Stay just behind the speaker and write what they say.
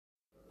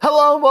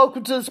Hello and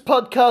welcome to this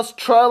podcast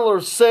trailer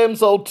of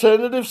Sam's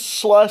Alternative /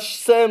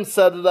 Sam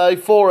Saturday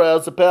 4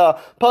 Hours of Power.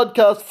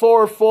 Podcast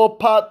 404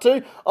 Part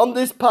 2. On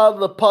this part of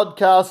the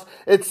podcast,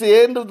 it's the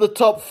end of the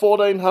top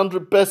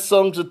 1400 best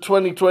songs of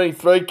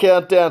 2023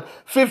 countdown.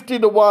 50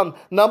 to 1.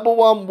 Number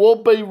 1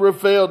 will be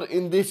revealed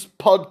in this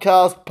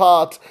podcast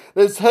part.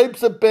 There's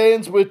heaps of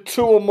bands with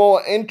 2 or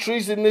more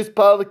entries in this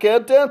part of the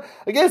countdown.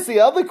 I guess the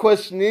other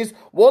question is,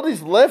 what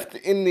is left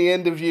in the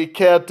end of year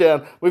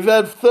countdown? We've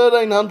had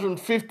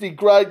 1,350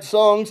 great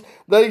songs.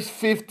 These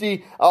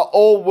 50 are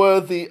all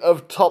worthy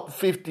of top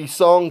 50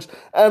 songs.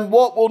 And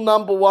what will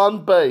number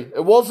 1 be?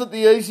 It wasn't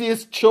the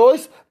easiest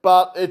choice,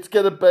 but it's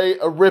going to be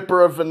a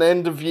ripper of an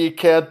end of year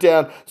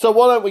countdown. So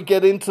why don't we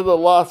get into the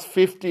last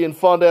 50 and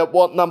find out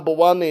what number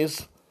 1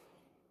 is?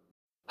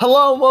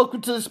 Hello and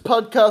welcome to this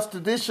podcast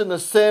edition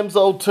of Sam's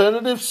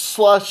Alternative /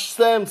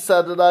 Sam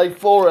Saturday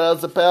 4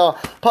 Hours of Power.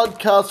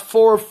 Podcast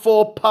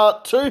 404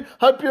 Part 2.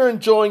 Hope you're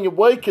enjoying your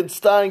week and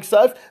staying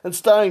safe and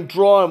staying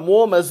dry and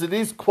warm as it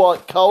is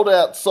quite cold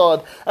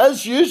outside.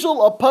 As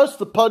usual, I'll post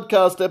the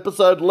podcast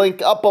episode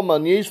link up on my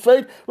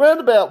newsfeed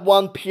around about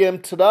 1 p.m.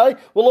 today.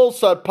 We'll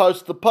also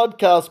post the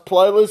podcast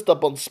playlist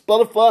up on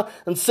Spotify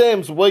and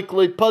Sam's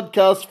Weekly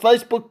Podcast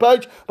Facebook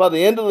page by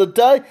the end of the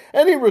day.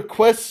 Any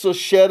requests or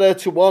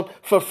shout-outs you want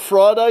for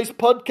Friday's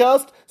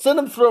podcast, send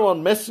them through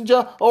on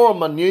Messenger or on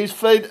my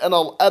newsfeed and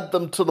I'll add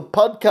them to the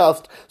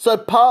podcast. So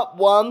part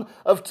 1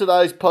 of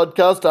today's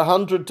podcast,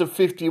 100 to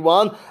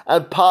 51,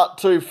 and part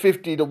 2,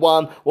 50 to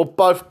 1, will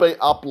both be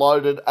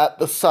uploaded at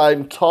the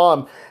same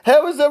time.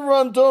 How is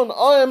everyone doing?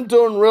 I am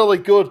doing really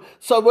good.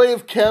 So we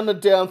have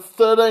counted down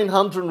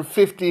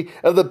 1,350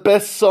 of the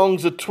best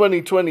songs of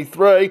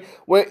 2023.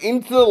 We're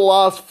into the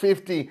last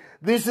 50.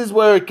 This is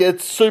where it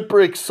gets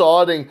super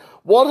exciting.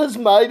 What has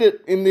made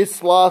it in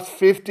this last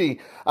 50?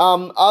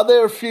 Are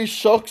there a few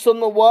shocks on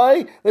the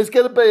way? There's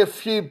going to be a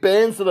few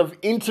bands that I've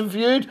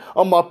interviewed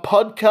on my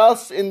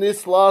podcasts in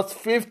this last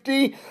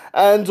 50.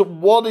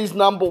 And what is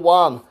number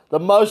 1? The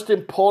most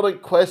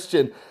important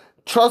question.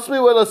 Trust me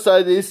when I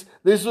say this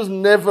was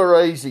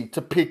never easy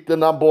to pick the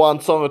number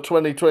 1 song of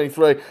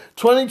 2023.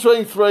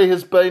 2023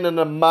 has been an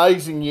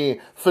amazing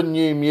year for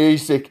new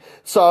music.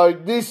 So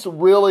this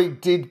really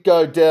did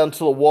go down to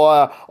the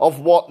wire of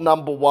what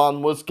number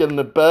 1 was going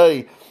to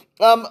be.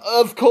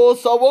 Of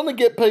course, I want to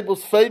get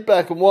people's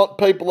feedback on what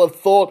people have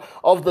thought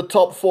of the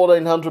top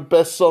 1400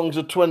 best songs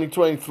of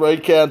 2023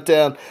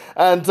 countdown.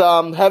 And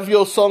have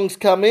your songs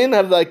come in?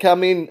 Have they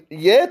come in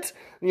yet?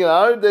 You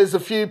know, there's a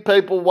few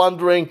people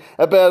wondering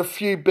about a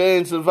few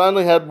bands that have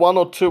only had 1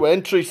 or 2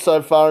 entries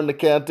so far in the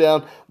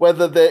countdown,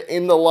 whether they're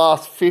in the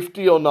last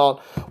 50 or not.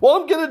 What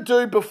I'm going to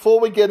do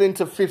before we get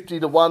into 50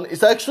 to 1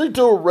 is actually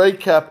do a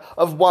recap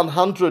of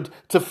 100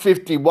 to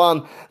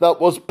 51. That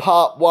was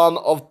part 1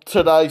 of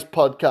today's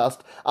podcast.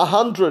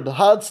 100,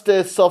 Hard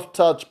Stare, Soft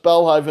Touch,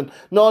 Belhaven.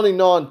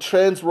 99,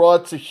 Trans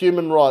Rights are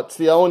Human Rights,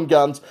 The Owen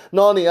Guns.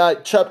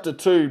 98, Chapter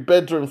 2,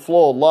 Bedroom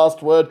Floor,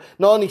 Last Word.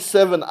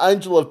 97,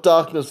 Angel of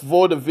Darkness,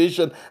 Void of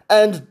Vision,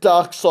 and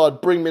Dark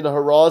Side, Bring Me the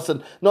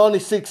Horizon.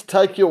 96,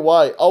 Take You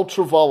Away,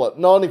 Ultraviolet.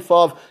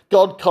 95,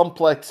 God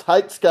Complex,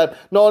 Hatescape.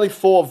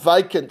 94,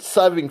 Vacant,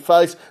 Saving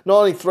Face.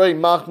 93,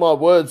 Mark My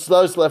Words,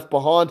 Those Left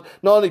Behind.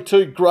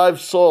 92,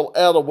 Grave Soil,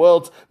 Outer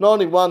Worlds.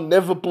 91,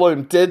 Never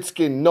Bloom, Dead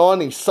Skin.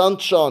 90,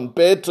 Sunshine,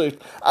 Beartooth.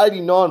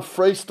 89,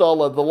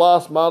 Freestyler, The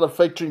Last Martyr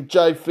featuring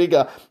Jay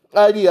Figure.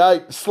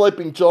 88,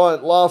 Sleeping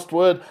Giant, Last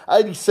Word.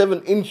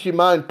 87,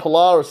 Inhumane,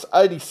 Polaris.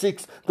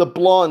 86, The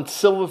Blind,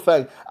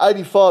 Silverfang.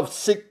 85,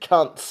 Sick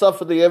Cunt,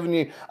 Suffer the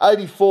Avenue.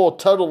 84,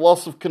 Total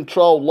Loss of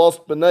Control,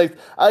 Lost Beneath.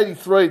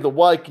 83, The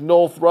Wake,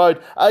 North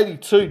Road.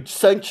 82,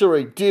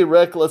 Sanctuary, Dear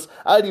Reckless.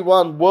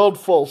 81,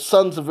 Worldfall,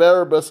 Sons of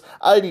Erebus.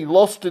 80,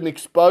 Lost in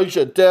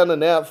Exposure, Down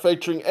and Out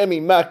featuring Emmy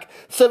Mack.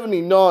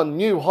 79,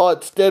 New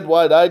Heights,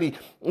 Deadweight 80.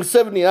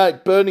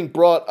 78, Burning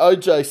Bright,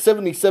 OJ.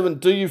 77,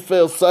 Do You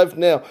Feel Safe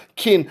Now,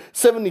 Kin.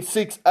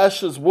 76,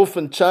 Ashes, Wolf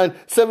and Chain.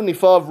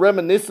 75,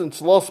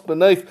 Reminiscence, Lost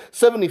Beneath.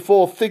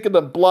 74, Thicker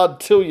Than Blood,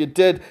 Till You're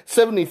Dead.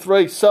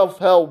 73,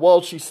 Self-Hell,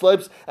 While She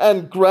Sleeps,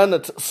 and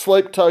Granite,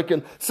 Sleep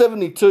Token.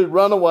 72,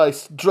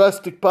 Runaways,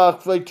 Drastic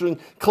Park featuring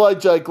Clay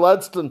J.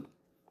 Gladstone.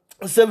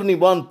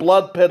 71,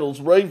 Blood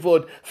Petals,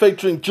 Revoid,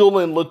 featuring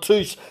Julian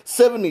Latouche.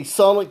 70,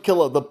 Silent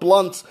Killer, The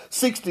Blunts.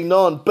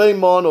 69, Be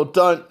Mine or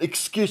Don't,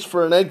 Excuse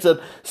for an Exit.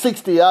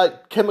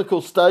 68,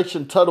 Chemical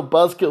Station, Total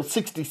Buzzkill.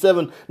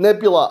 67,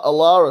 Nebula,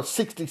 Alara.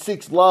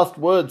 66, Last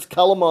Words,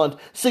 Colourmind.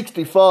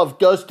 65,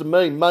 Ghost of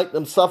Me, Make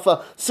Them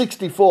Suffer.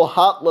 64,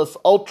 Heartless,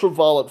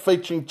 Ultraviolet,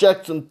 featuring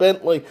Jackson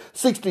Bentley.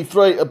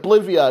 63,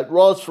 Obliviate,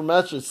 Rise from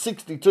Ashes.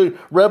 62,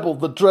 Rebel,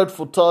 The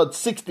Dreadful Tide.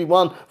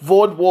 61,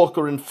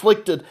 Voidwalker,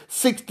 Inflicted.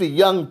 60,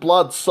 Young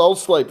Blood, Soul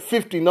Sleep.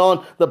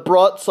 59, The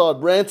Bright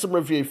Side, Ransom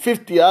Review.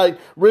 58,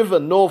 River,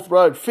 North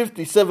Road.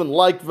 57,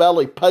 Lake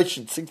Valley,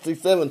 Patient.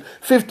 67,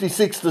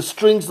 56, The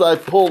Strings They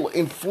Pull,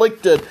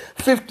 Inflicted.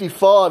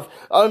 55,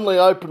 Only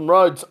Open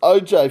Roads,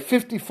 OJ.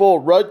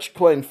 54, Roach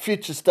Queen,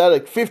 Future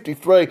Static.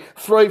 53,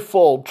 Free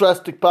Fall,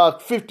 Drastic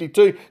Park.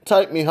 52,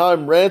 Take Me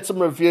Home,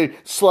 Ransom Review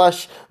 /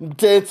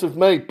 Dance With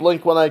Me,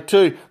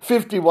 Blink-182.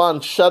 51,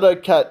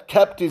 Shadowcat,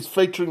 Captives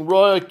featuring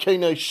Royo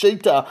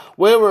Kinoshita.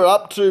 Where we're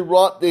up to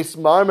right this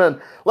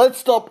moment. Let's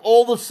stop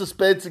all the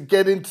suspense and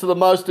get into the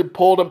most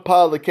important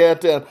part of the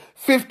countdown.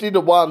 50 to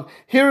 1.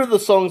 Here are the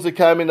songs that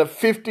came in at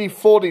 50,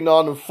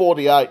 49 and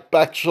 48.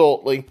 Back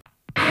shortly.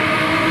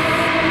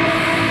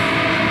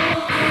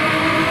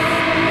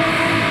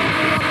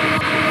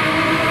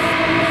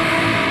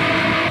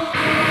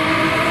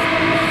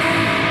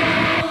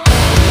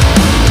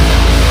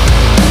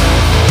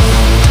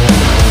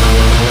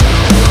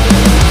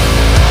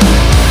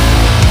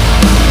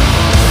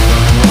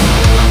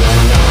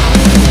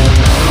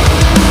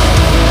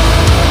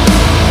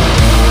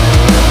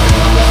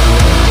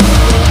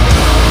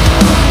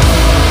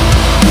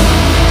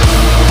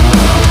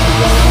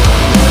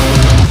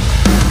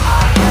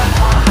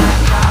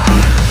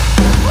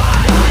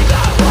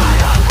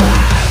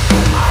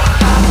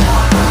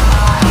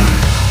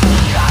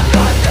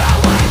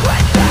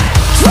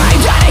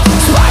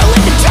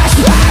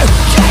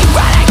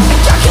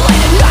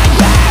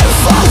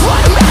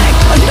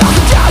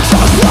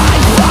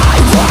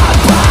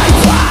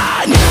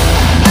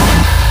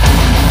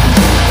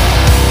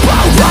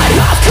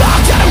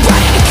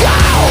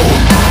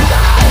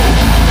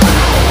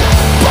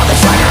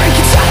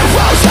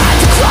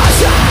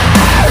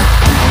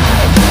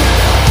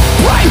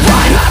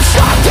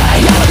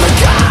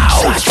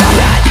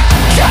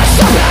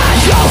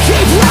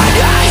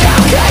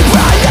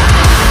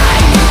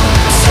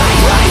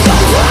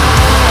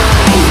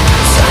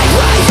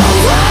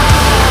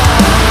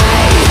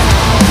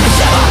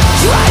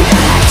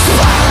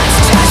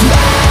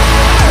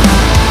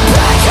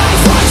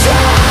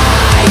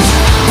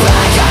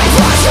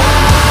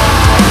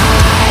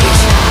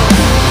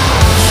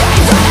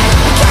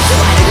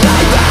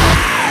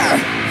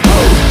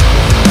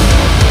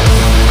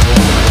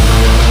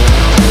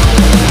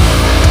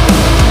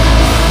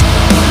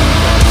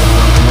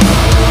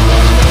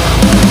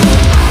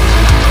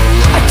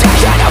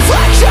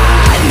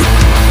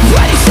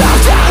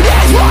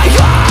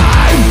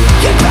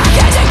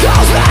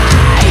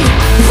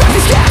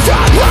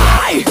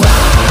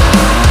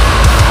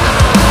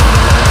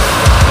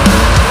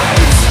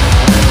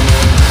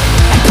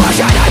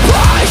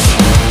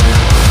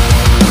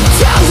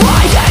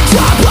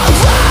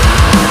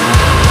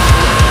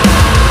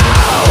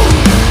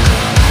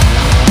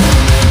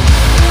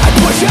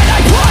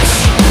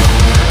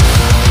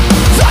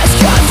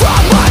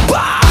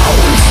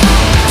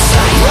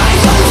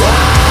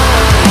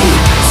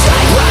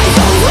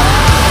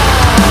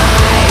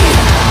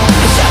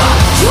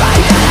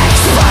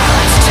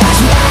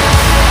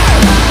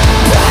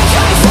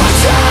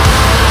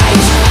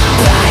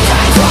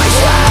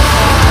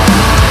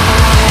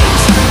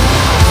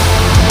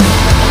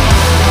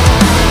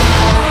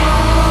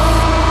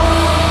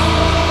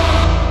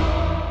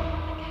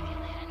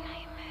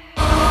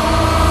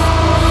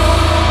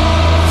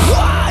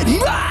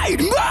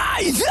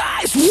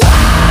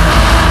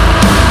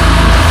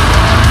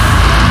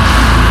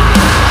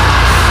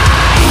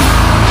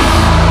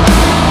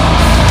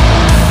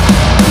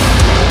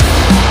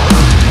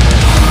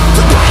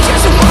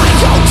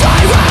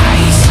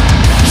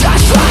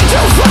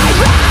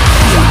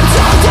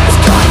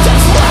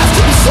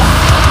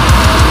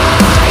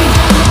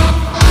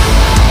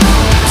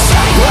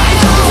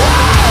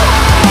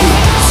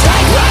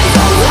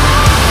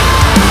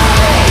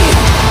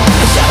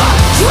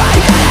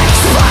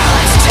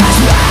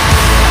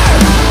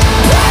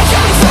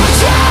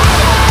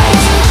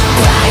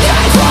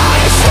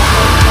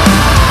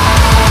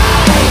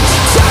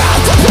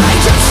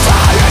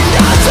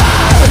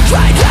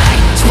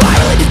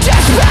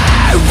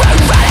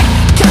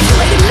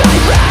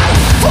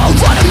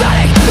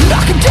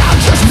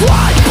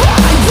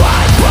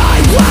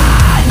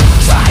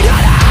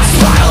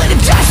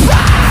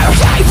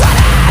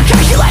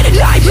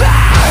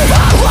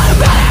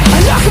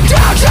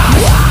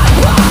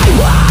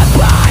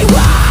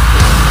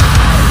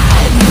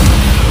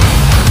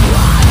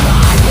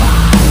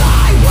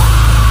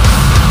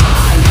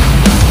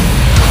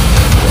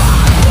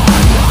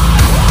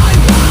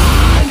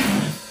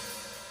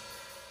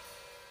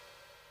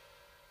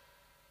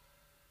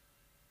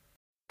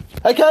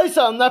 Okay,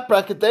 so in that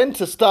bracket then,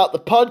 to start the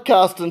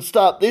podcast and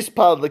start this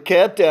part of the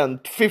countdown,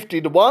 50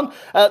 to 1.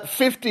 At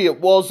 50 it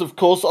was, of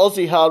course,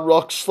 Aussie hard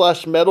rock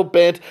 / metal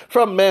band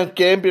from Mount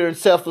Gambier in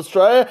South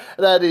Australia.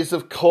 That is,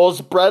 of course,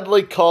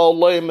 Bradley, Cole,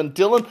 Liam and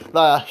Dylan. They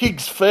are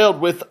Higgs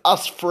Field with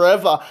Us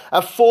Forever.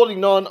 At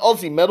 49,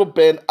 Aussie metal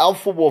band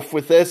Alpha Wolf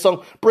with their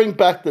song Bring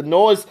Back the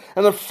Noise.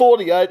 And at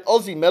 48,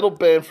 Aussie metal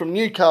band from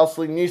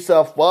Newcastle in New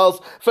South Wales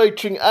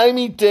featuring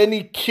Amy,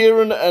 Denny,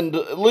 Kieran and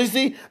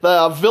Lizzie. They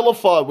are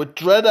Vilify with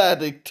Dreadact.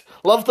 Addict.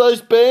 Love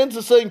those bands.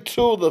 I've seen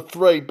 2 of the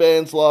 3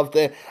 bands live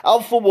there.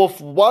 Alpha Wolf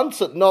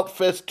once at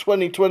Knotfest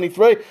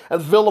 2023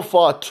 and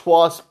Vilify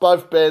twice.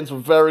 Both bands were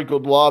very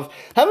good live.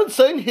 Haven't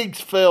seen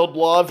Higgsfeld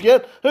live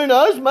yet. Who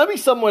knows? Maybe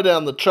somewhere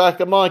down the track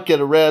I might get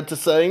around to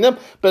seeing them.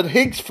 But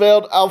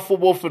Higgsfeld, Alpha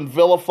Wolf and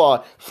Vilify.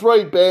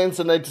 3 bands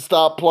I need to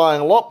start playing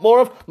a lot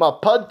more of. My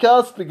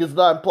podcast, because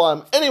I don't play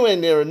them anywhere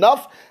near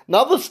enough.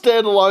 Another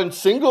standalone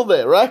single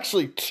there,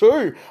 actually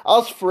 2.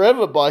 Us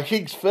Forever by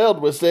Higgsfeld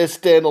was their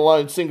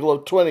standalone single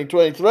of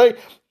 2023.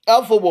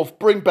 Alpha Wolf,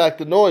 Bring Back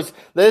the Noise,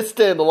 their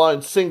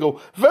standalone single.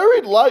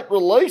 Very late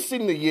release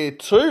in the year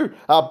too,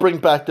 Bring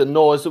Back the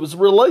Noise. It was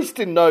released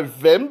in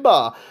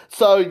November.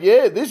 So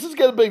yeah, this is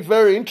going to be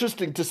very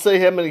interesting to see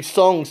how many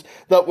songs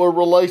that were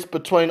released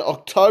between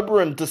October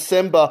and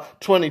December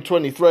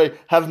 2023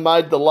 have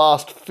made the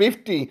last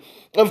 50.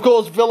 Of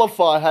course,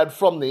 Vilify had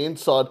From the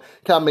Inside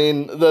come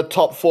in the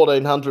top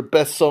 1400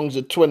 best songs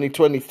of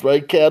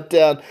 2023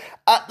 countdown.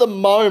 At the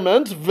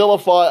moment,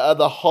 Vilify are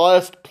the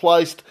highest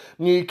placed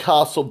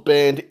Newcastle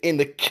band in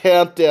the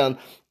countdown.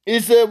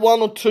 Is there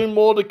 1 or 2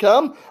 more to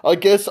come? I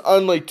guess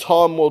only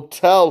time will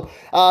tell.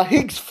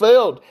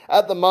 Higgsfeld,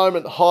 at the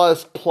moment,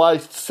 highest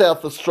placed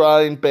South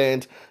Australian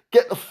band.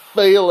 Get the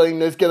feeling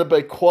there's going to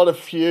be quite a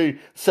few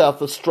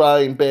South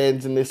Australian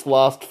bands in this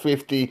last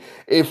 50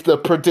 if the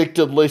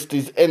predicted list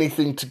is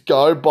anything to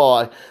go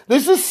by.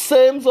 This is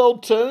Sam's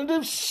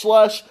Alternative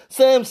 /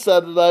 Sam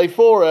Saturday,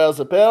 4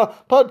 Hours of Power,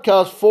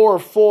 podcast 4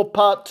 of 4,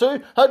 part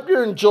 2. Hope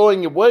you're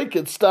enjoying your week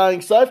and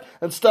staying safe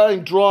and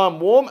staying dry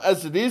and warm,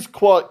 as it is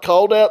quite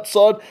cold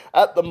outside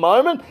at the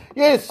moment.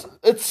 Yes,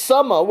 it's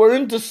summer, we're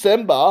in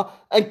December,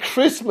 and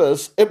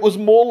Christmas, it was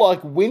more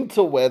like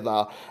winter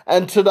weather,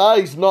 and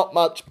today's not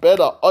much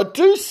better. I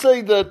do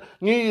see that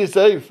New Year's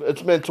Eve,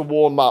 it's meant to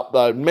warm up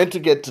though, meant to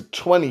get to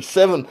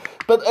 27,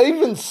 but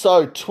even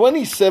so,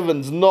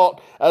 27's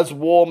not as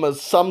warm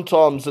as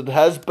sometimes it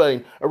has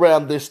been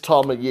around this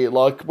time of year.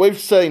 Like, we've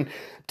seen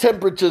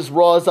temperatures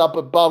rise up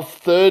above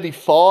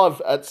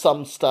 35 at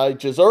some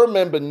stages. I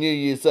remember New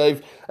Year's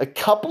Eve a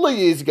couple of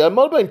years ago, it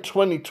might have been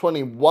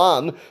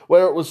 2021,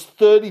 where it was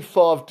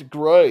 35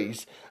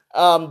 degrees.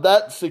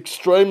 That's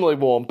extremely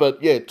warm,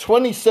 but yeah,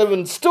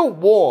 27 still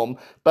warm,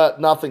 but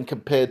nothing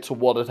compared to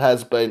what it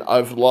has been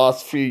over the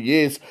last few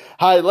years.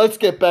 Hey, let's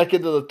get back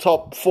into the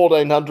top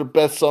 1400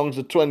 best songs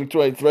of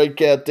 2023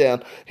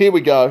 countdown. Here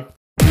we go.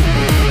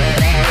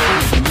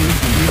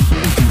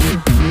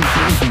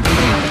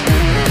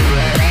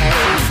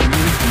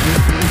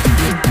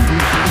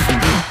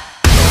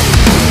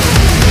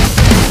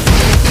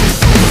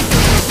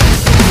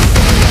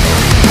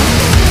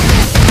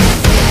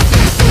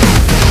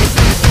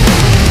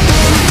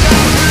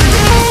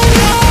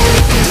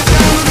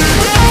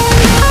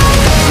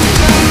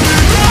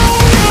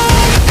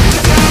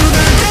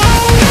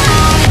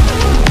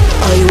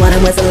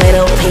 Was a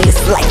little piece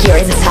like you're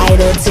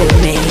entitled to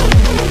me,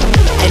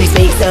 and you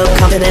speak so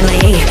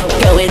confidently,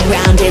 going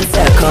round in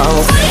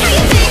circles. Funny how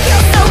you think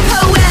you're so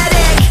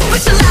poetic,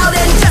 but you're loud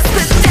and just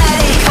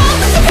pathetic. Call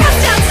with the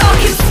pants down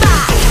talking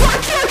smack.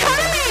 What's your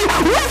economy?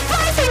 We're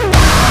fighting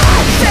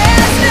back.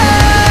 There's no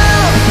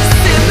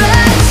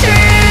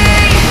symmetry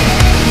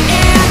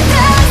in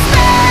the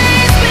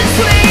space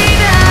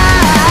between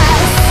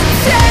us.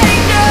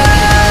 Take no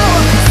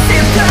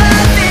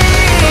sympathy.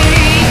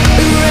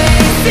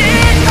 Erase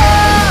it.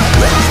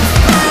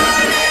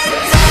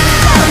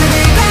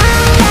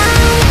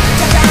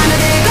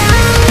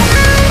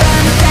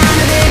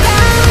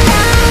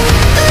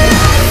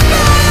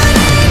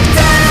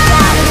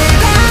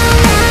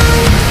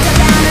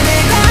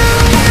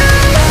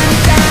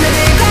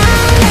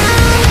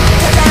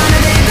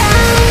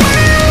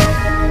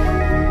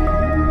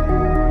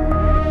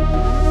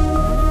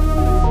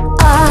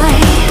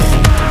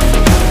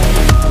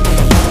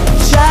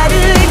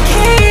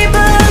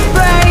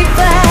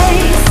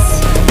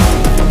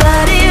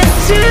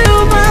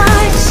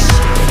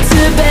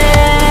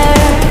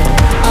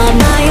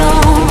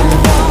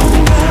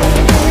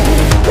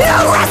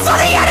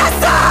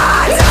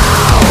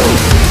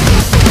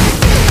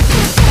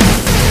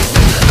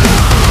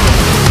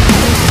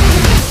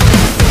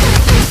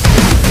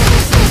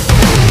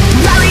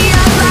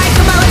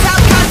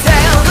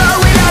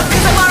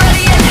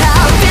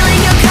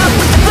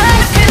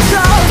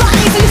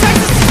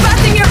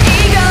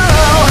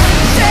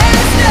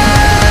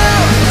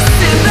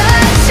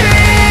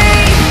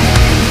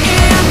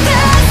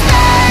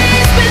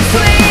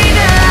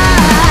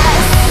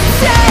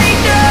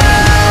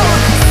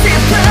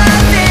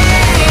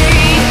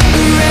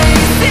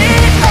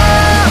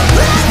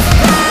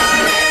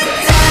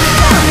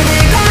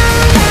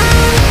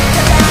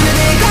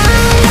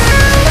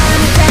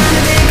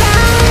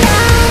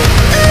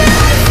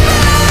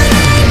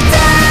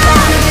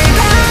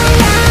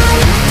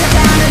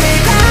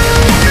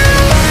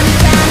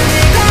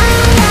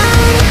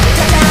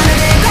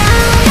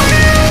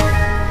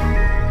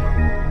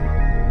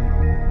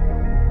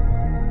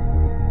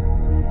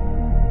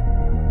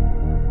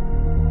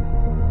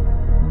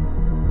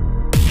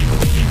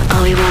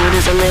 All we want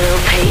is a little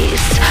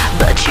peace,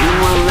 but you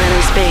won't let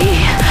us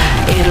be.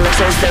 It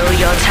looks as though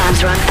your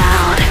time's run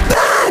out.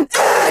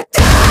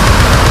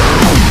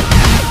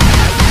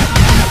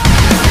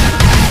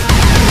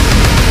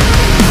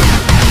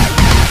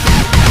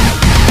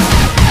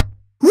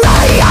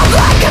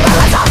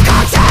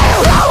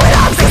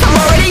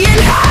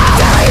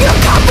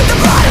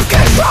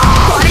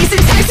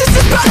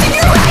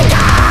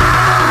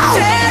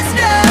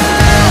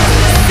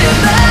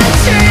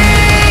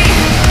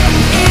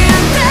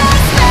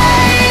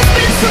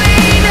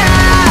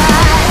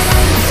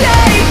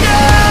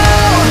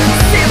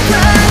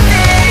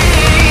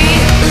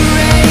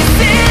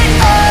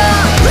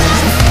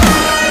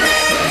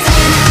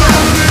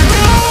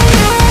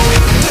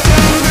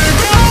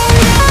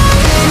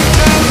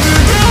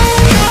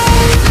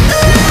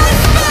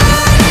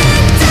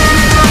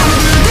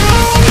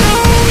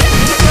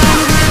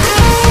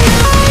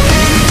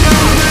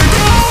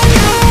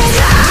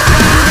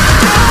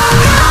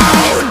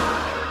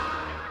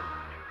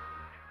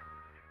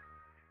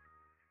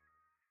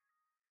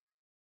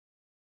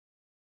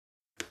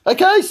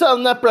 Okay, so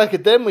in that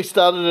bracket then, we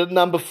started at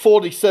number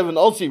 47,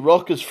 Aussie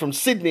Rockers from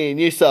Sydney in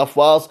New South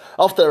Wales,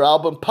 off their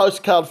album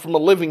Postcard from a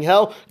Living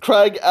Hell.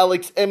 Craig,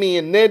 Alex, Emmy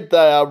and Ned,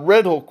 they are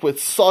Red Hook with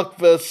Psych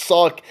vs.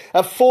 Psych.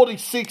 At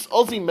 46,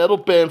 Aussie metal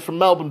band from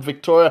Melbourne,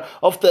 Victoria,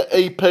 off their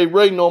EP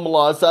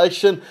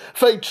Renormalisation,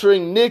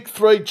 featuring Nick,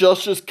 3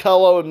 Joshes,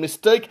 Carlo and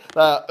Mystique.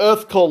 They are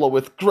Earthcaller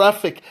with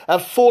Graphic.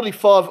 At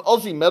 45,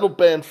 Aussie metal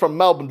band from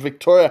Melbourne,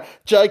 Victoria,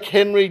 Jake,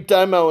 Henry,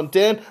 Damo and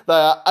Dan. They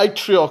are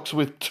Atriox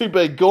with To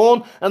Be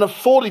Gone. And a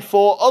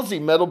 44,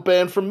 Aussie metal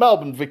band from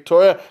Melbourne,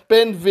 Victoria,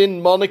 Ben,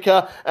 Vin,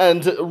 Monica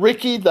and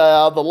Ricky. They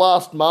are The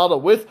Last Martyr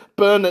with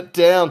Burn It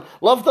Down.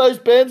 Love those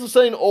bands. I've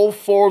seen all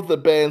 4 of the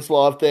bands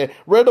live there.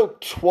 Red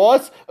Hook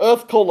twice,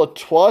 Earthcaller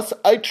twice,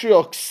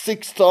 Atriox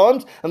 6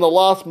 times, and The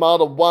Last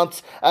Martyr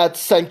once at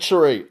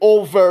Sanctuary.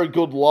 All very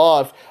good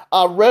live.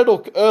 Red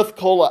Hook,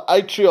 Earthcaller,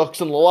 Atriox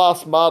and The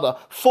Last Martyr.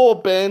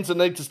 4 bands I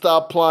need to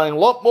start playing a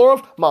lot more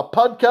of my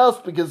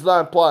podcast because I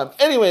don't play them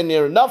anywhere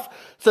near enough.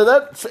 So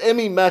that's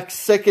Emmy Mac's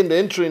second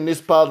entry in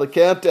this part of the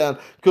countdown,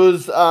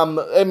 because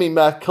Emmy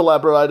Mac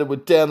collaborated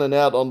with Down and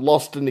Out on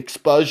Lost in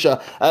Exposure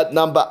at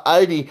number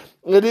 80.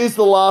 It is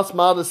The Last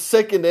Martyr's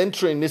second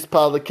entry in this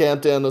part of the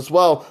countdown as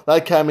well. They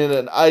came in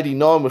at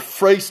 89 with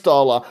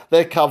Freestyler.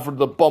 Their cover of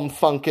the Bomb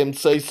Funk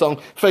MC song,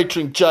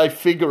 featuring Jay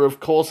Figure, of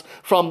course,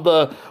 from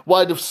the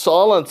Weight of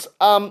Silence.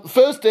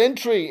 First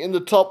entry in the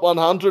top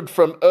 100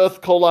 from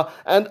Earthcaller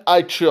and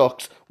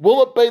Atriox.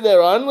 Will it be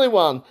their only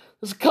one?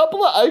 There's a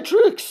couple of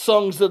Atriox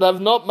songs that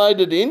have not made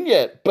it in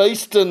yet.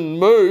 Beast and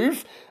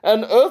Move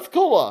and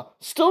Earthcaller.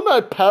 Still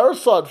no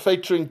Parasite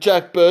featuring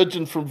Jack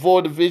Burgeon from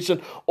Void of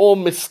Vision or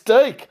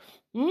Mystique.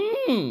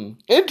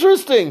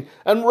 Interesting.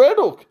 And Red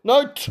Hook.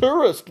 No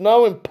Tourist,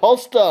 no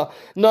Imposter,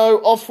 no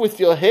Off With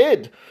Your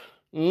Head.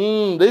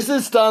 This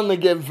is starting to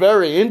get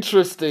very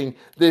interesting,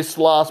 this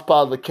last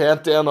part of the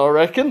countdown, I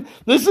reckon.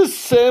 This is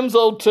Sam's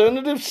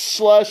Alternative /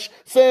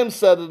 Sam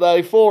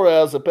Saturday, 4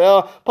 Hours of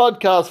Power,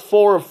 podcast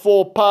 4 of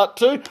 4, part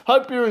 2.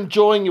 Hope you're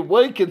enjoying your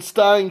week and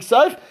staying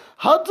safe.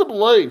 Hard to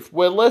believe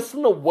we're less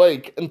than a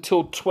week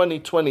until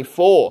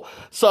 2024.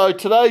 So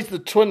today's the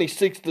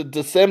 26th of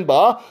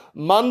December.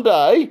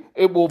 Monday,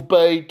 it will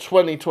be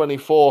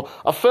 2024.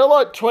 I feel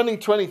like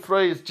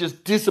 2023 has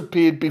just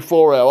disappeared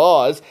before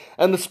our eyes,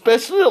 and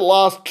especially the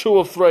last 2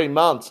 or 3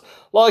 months.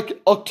 Like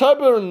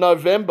October and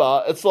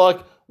November, it's like,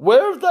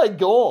 where have they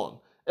gone?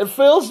 It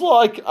feels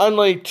like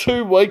only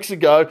 2 weeks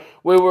ago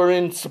we were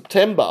in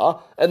September,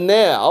 and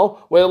now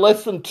we're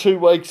less than 2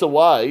 weeks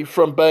away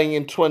from being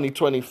in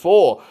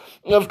 2024.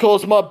 And of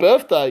course, my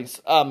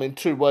birthday's in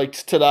 2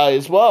 weeks today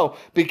as well,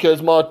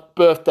 because my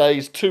birthday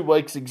is 2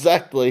 weeks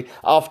exactly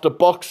after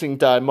Boxing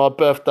Day. My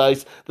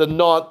birthday's the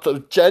 9th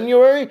of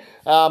January.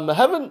 I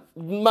haven't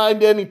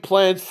made any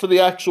plans for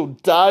the actual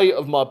day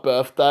of my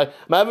birthday.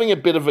 I'm having a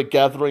bit of a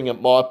gathering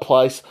at my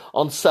place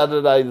on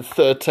Saturday the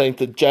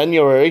 13th of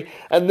January,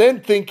 and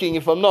then thinking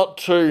if I'm not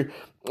too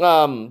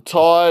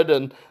tired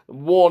and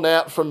worn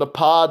out from the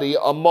party,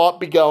 I might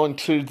be going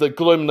to the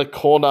Gloom in the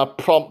Corner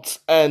Prompts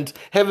and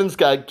Heaven's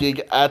Gate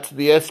gig at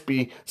the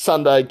Espy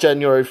Sunday,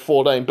 January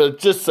 14. But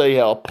just see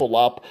how I pull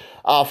up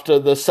after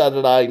the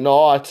Saturday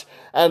night.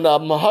 And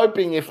I'm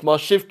hoping if my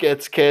shift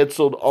gets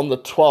cancelled on the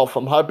 12th,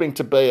 I'm hoping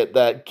to be at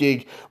that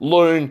gig.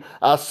 Loon,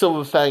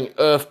 Silverfang,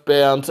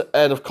 Earthbound,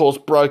 and of course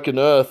Broken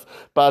Earth.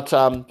 But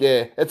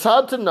yeah, it's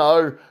hard to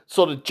know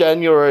sort of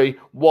January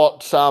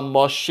what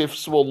my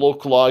shifts will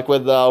look like,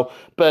 whether they'll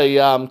be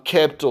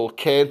kept or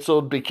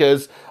cancelled,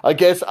 because I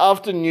guess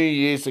after New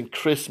Year's and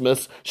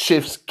Christmas,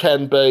 shifts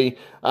can be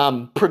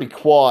pretty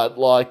quiet,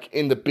 like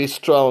in the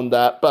bistro and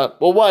that.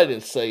 But we'll wait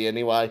and see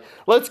anyway.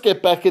 Let's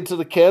get back into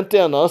the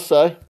countdown, I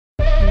say.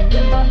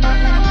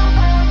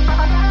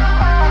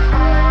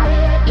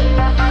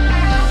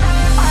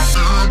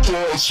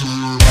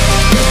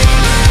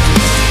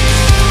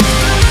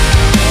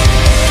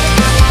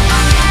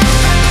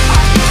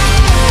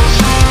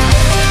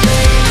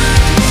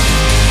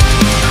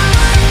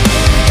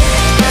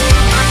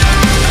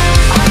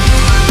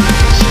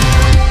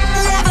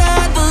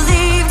 Never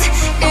believed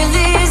in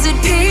lizard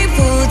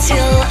people.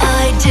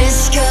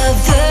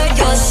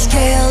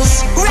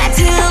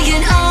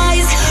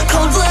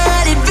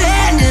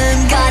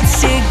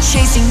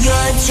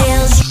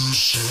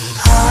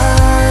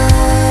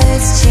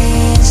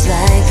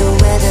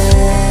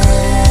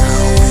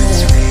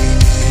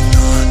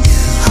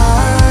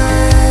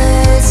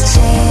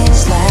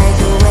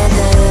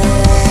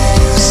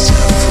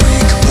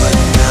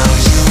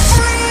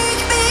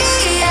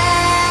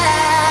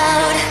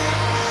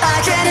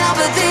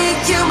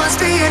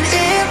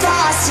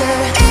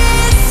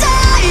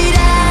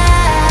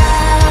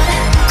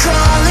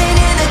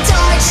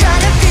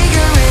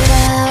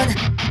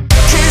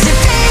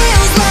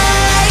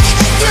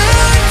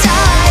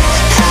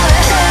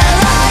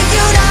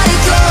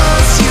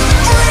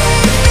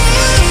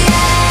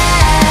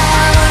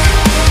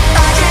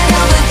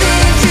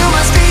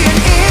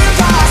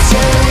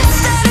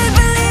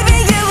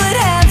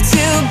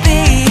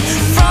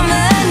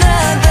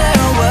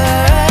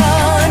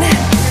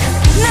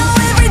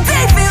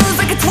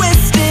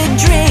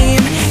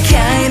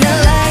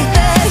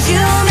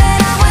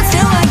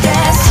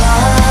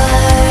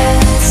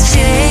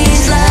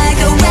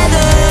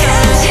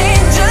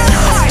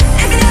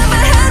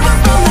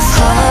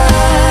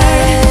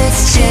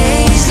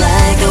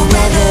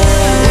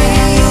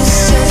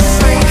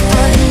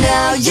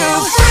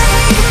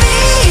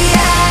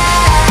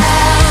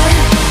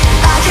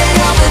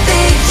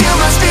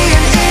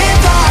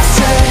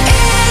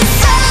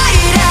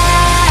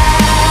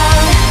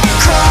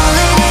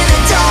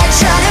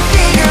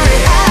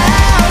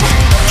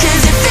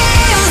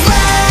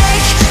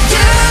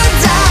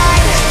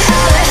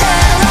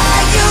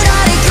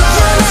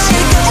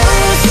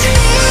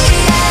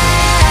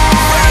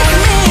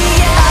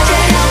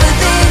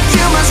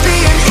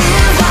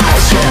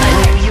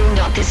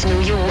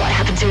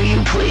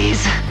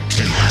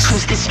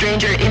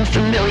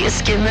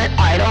 skin that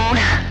I don't.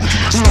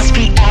 Must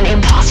be an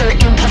imposter,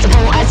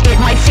 impossible as it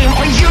might seem.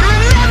 Or you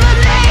remember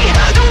me,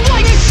 the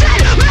one you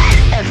said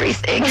meant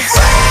everything.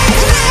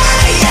 Freak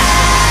me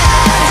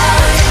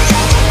out.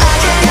 I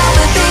can't help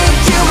but think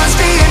you must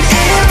be an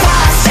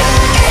imposter.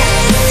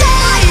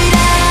 Inside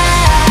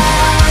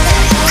out,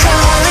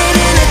 crawling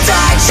in the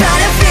dark,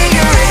 trying to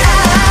figure it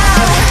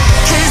out.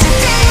 'Cause it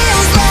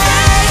feels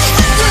like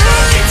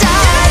you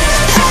died.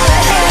 How the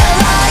hell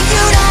are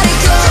you not a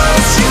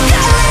ghost? You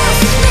got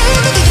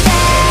me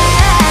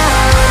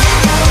down.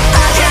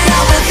 I can't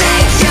help but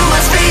think you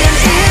must be an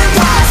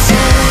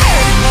imposter.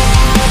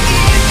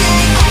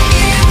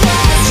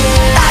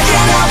 I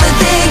can't help but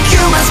think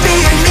you must be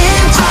an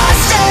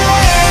imposter.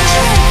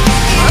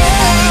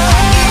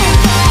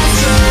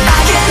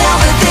 I can't help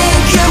but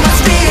think you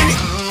must be an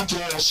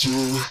imposter.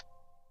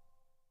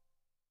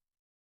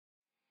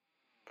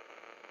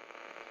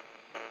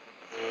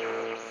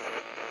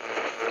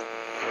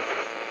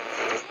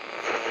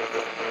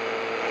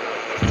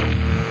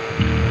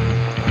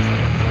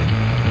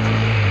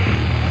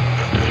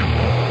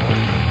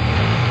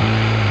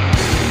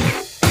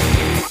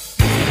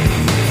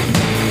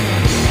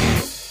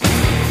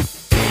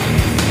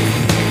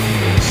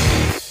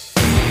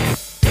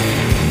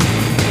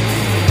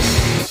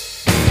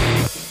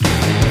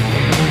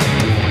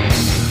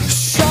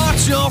 Shut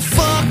your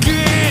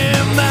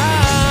fucking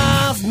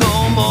mouth,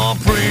 no more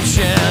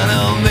preaching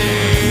of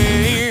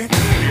me.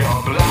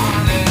 You're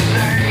blind as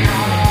they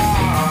are.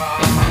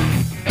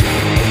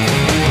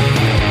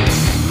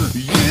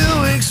 You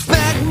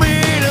expect me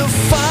to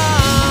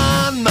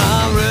find my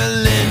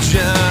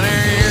religion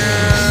in you.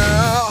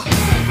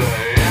 The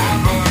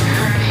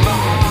hypocrites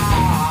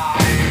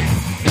lie.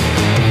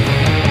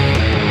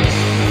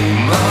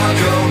 My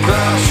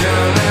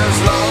compassion is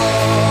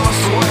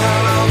lost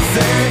when I'm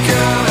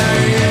thinking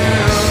of you.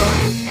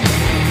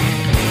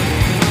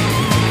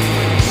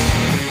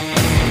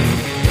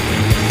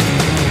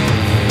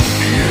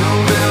 You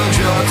build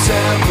your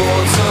temple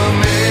to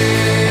me,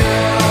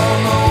 and I'm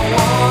the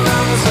one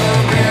who's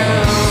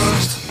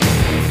abused.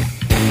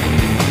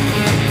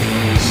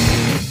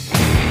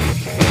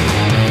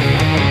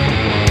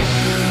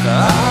 I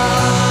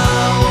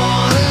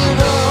wanna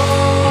know,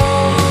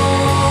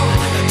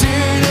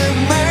 did it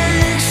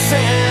make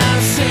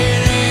sense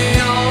in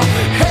your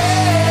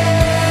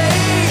head?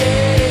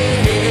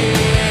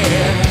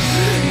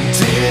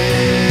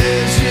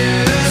 Did you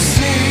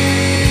see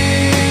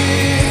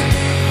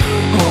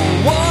or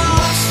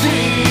watch the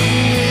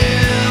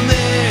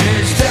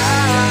image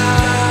die?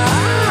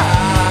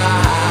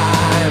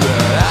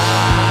 But I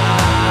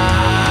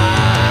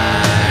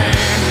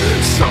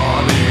saw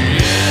the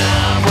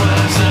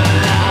empress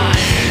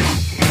alive.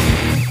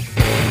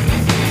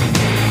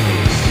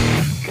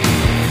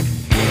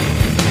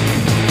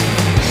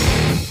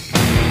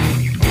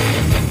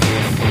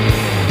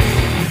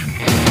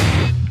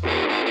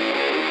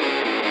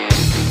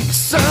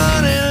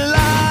 Turning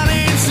light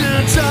into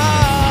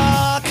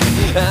dark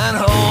and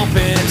hope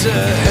into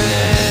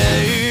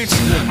hate.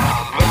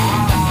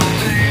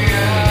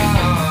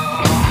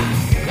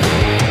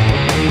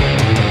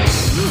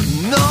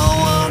 No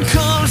one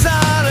comes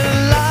out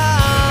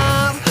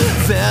alive,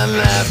 they're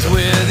left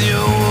with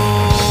your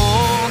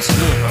wounds.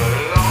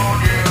 Alone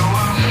you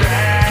will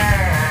stay.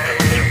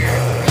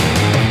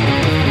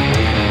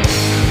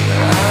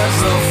 As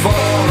the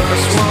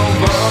forest will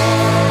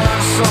burn,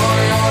 so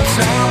your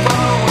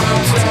temple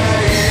will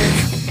take.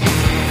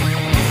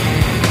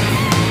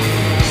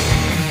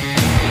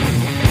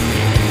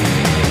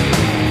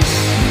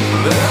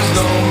 There's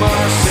no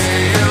mercy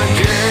you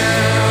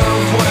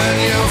give when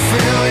you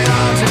feel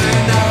you're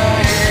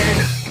denied.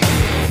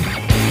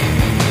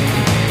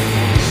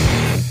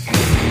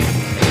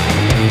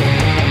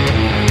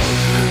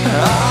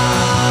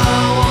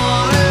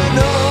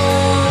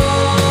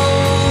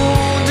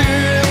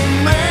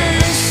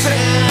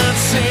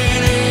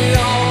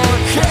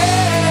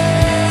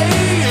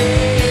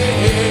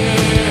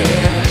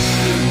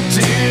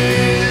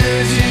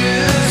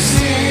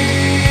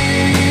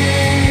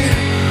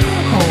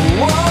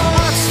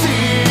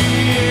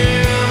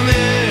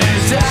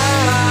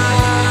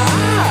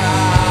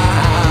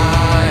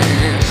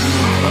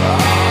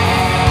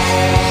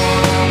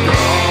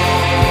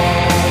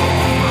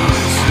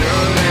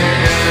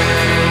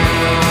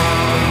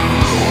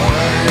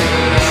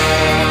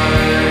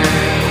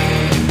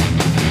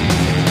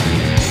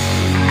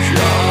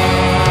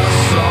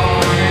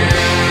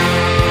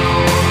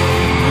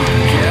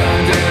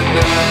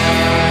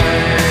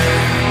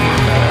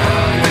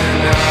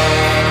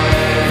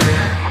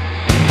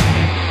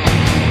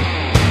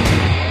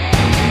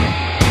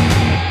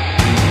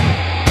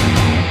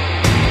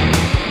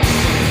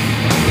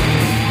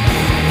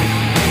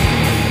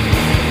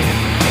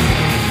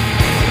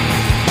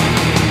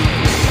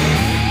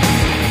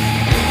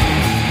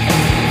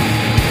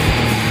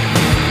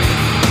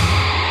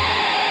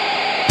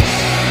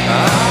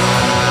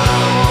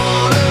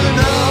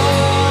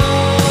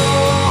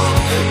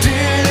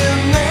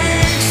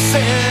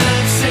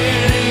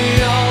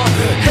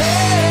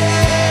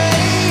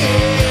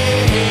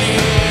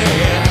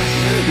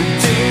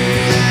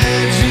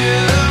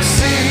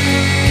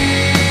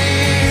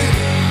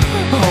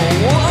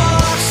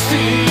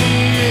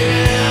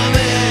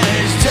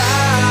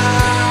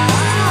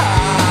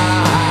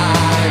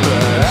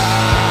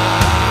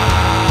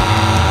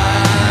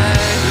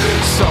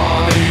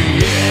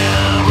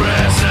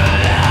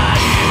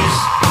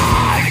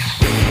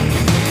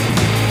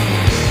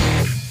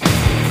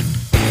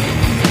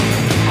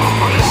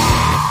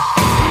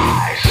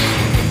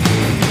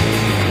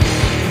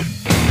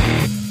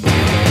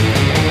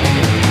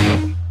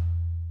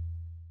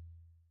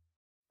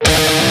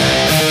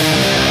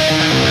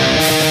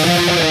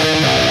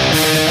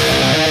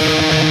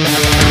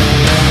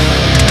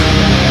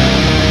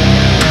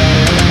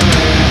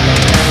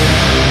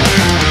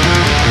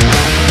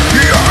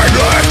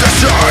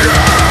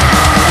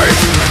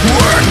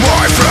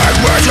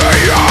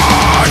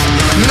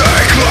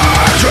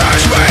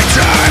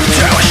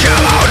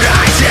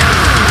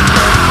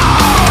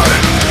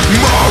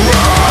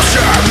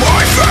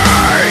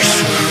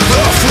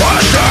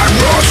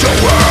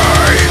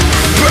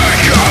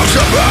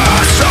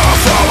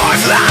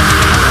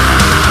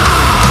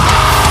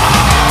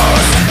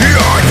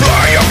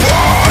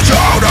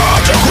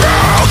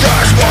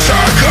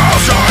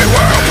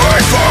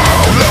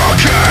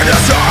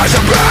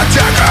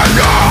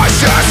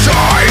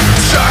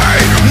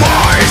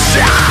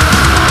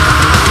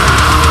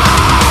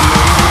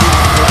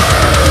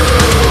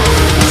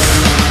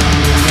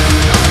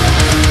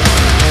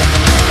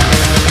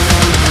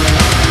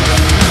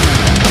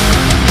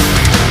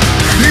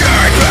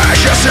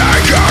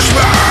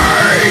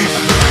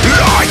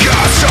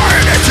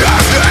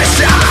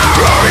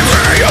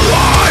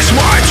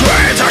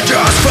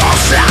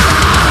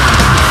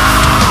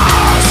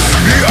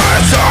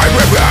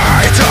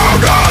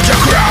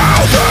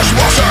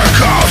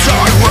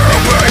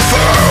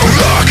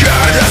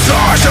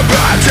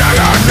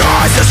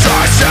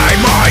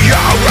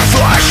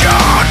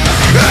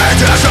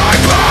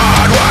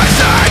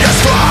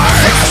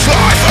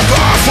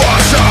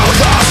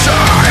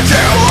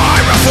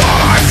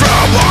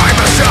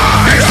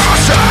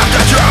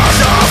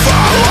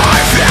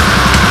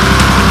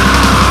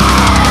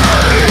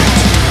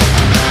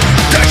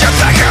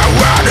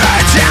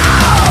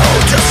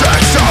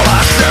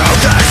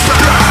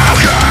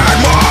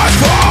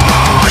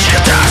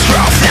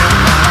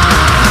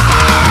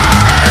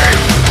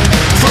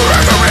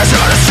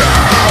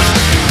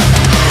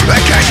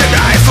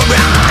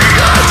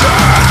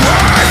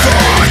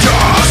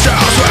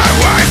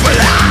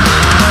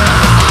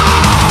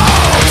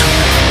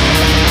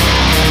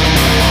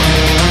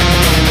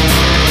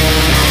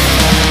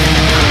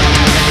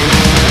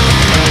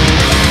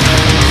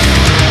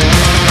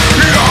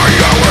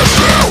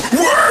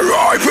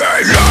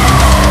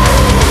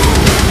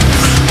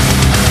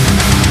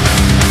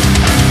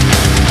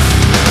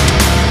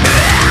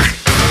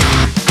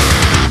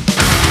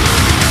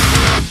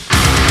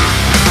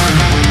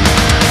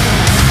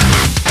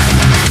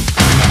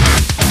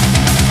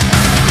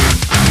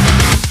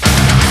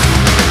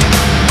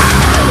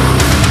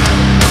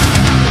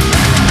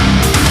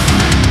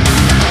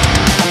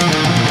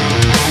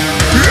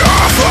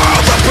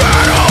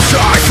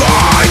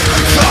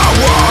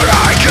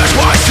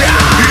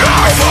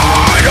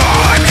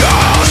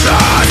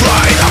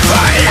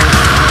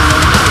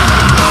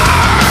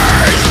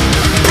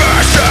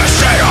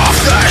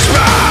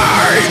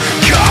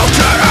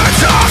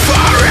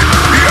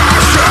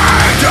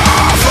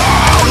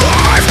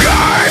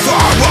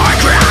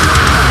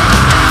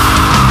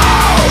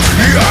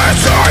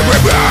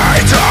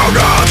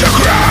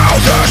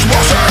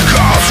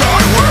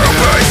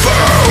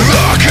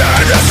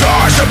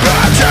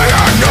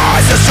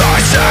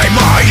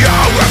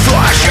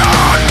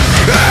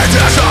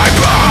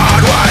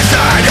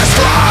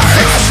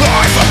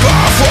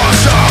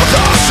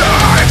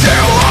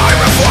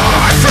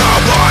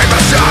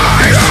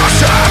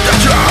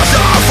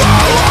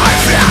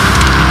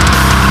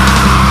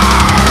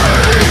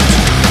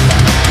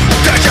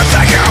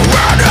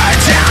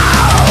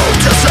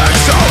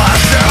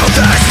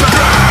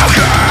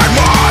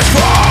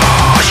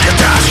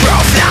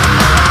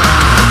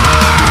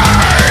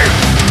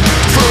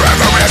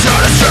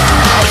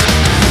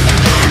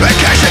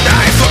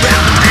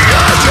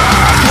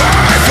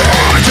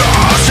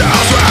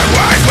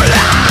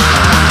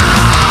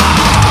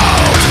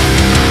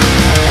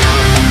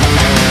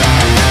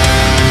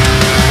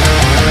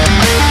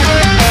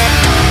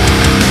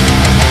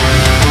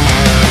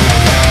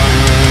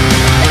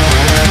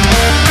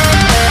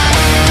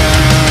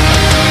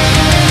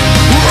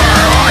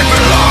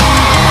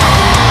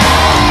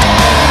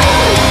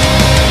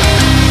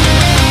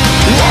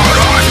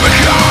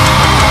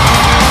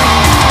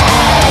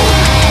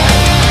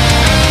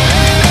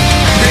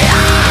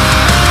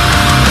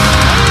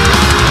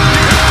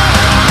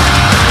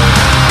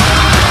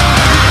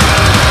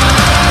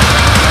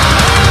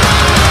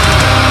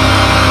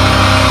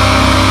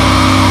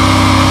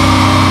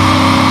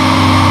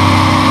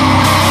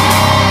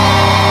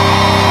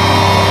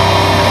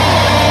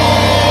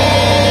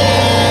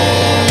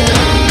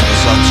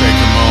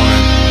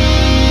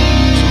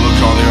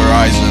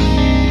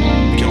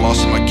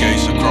 lost in my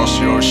gaze across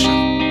the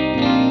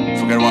ocean.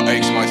 Forget what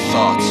aches my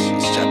thoughts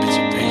and step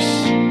into peace.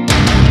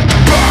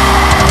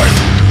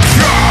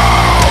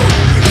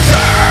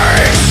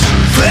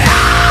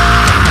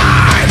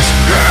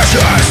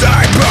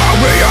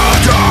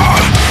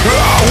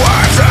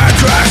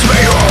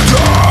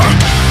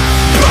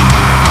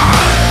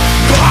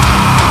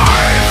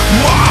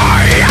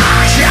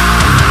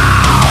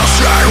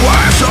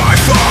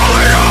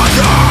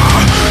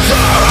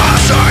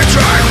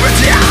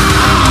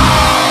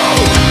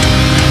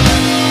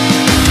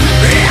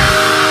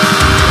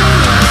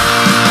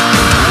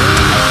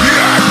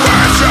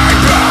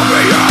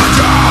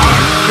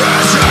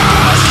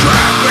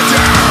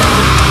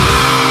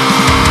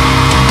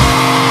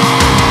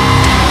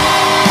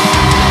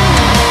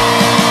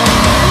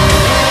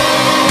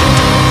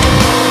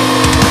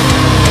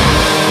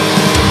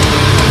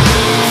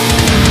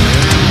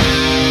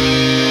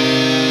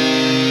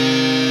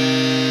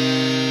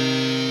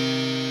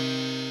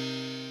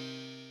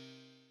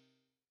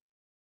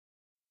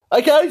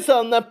 Okay, so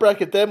in that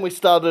bracket then, we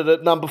started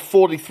at number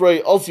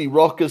 43, Aussie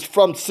Rockers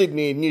from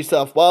Sydney in New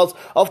South Wales,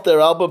 off their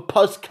album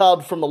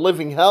Postcard from a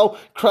Living Hell.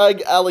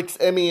 Craig, Alex,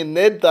 Emmy and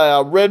Ned, they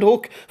are Red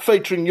Hook,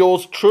 featuring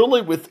yours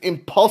truly with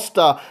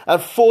Imposter.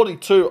 At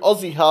 42,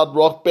 Aussie hard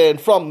rock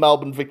band from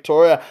Melbourne,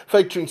 Victoria,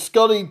 featuring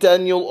Scotty,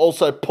 Daniel,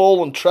 also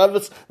Paul and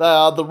Travis. They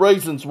are The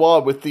Reasons Why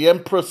with The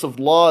Empress of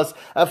Lies.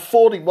 At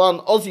 41,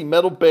 Aussie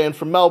metal band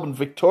from Melbourne,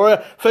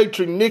 Victoria,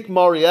 featuring Nick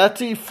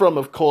Moriarty from,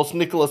 of course,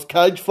 Nicolas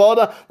Cage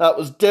Fighter. That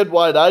was Dead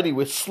Weight 80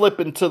 with Slip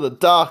Into the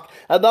Dark.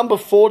 At number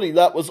 40,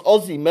 that was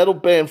Aussie metal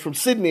band from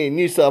Sydney in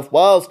New South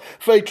Wales,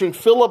 featuring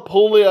Philip,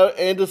 Julio,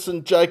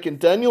 Anderson, Jake and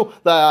Daniel.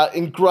 They are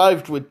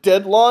Engraved with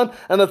Deadline.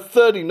 And at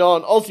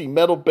 39, Aussie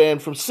metal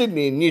band from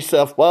Sydney in New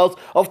South Wales,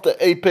 off the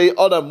EP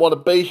I Don't Want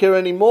to Be Here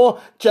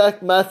Anymore,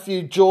 Jack,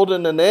 Matthew,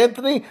 Jordan and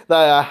Anthony.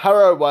 They are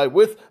Harrowway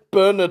with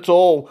Burn It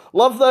All.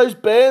 Love those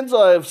bands.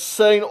 I have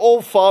seen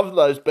all 5 of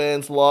those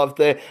bands live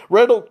there.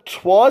 Red Hook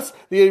twice,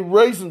 The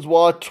Reasons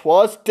Why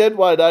twice,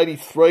 Deadweight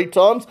 83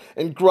 times,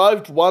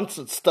 Engraved once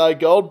at Stay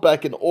Gold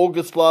back in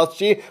August last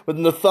year with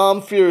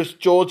Nathan, Furious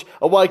George,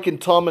 Awaken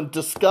Time and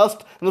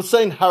Disgust, and I've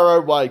seen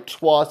Harrowway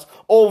twice.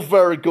 All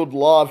very good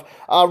live.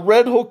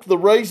 Red Hook, The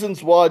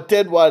Reasons Why,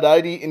 Deadweight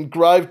 80,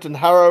 Engraved and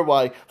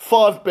Harrowway.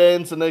 5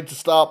 bands I need to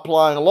start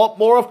playing a lot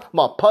more of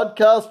my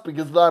podcast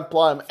because I don't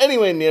play them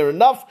anywhere near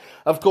enough.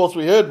 Of course,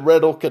 we heard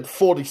Red Hook at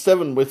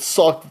 47 with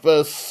Psych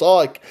vs.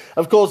 Psych.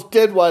 Of course,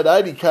 Deadweight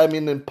 80 came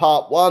in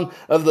part 1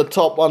 of the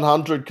top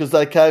 100 because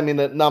they came in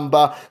at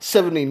number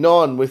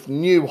 79 with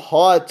New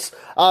Heights.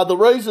 The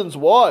Reasons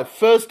Why,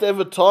 first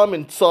ever time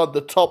inside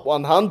the top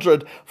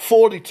 100.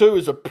 42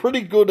 is a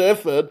pretty good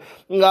effort.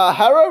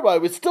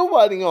 Harrowway, we're still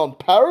waiting on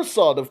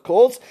Parasite, of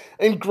course.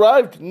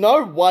 Engraved,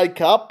 no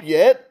Wake Up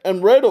yet.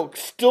 And Red Hook,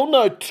 still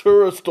no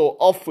Tourist or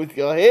Off With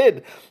Your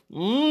Head.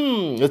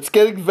 It's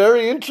getting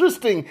very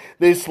interesting,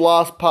 this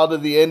last part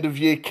of the end of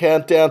year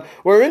countdown.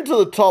 We're into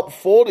the top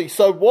 40,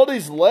 so what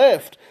is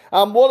left?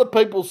 What are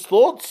people's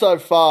thoughts so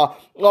far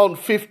on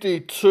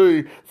 50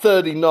 to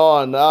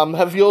 39?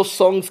 Have your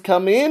songs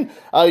come in?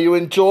 Are you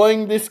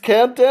enjoying this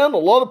countdown? A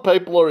lot of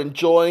people are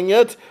enjoying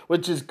it,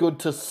 which is good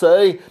to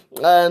see.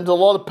 And a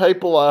lot of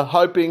people are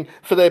hoping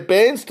for their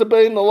bands to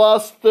be in the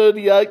last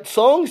 38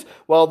 songs.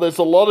 Well, there's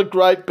a lot of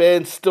great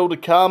bands still to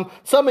come.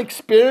 Some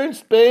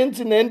experienced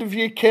bands in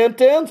end-of-year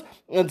countdowns,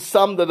 and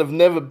some that have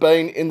never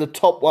been in the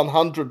top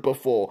 100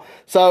 before.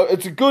 So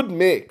it's a good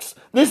mix.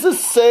 This is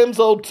Sam's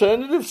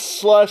Alternative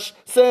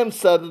 / Sam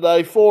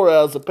Saturday, 4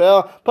 Hours of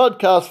Power,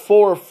 podcast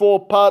 4 of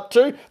 4, part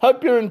 2.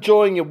 Hope you're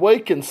enjoying your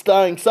week and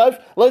staying safe.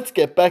 Let's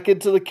get back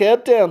into the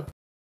countdown.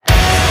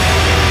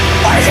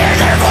 I hear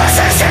their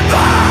voices in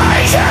my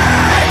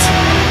head.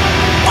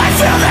 I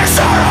feel their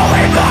sorrow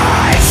in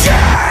my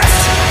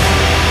chest.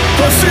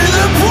 I see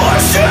the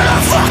push in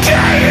a fucking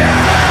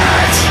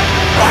head.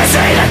 I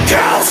see the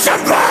ghosts of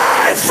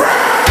my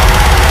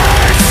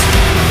friends.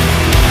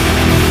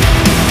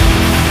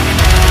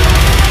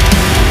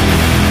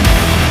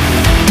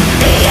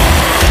 Yeah.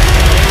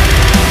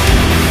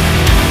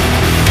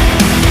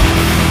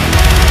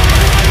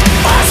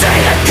 I see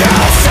the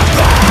ghosts of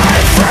my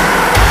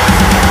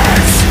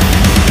friends.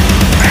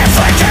 If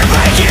I can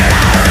make it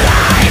out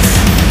alive,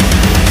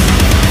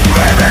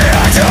 maybe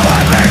until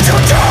I'm meant to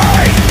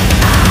die.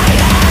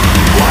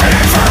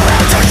 Waiting for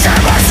room to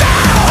share myself.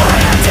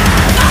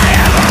 I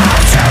am a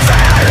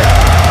survivor.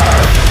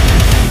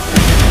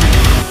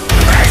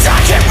 As I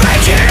can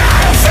make it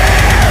out of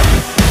fear,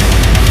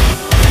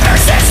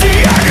 as it's the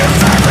end of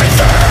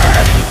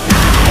everything.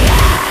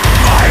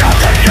 I am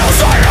the news,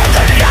 I am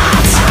the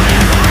nuts.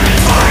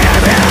 I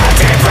am in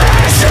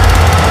depression.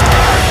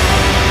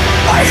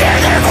 I hear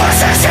their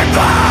voices in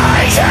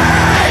my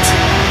head.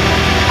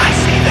 I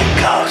see the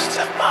ghosts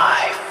of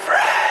my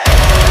friends.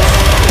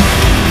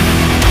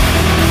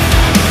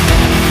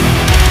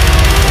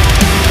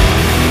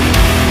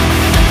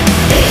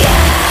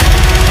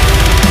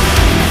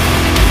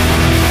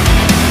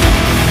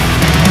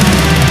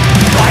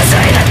 I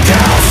see the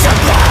ghosts of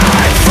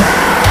my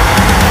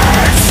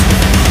friends.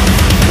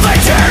 They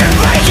didn't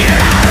make it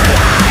out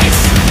alive.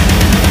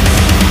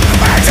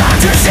 And I'm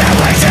just here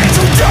waiting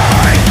to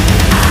die.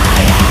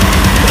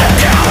 The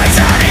cow is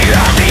turning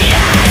on the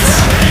edge.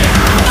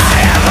 I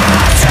am a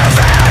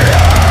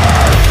survivor.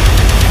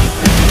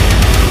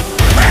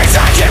 As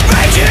I can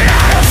make it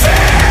out of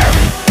fear,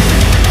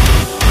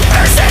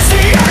 as it's the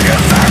end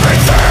of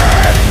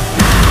everything.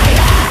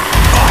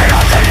 I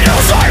am the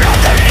news, I am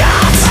the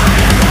nuts.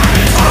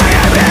 I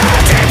am in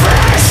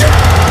depression.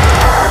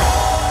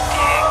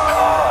 Dear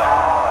God,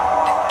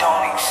 that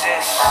don't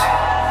exist.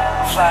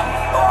 Fly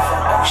me over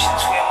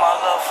oceans where my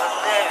lover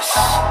lives.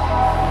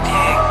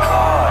 Dear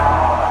God,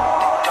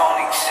 that don't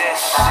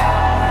exist.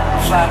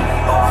 Fly me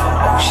over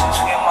oceans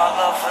where my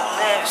lover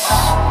lives.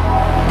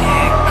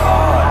 Dear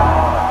God,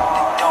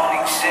 that don't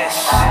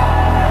exist.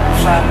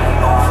 Fly me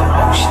over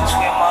oceans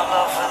where my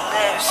lover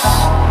lives.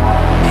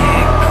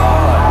 Dear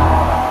God,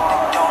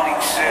 that don't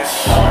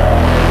exist.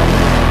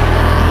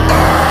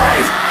 I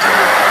am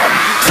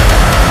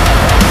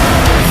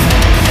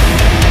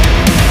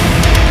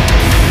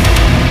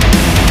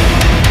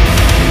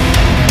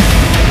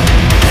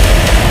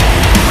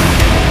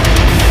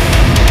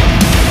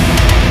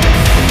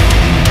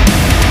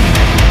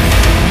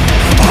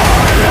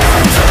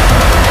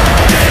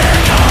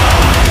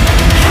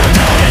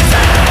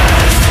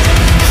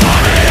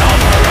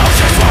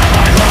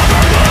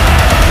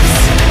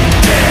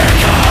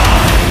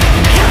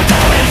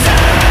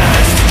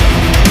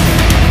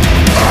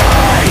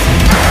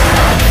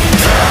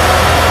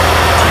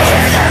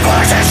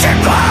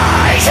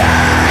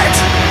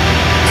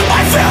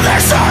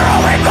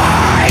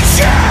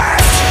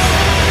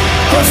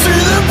see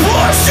the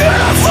bullshit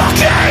I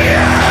fucking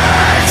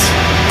hate.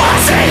 I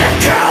see the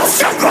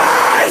ghosts of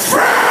my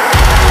friends.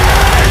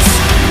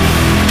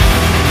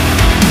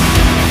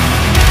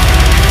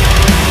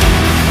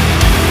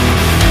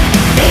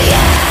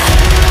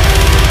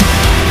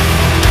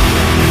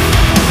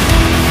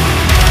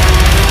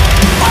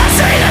 I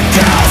see the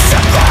ghosts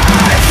of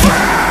my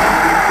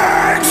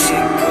friends.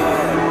 Dear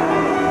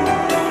God,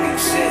 that don't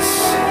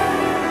exist.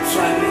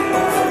 Fly me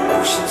over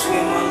oceans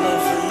where my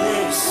lover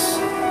lives.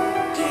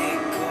 Dear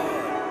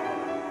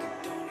God, that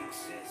don't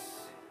exist.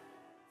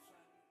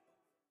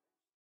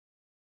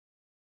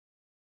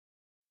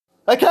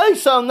 Okay,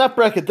 so in that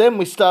bracket then,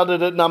 we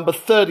started at number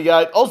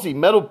 38, Aussie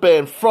metal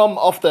band from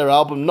off their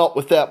album Not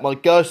Without My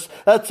Ghost.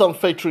 That song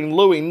featuring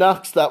Louis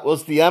Nux, that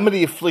was The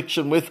Amity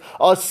Affliction with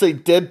I See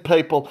Dead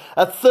People.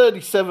 At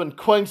 37,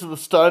 Queens of the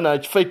Stone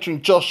Age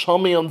featuring Josh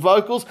Homme on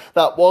vocals,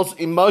 that was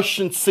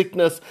Emotion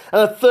Sickness.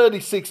 And at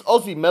 36,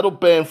 Aussie metal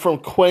band from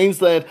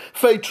Queensland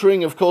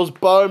featuring, of course,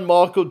 Bone,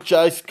 Michael,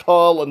 Jace,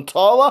 Kyle and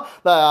Tyler.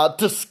 They are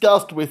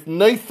Disgust with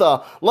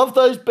Neither. Love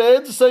those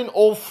bands. I've seen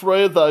all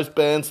three of those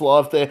bands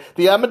live there.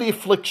 The Amity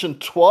Affliction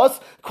twice,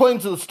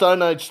 Queens of the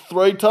Stone Age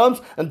 3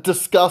 times, and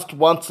Disgust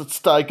once at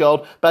Stay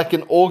Gold back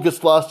in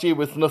August last year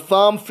with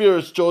Natham,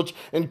 Furious George,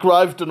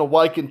 Engraved and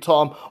Awake in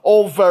Time.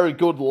 All very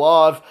good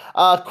live.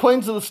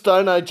 Queens of the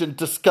Stone Age and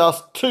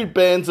Disgust, two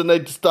bands I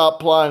need to start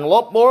playing a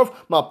lot more of.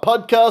 My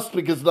podcast,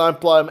 because I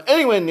don't play them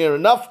anywhere near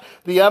enough.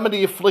 The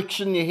Amity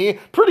Affliction you hear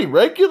pretty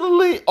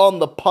regularly on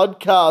the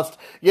podcast.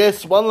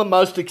 Yes, one of the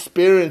most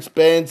experienced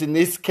bands in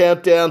this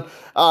countdown,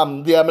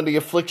 the Amity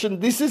Affliction.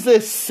 This is their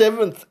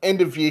 7th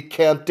end of year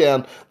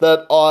countdown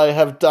that I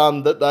have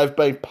done that they've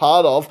been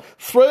part of.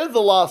 3 of the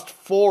last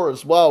 4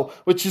 as well,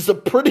 which is a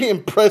pretty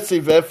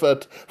impressive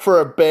effort for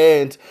a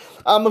band.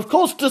 Of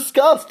course,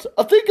 Disgust.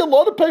 I think a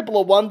lot of people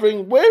are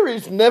wondering, where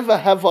is Never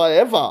Have I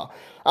Ever?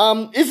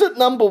 Is it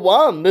number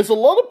 1? There's a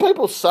lot of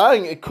people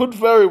saying it could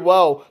very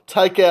well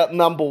take out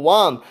number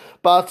 1.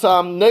 But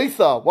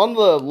Neither, one of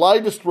the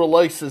latest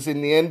releases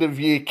in the end of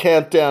year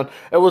countdown,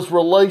 it was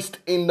released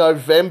in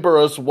November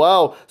as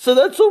well. So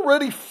that's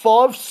already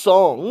 5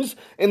 songs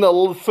in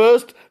the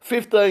first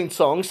 15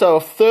 songs, so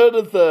a third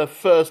of the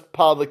first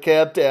part of the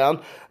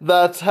countdown,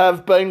 that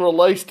have been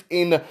released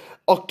in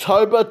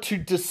October to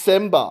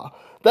December.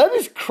 That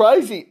is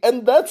crazy,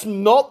 and that's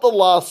not the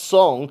last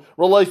song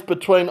released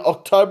between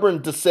October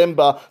and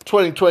December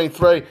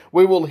 2023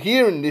 we will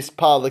hear in this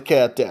part of the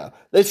countdown.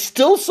 There's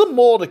still some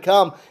more to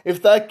come,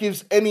 if that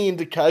gives any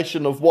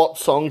indication of what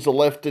songs are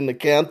left in the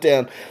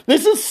countdown.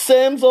 This is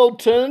Sam's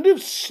Alternative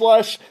 /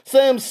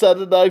 Sam's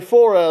Saturday,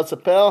 4 Hours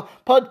of Power,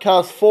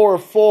 podcast 4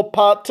 of 4,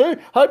 part 2.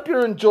 Hope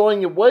you're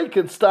enjoying your week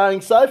and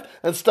staying safe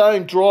and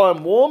staying dry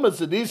and warm,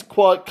 as it is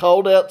quite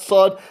cold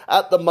outside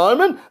at the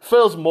moment.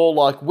 Feels more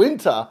like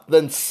winter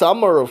than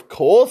summer, of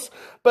course.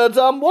 But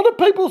what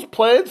are people's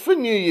plans for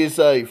New Year's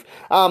Eve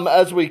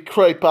as we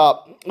creep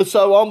up?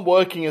 So I'm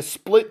working a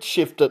split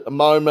shift at the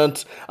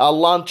moment,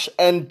 lunch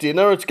and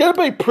dinner. It's going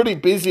to be pretty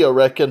busy, I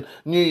reckon,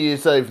 New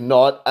Year's Eve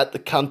night at the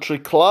country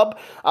club.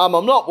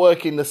 I'm not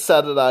working the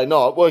Saturday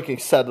night, working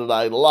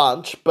Saturday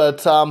lunch,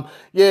 but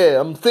yeah,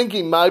 I'm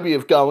thinking maybe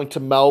of going to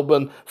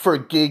Melbourne for a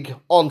gig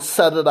on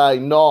Saturday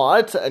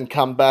night and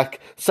come back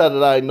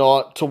Saturday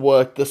night to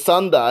work the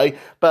Sunday.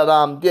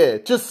 But yeah,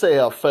 just see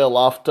how I feel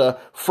after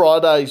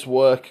Friday's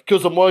work,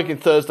 because I'm working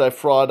Thursday,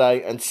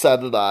 Friday and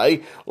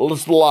Saturday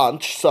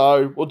lunch,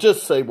 so we'll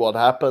just see what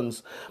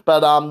happens.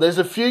 But there's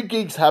a few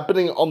gigs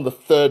happening on the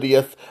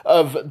 30th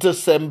of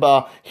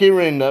December here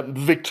in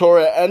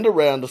Victoria and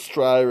around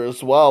Australia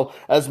as well,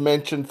 as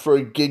mentioned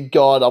through Gig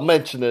Guide. I'll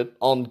mention it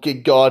on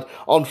Gig Guide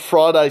on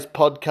Friday's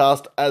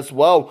podcast as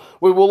well.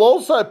 We will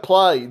also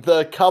play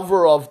the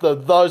cover of the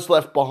Those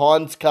Left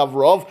Behind's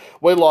cover of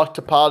We Like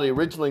to Party,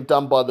 originally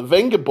done by the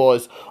Venga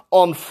Boys,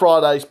 on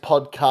Friday's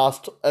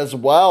podcast as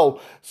well.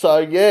 So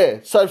yeah,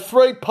 so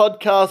 3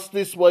 podcasts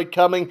this week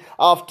coming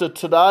after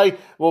today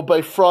will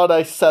be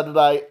Friday,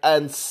 Saturday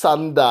and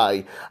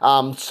Sunday.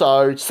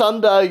 So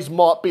Sundays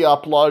might be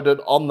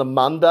uploaded on the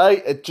Monday,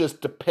 it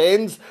just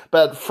depends,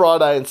 but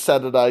Friday and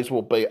Saturdays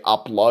will be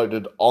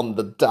uploaded on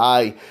the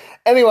day.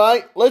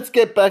 Anyway, let's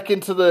get back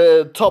into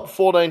the top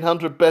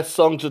 1400 best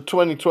songs of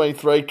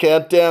 2023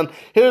 countdown.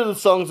 Here are the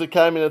songs that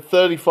came in at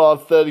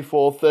 35,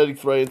 34,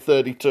 33 and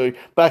 32.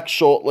 Back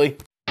shortly.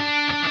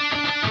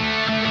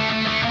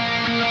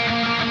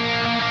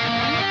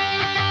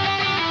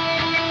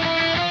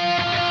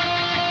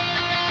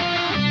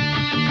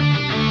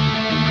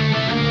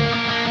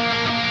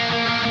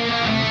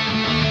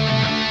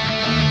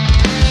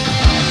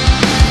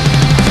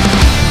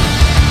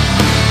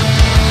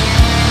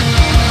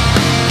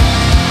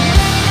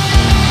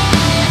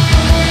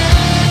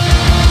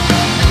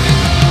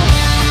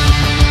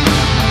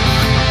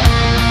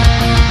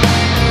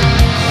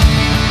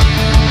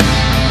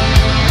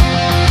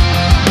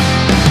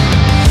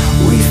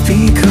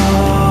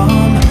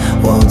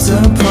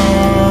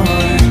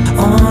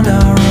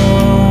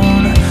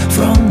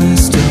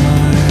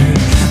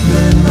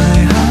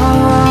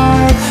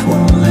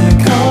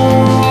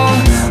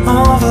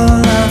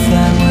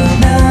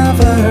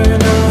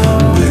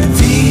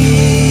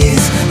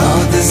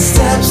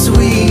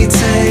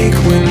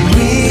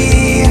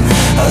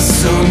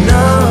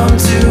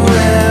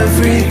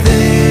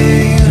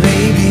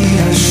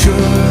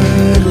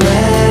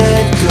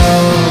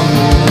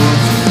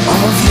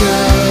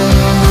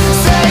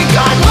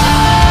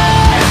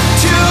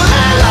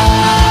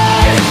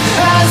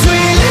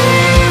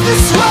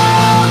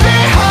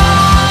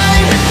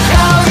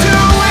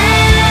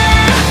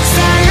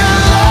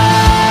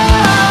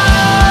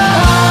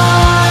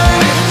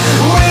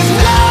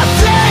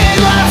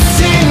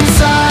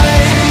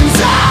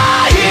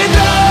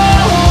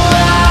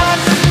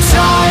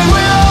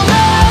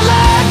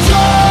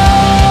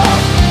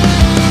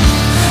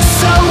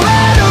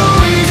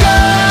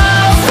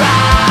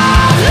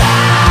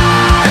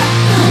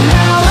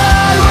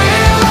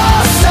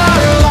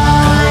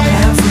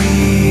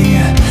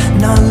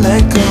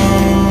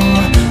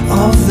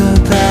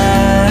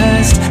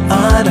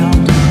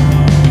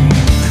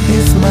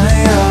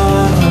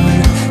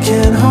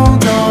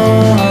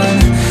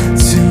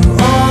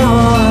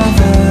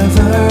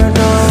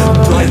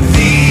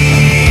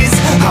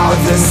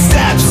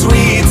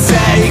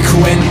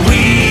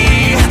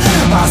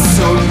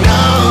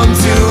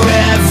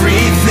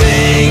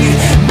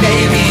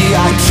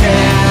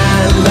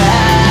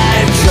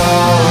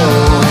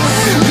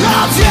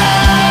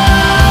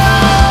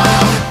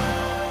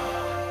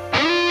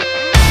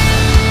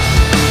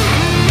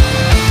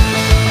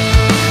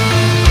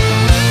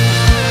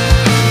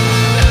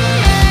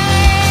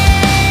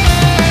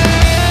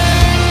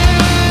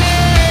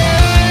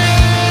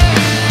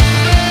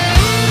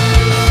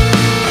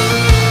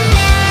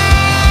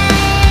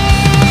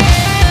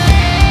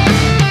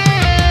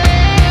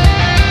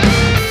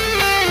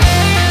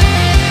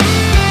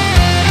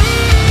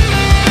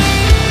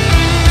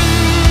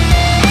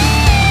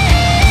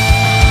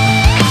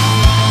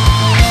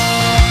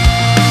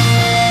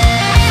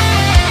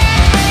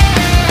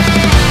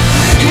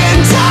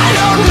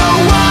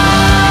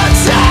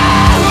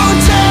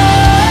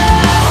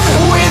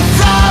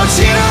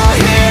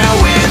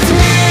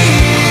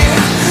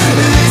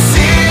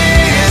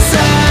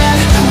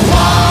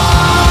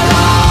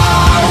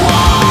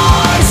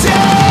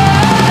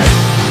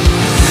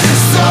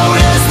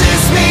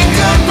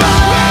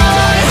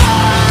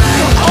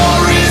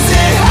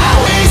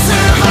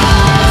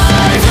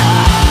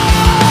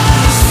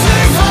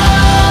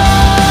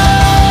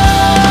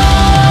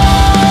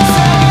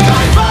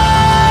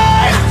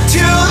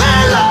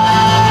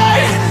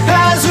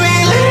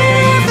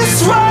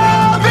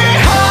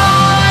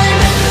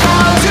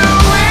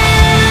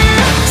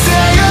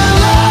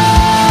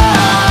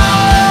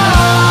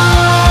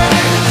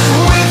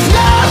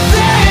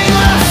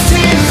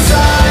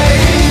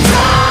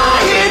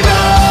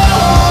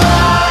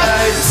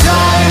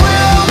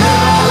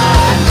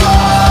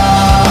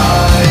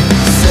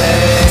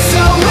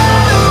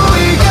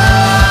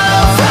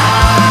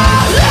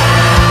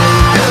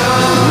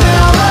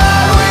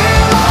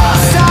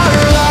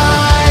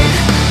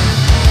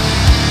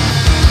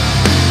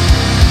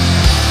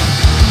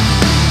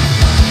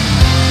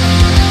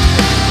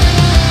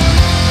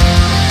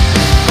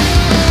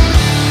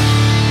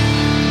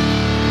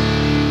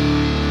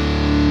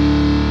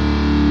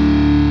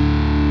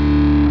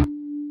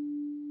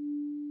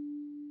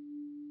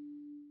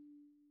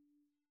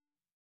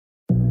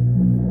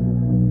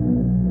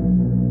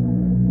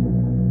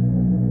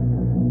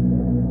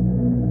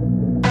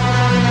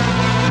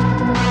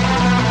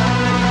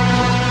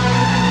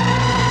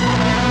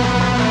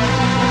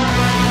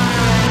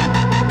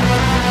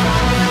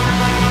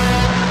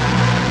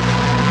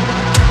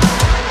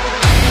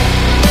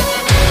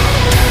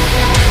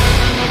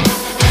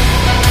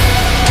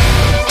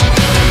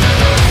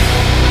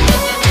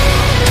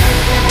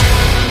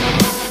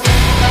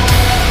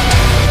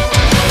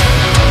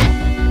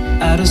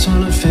 just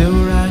wanna feel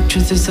right.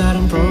 Truth is that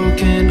I'm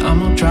broken,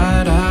 I'm all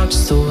dried out,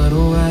 just throw it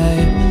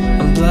away.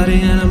 I'm bloody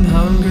and I'm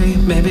hungry,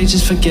 maybe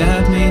just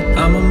forget me.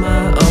 I'm on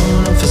my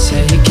own, I'm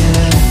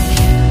forsaken.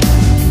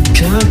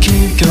 Can't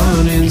keep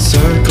going in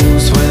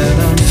circles when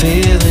I'm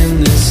feeling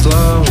this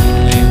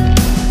lonely.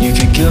 You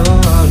could go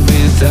on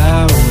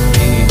without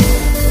me.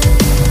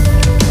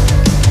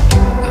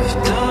 I've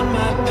done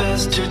my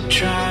best to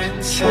try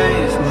and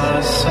save my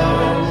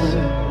soul.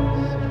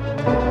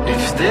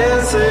 If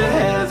there's a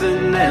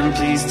heaven, then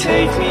please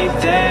take me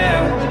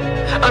there.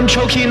 I'm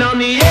choking on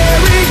the air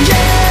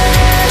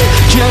again,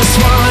 just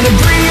wanna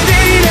breathe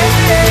it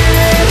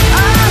in.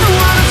 I don't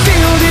wanna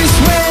feel this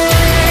way.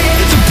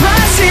 The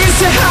price is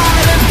to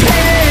hide the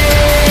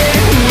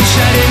pain. Wish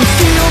I didn't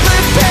feel the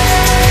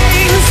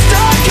pain.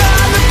 Stuck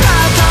on the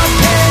path I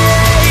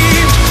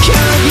paved.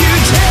 Can't you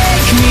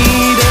take me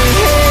to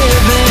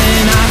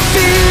heaven? I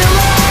feel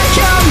like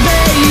I'm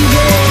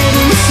bathing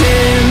in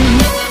sin.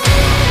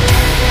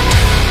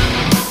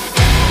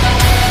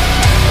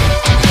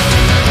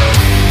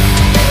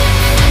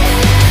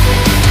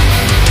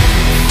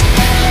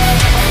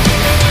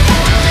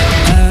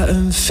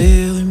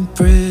 Feeling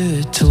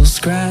brittle,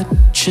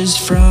 scratches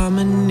from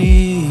a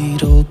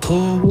needle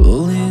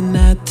pulling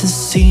at the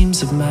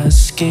seams of my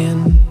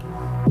skin.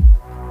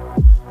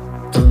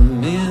 A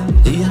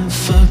million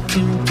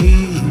fucking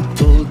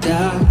people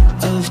die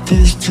of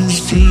this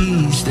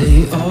disease.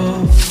 They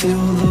all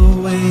feel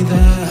the way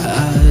that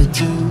I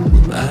do.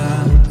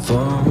 I'm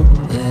falling.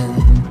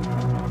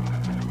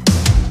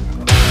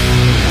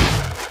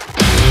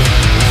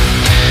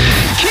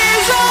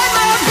 Kids on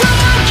my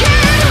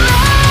broken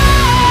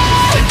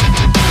heart,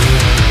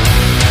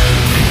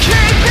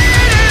 keeping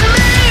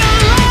me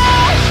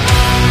alive.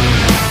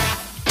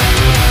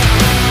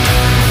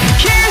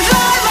 Kids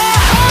on my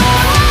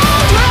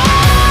heart,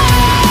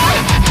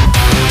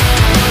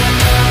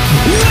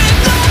 with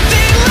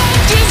nothing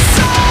left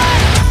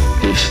inside.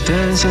 If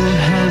there's a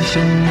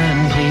heaven, then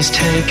please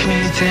take me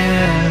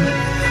there.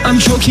 I'm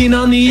choking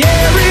on the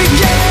air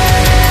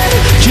again,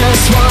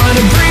 just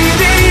wanna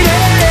breathe it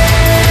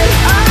in.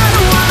 I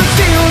don't wanna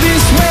feel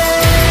this way.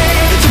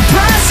 The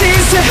price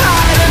is to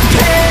hide the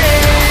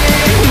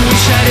pain.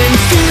 Wish I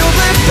didn't feel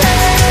the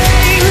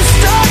pain.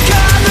 Stuck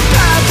on the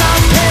path I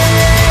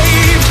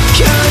paved.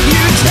 Can't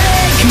you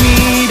take me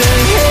to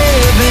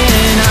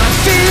heaven? I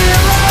feel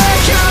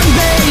like I'm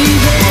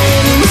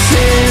bathing in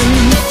sin.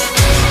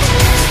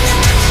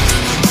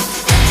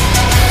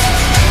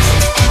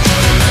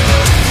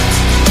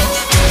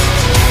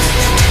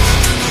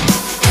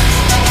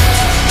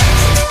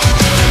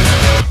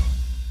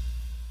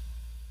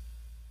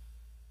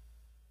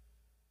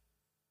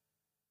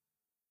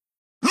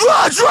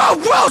 Roger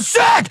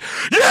Wilson,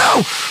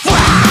 you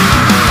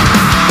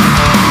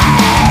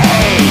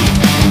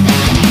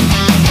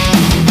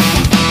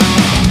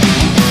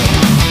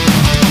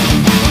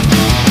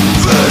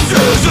This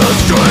is a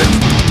strength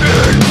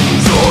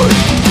inside.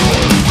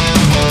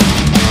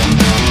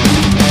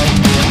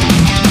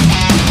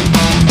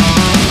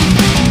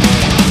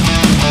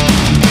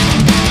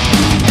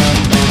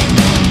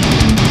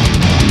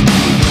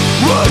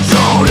 A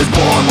child is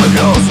born with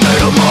no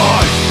state of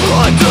mind.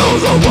 Unto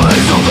the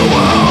ways of the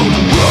world,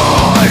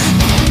 rise,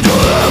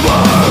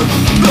 deliver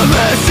the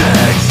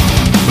message,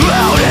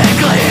 loud and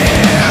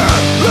clear.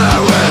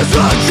 There is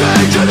a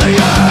change in the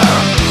air,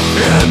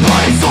 in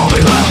place will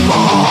be left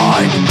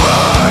behind.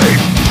 Pain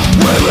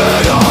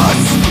within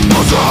us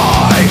will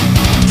try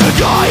to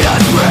guide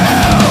us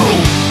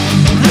through.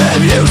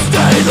 If you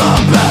stay the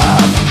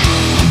path,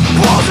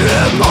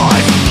 positive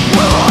minds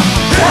will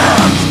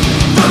attempt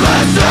the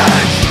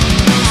message.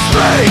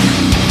 Speak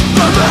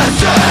the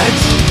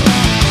message.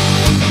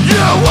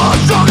 You are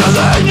stronger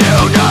than you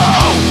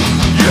know.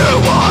 You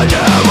are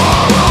never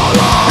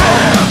alone.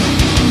 Hear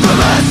the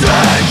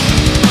message.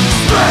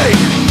 Speak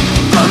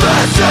the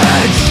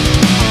message.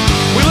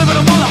 We live in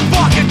a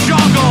motherfucking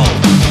jungle.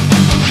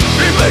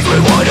 It makes me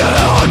wonder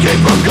how I keep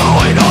from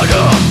going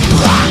under.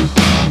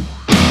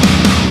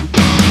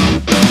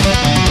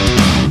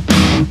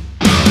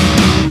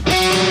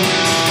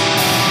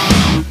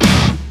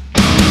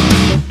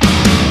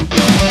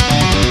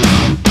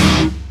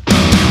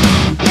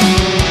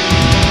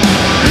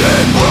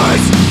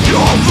 Embrace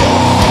your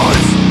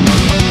thoughts.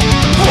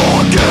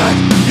 Forget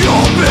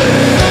your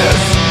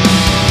fears.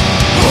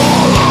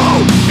 Follow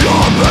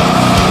your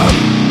path.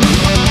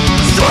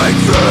 Straight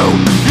through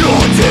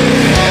your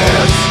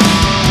tears.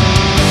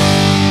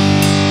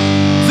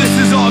 This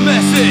is our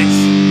message.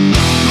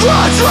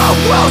 Roger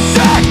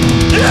Wilson,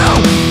 you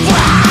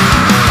free.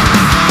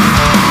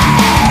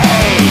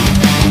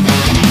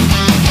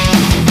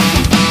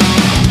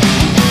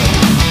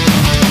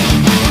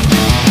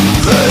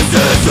 This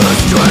is a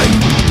strength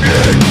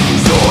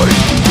inside.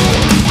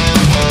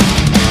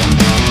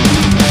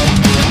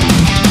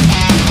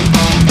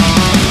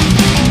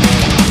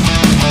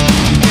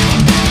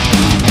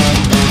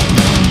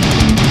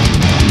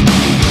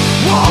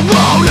 Our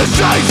road has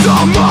changed so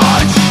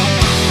much.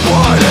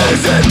 What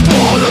is it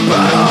for the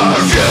better?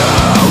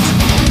 Shoot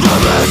the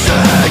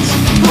message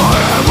for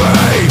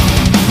every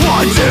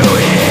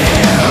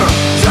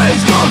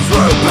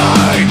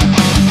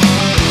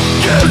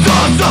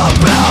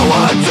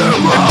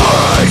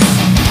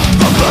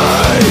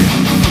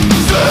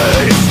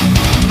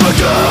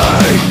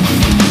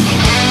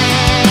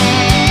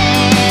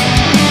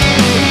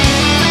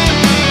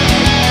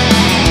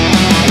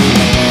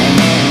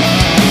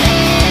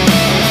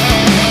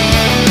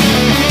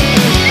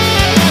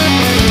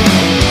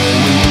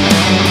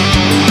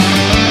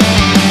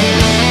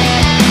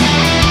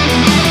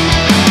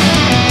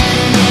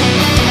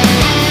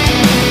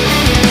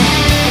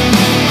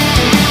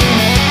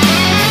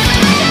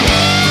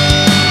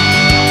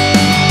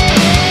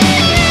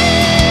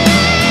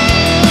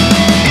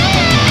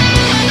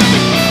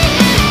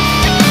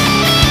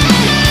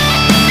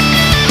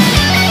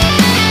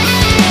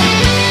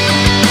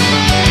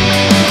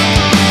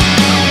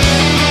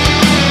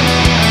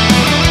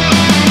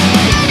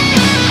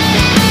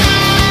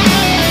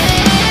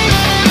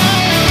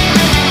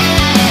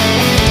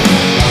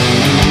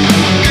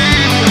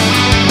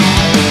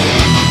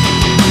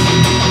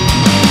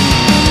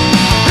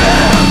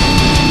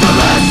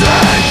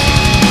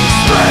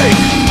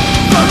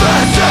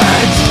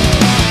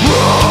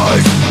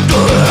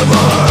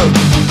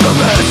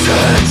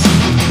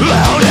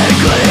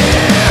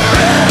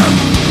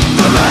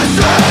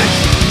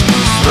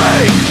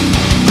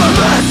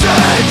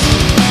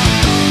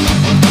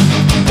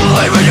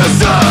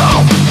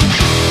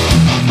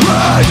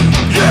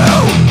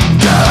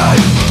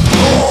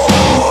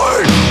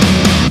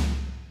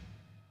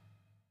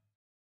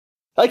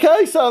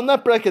Okay, so in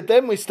that bracket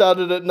then, we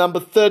started at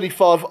number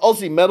 35,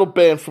 Aussie metal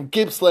band from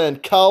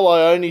Gippsland, Carl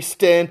Ione,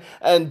 Stan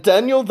and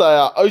Daniel. They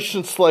are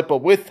Ocean Sleeper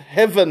with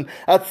Heaven.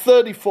 At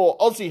 34,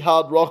 Aussie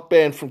hard rock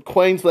band from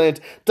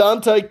Queensland,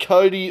 Dante,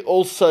 Cody,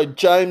 also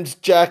James,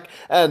 Jack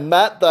and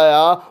Matt. They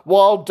are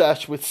Wild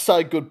Dash with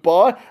Say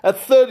Goodbye. At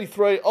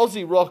 33,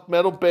 Aussie rock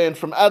metal band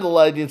from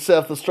Adelaide in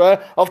South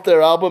Australia, off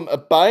their album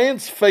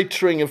Abeyance,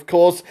 featuring, of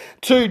course,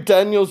 two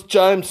Daniels,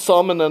 James,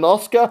 Simon and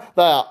Oscar.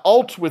 They are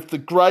Alt with The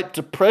Great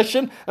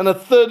Depression. And a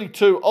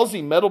 32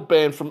 Aussie metal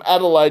band from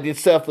Adelaide in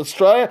South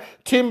Australia,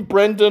 Tim,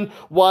 Brendan,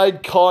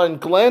 Wade, Kai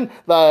and Glenn.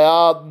 They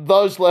are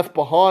Those Left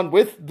Behind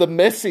with The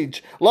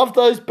Message. Love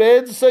those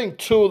bands. I've seen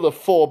 2 of the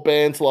 4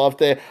 bands live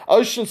there.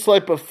 Ocean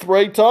Sleeper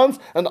 3 times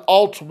and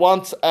Alt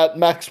once at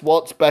Max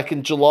Watts back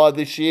in July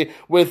this year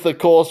with, of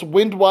course,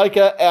 Wind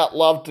Waker,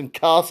 Outloved and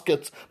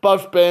Caskets.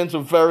 Both bands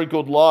were very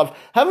good live.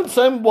 Haven't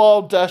seen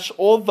Wild Dash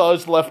or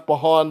Those Left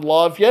Behind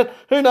live yet.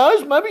 Who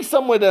knows? Maybe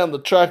somewhere down the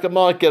track I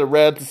might get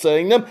around to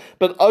seeing them.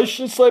 But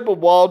Ocean Sleeper,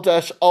 Wild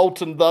Dash,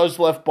 Alt and Those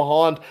Left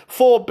Behind,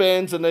 4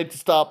 bands I need to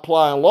start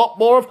playing a lot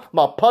more of.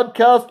 My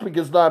podcast,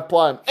 because I don't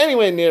play them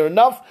anywhere near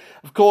enough.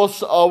 Of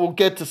course, I will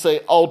get to see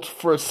Alt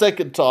for a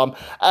second time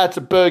at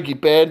Bergie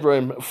Band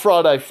Room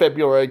Friday,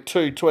 February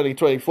 2,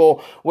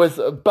 2024 with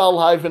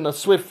Bellhaven, A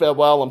Swift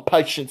Farewell and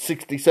Patient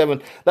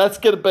 67. That's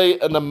going to be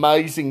an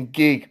amazing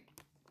gig.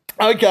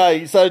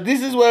 Okay, so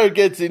this is where it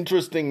gets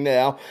interesting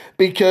now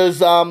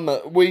because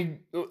we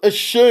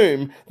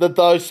assume that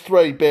those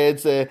 3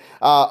 bands there,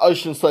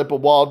 Ocean Sleeper,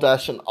 Wild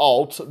Dash and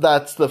Alt,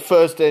 that's the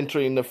first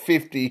entry in the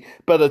 50,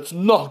 but it's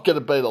not going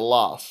to be the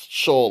last,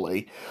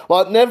 surely.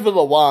 Like, Never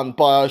the One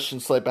by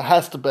Ocean Sleeper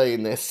has to be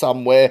in there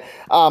somewhere.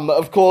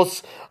 Of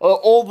course,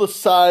 All the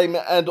Same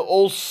and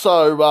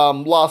also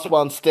Last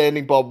One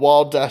Standing by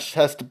Wild Dash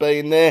has to be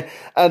in there.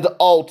 And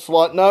Alt,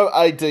 like No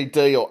ADD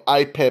or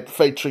APEP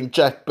featuring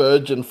Jack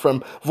Burgeon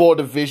from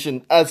Void of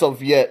Vision as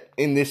of yet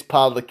in this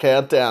part of the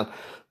countdown.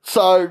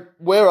 So,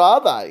 where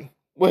are they?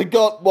 We've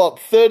got,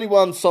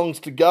 31 songs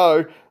to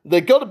go.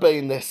 They've got to be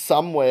in there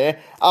somewhere.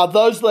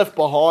 Those Left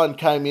Behind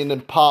came in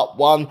part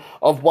 1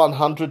 of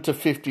 100 to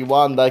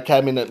 51. They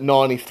came in at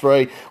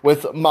 93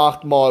 with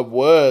Mark My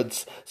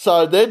Words.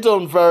 So they're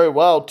doing very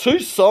well. 2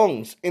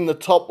 songs in the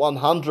top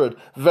 100.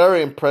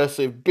 Very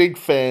impressive. Big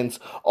fans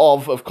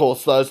of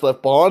course, Those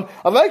Left Behind.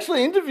 I've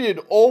actually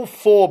interviewed all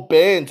 4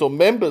 bands or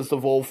members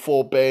of all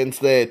 4 bands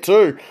there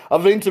too.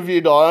 I've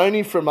interviewed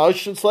Ione from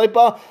Ocean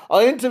Sleeper.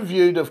 I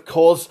interviewed, of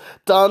course,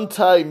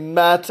 Dante,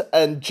 Matt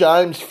and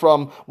James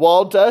from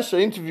Wild Dash. I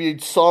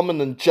interviewed Simon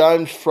and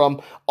James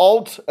from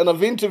Alt, and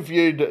I've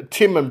interviewed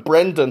Tim and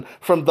Brendan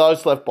from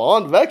Those Left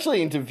Behind. I've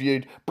actually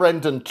interviewed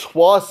Brendan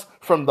twice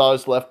from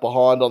Those Left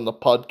Behind on the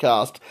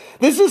podcast.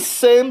 This is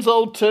Sam's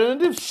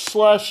Alternative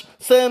 /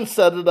 Sam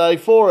Saturday,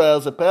 4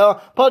 Hours of Power,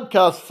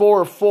 podcast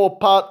 4 of 4,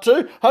 part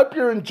 2. Hope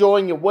you're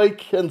enjoying your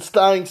week and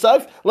staying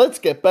safe. Let's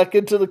get back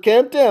into the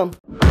countdown.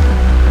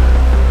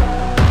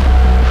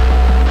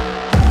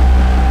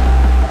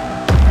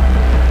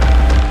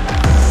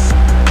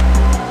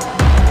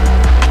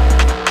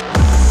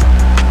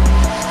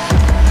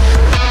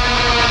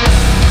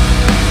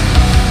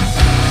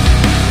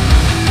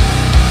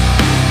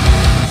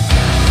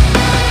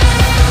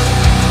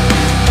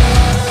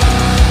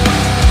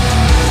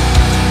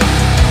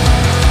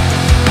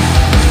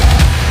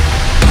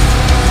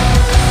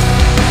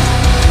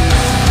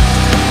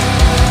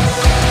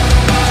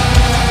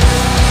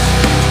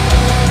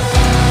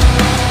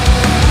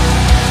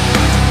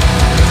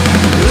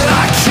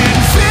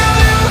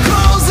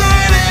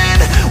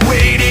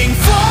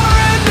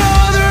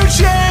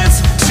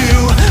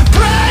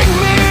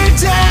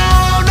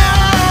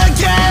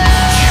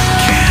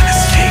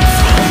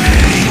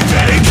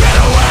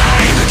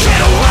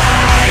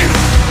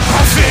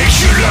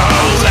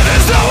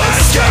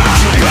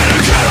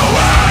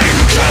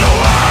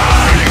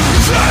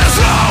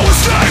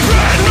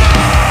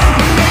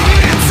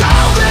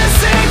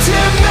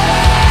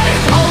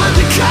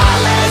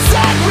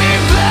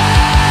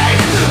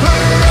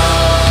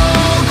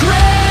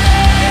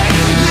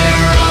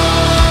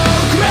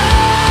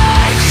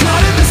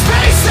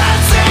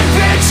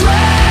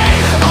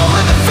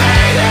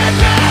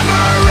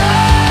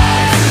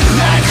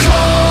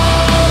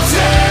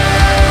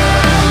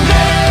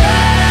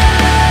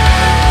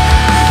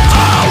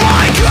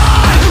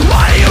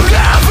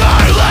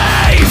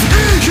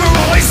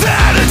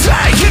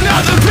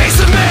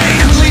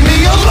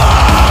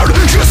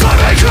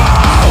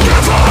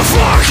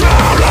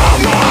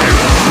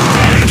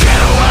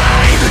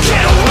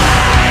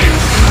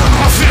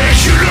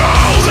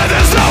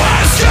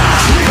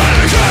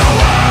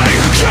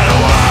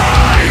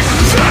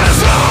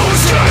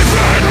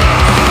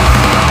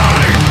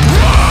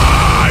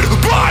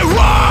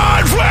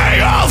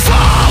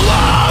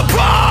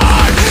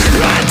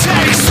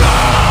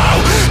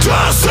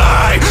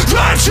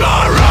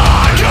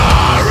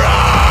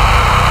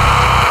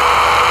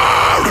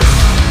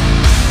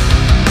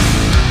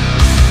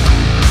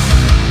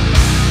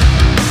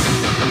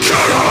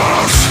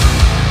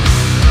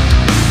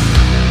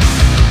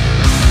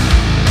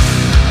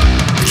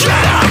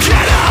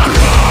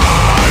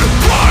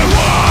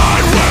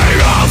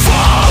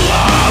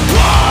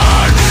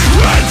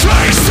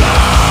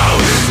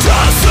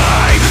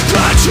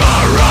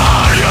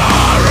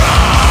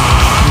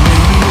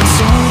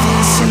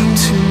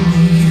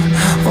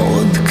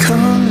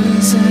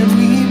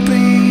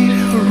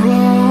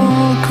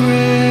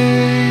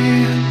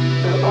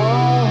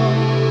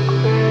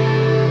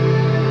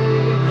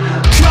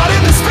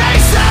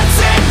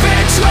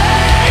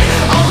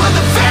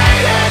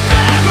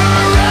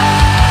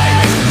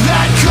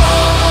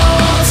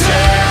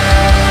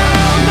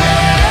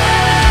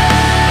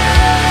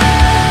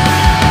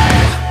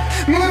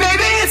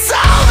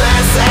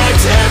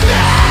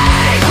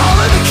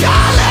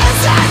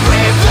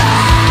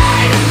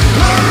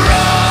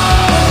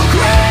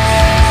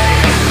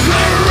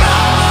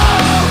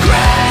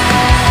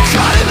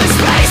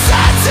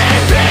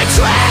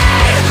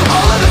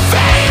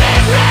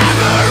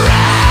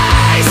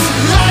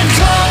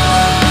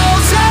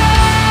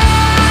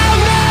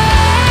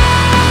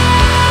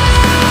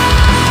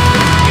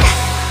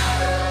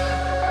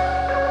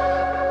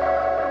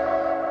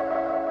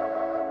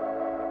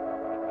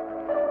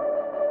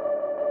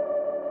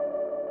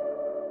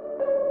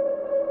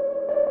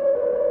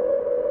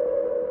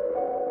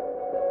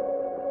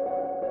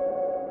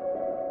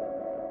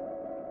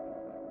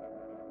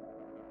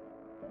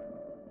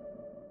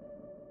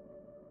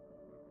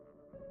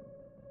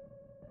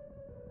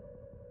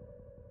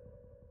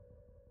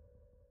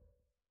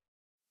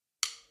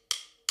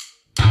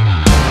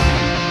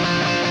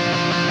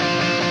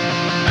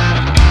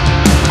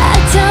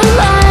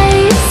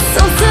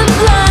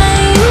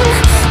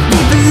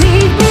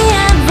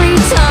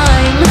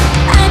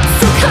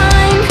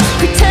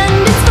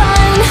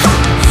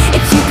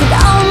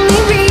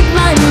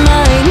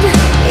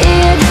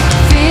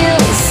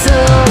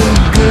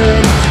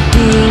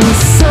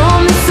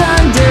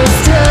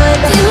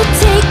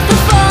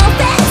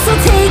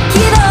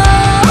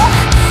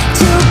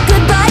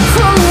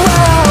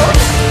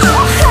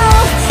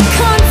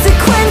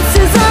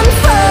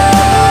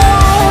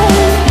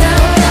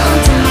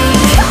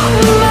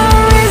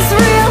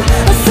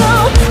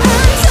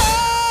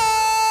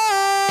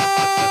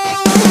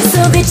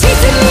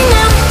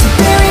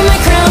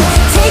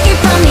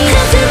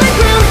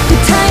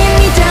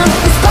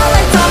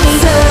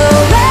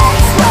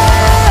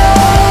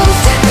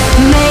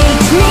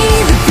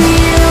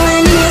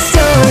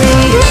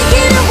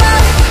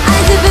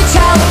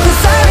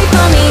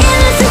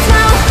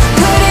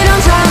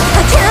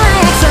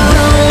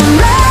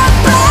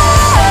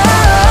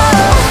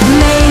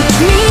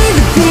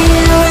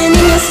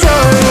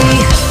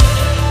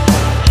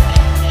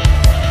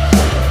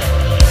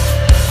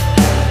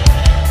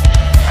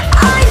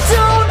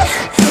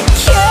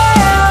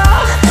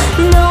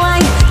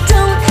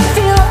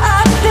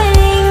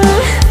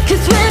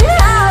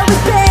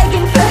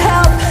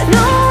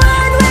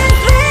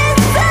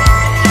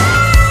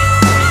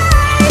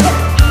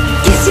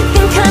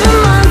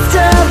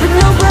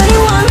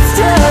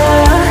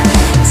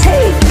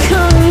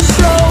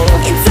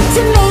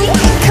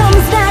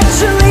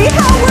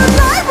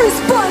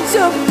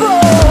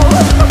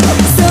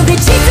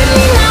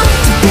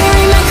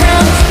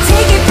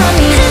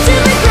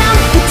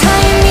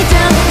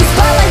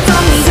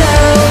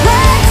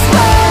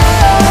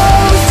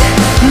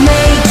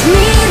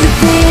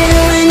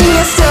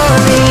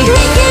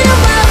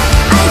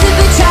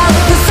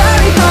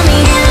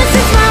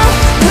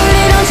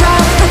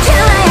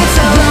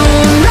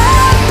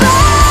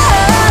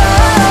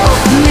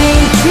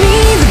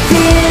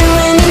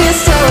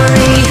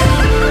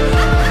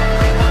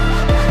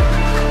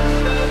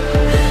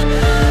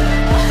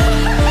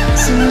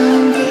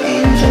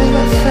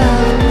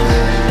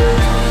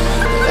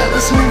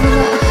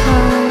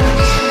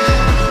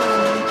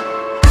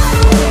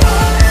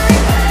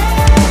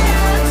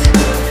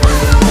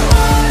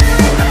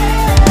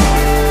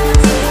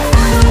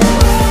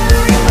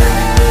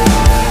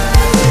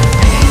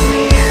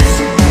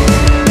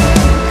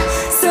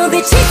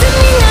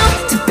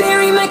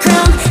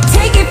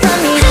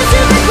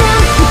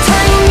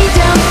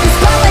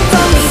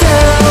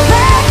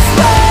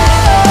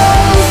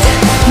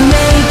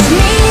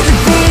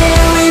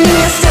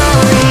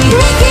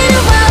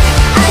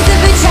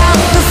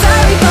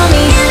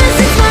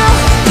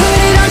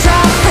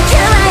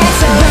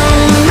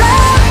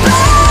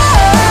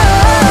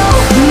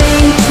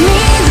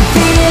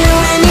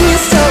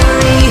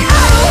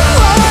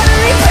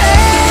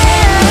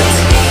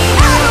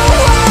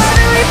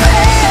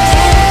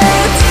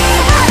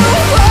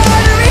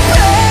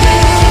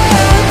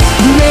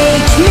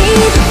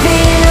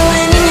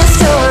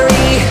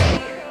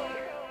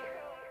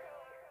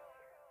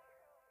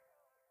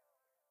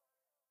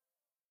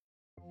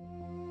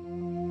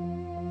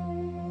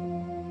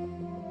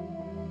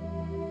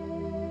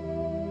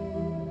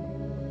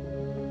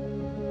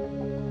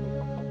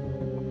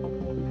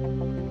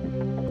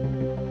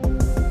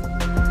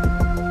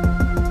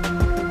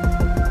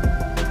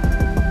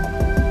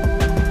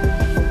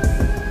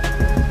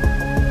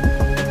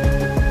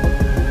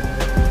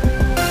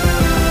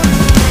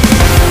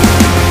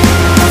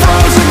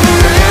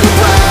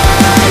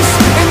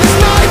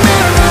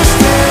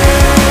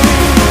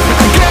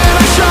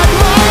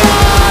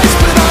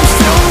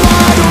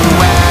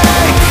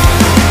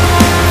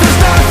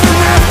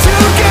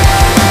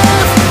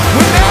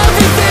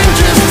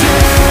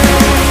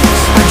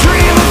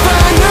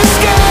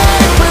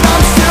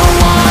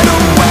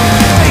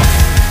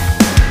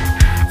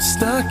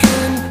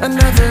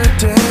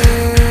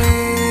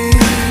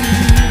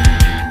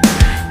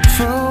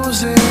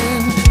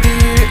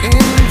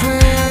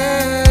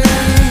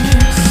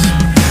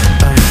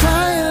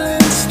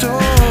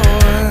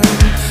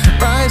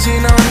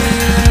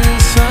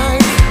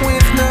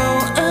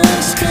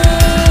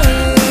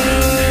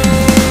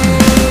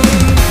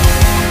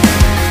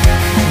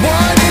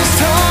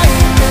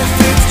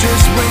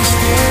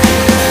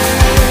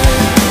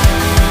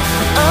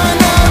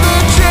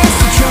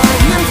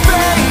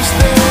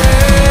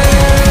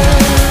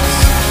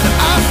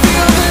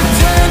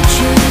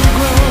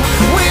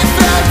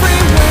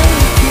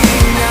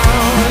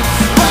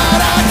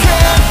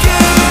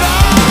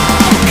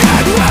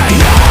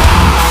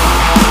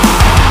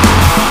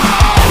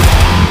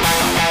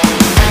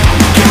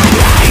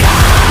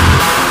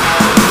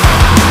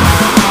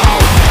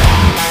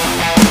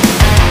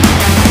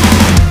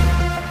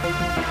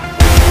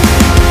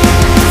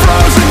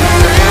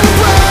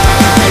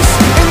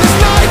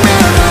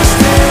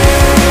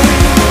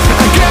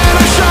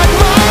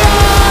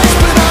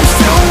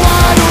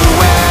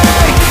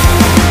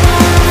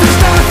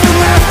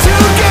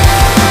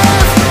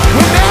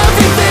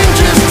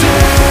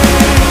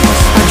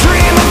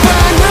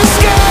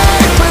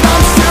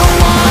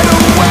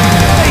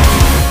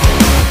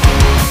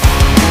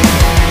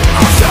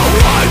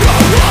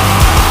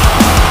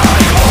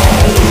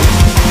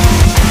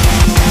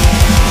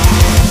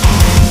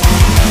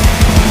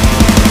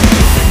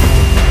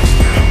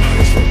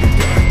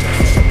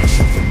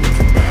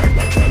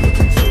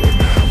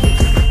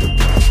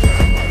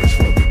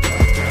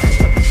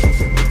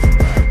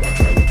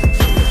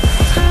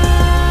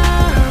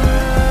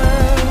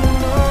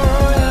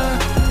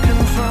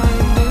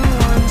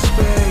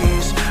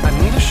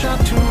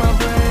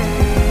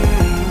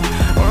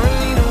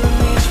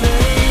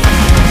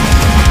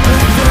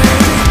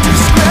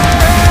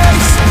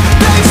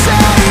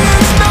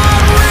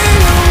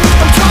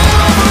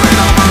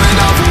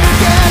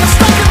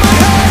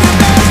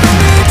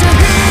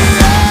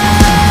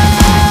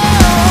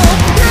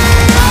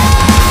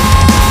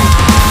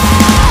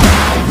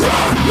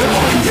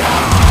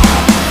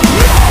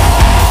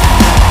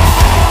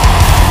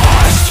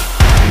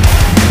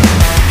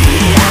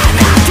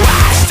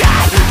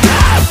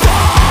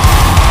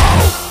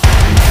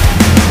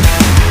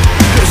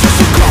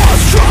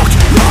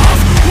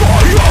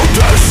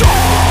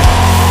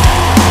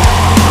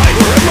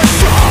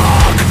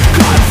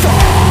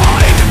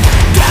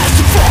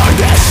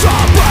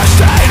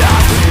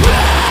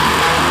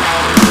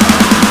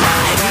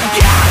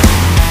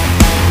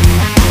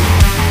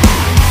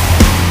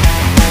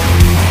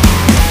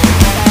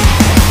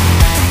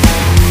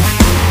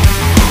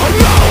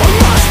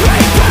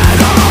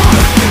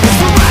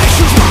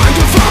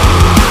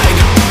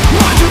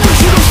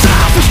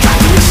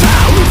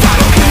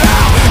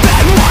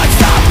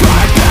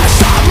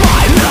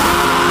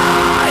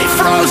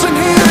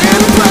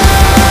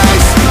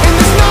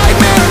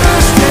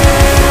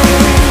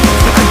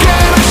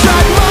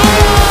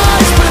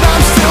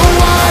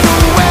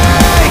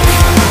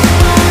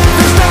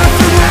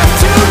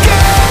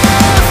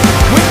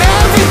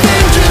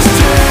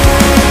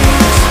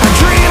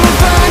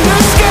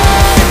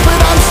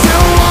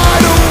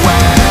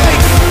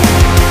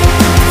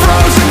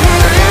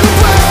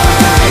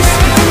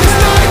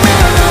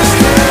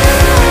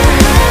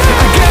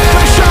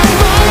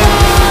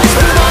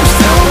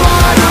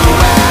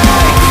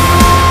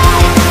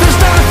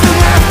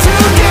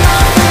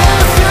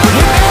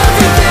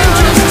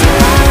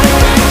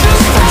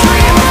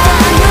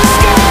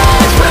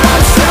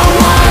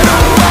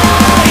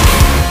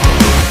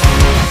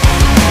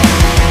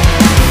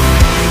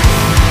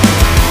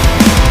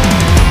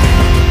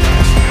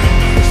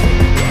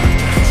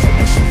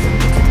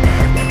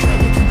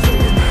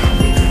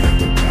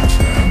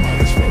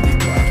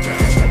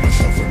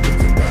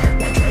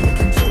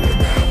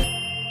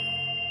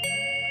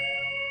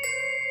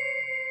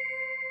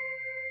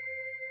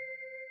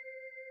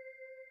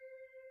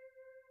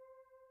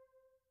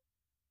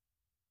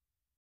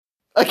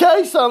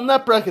 Okay, so in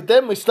that bracket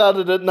then, we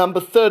started at number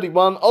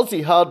 31,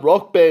 Aussie hard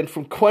rock band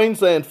from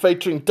Queensland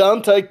featuring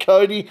Dante,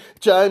 Cody,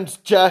 James,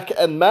 Jack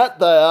and Matt.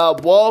 They are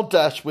Wild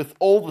Dash with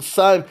All the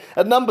Same.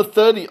 At number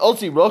 30,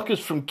 Aussie rockers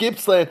from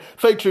Gippsland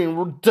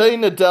featuring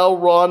Dean, Adele,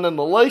 Ryan and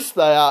Elise.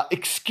 They are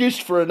Excuse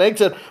for an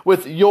Exit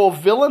with Your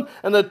Villain.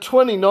 And at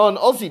 29,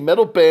 Aussie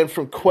metal band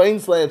from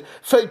Queensland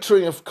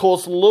featuring, of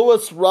course,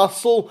 Lewis,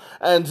 Russell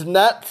and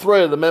Nat,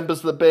 three of the members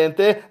of the band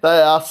there.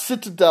 They are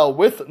Citadel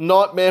with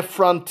Nightmare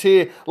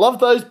Frontier. Love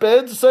those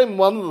bands. I've seen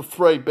one of the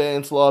three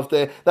bands live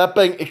there, that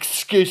being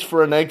Excuse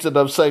for an Exit.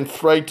 I've seen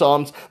 3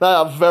 times. They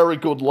are very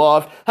good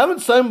live.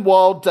 Haven't seen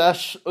Wild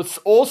Dash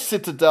or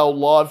Citadel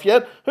live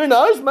yet. Who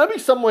knows, maybe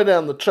somewhere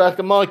down the track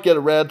I might get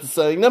around to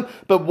seeing them.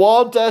 But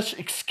Wild Dash,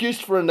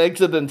 Excuse for an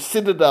Exit and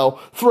Citadel,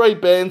 3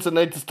 bands I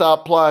need to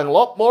start playing a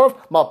lot more of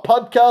my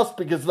podcast,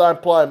 because they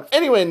don't play them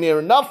anywhere near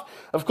enough.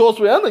 Of course,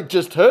 we only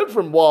just heard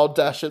from Wild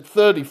Dash at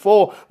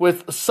 34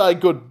 with Say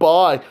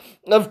Goodbye.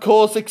 Of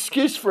course,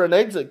 Excuse for an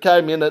Exit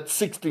came in at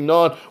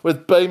 69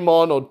 with Be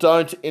Mine or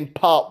Don't in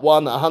part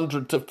 1,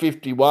 100 to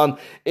 51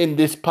 in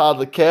this part of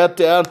the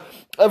countdown.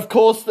 Of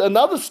course,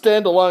 another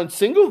standalone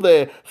single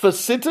there for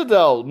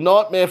Citadel,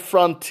 Nightmare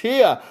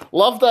Frontier.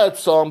 Love that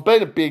song.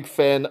 Been a big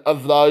fan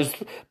of those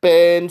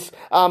bands.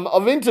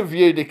 I've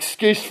interviewed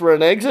Excuse for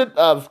an Exit,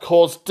 of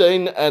course,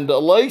 Dean and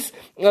Elise.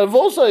 And I've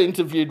also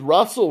interviewed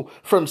Russell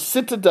from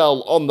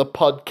Citadel on the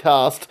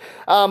podcast.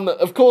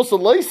 Of course,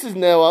 Elise is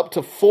now up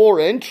to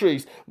 4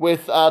 entries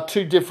with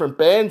 2 different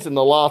bands in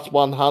the last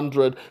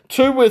 100.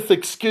 2 with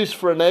Excuse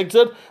for an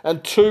Exit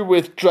and 2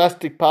 with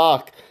Drastic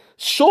Park.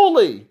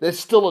 Surely there's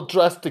still a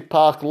Drastic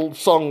Park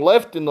song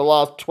left in the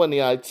last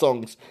 28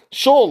 songs.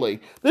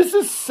 Surely. This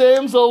is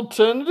Sam's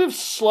Alternative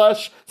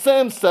 /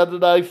 Sam's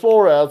Saturday,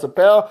 4 Hours of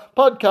Power,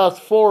 podcast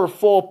 4 of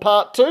 4,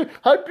 part 2.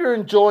 Hope you're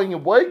enjoying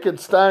your week and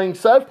staying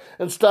safe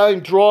and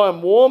staying dry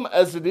and warm,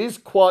 as it is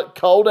quite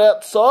cold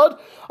outside.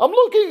 I'm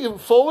looking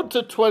forward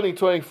to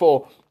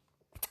 2024.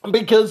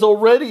 Because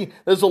already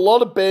there's a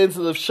lot of bands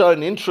that have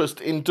shown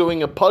interest in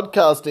doing a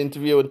podcast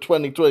interview in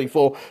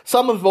 2024.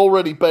 Some have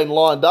already been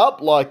lined up,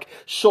 like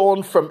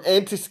Sean from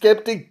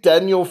Antiskeptic,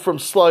 Daniel from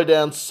Slow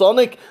Down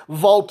Sonic,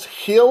 Volt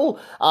Hill,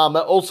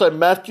 also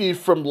Matthew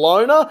from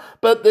Loner.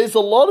 But there's a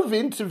lot of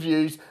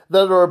interviews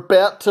that are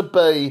about to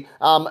be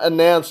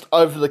announced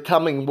over the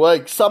coming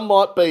weeks. Some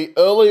might be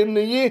early in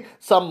the year,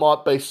 some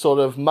might be sort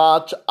of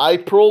March,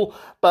 April.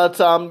 But,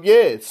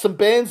 yeah, some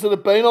bands that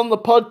have been on the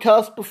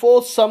podcast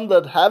before, some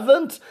that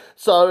haven't.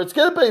 So it's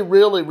going to be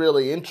really,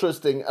 really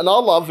interesting. And I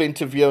love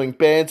interviewing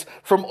bands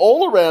from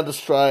all around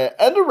Australia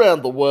and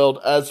around the world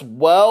as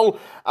well.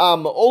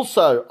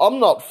 Also, I'm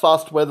not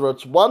fussed whether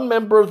it's one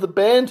member of the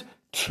band,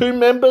 2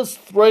 members,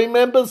 3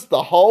 members,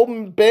 the whole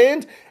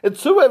band.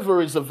 It's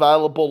whoever is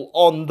available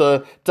on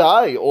the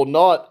day or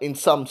night in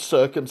some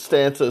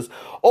circumstances.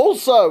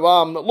 Also,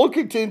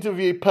 looking to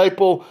interview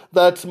people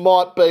that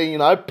might be,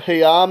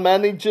 PR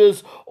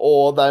managers,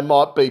 or they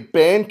might be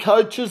band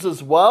coaches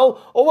as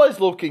well. Always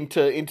looking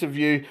to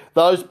interview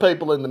those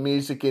people in the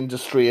music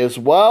industry as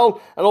well,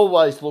 and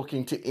always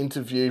looking to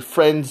interview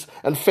friends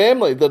and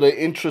family that are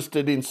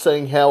interested in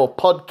seeing how a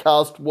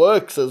podcast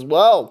works as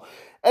well.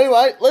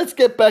 Anyway, let's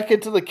get back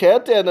into the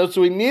countdown as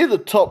we near the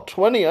top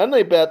 20,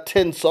 only about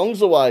 10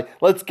 songs away.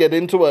 Let's get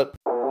into it.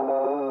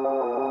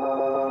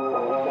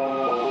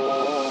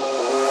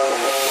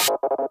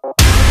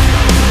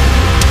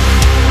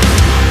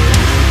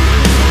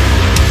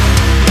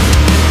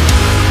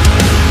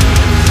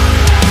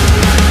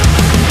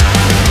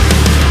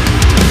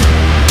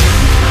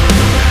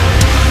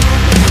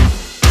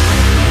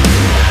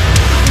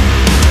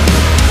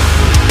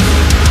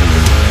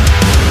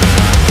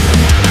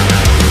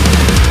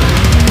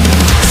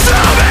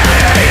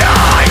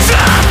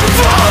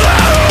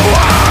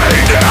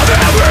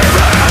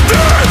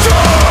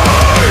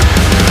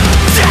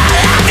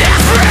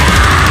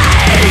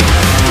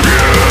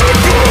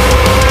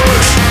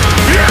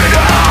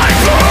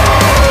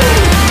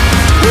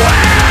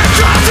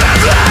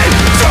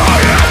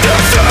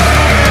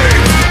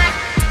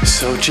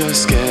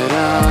 Just get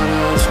out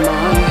of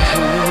my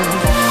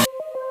head.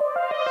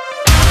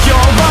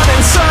 You're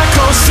running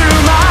circles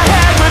through my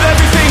head with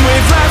everything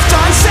we've left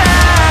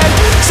unsaid.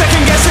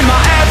 Second guessing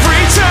my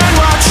every turn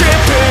while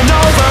tripping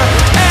over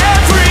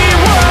every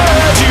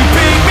word. You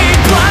paint me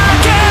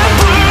black and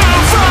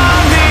blue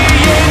from the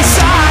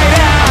inside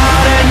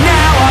out, and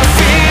now I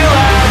feel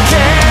like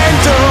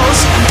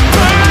candles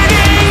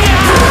burning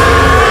out.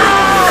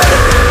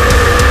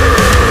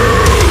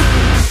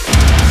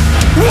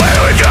 Where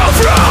do we go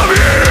from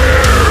here?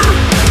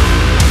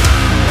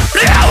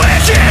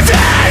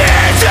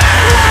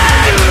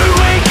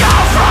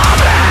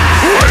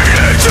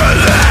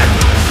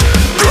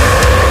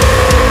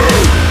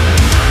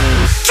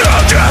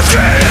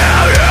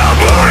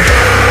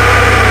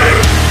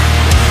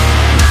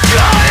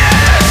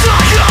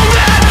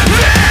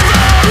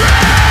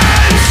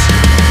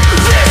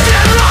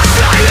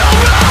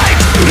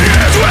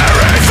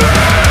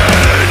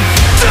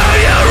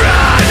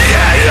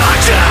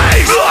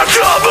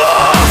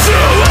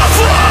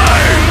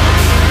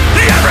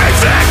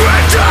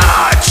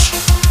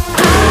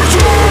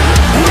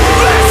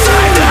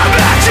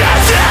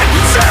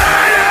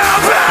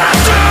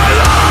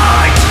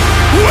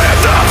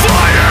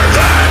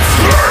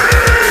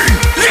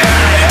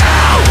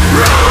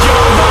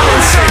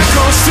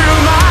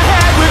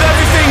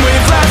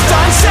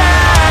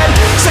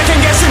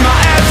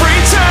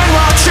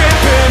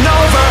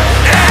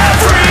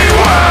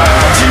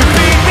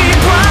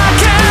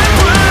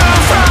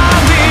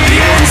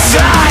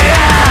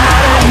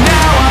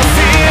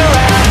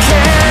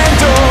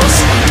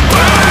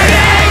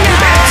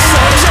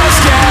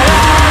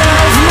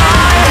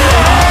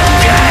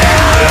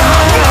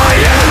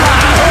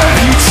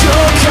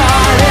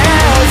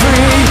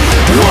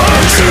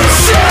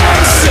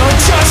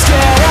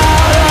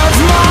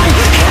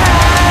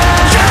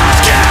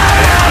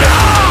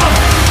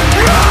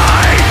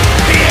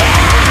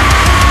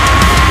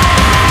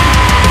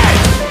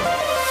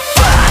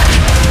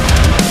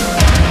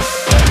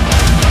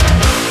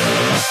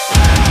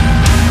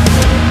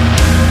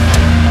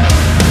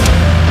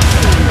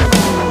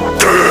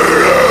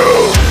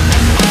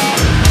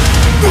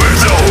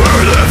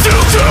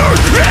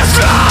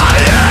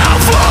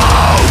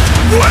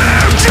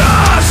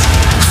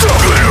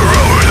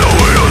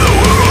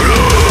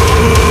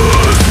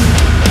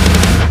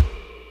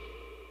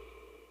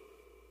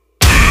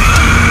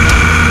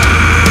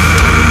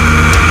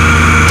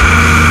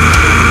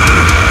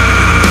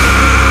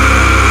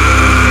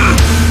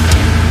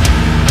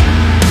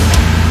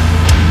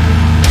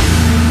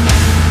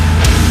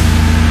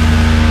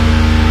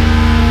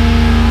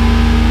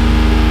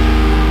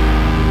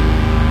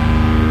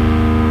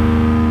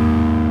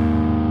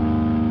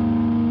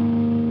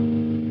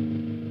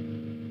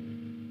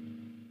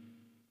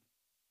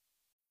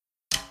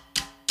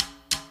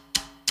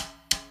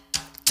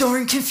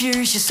 Don't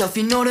confuse yourself,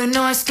 you're not a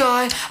nice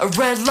guy. A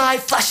red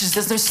light flashes,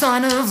 there's no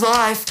sign of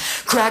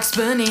life. Cracks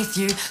beneath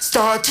you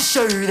start to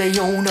show, they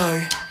all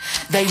know,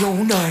 they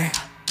all know.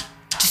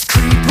 Just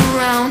creep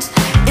around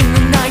in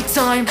the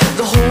nighttime,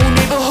 the whole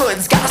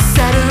neighborhood's got a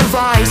set of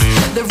eyes.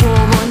 They're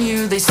all on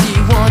you, they see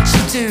what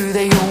you do,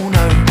 they all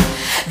know,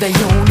 they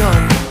all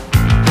know.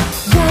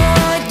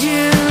 What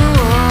you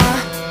are,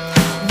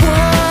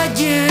 what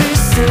you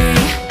see,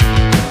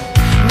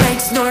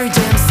 makes no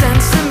damn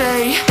sense to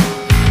me,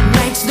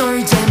 makes no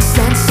damn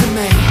sense to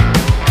me.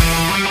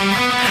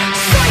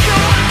 Psycho,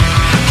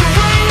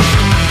 deranged,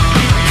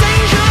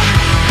 danger,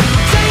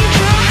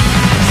 danger.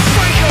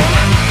 Psycho,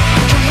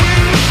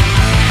 deranged,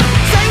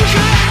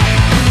 danger,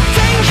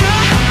 danger.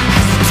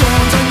 Has it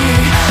dawned on you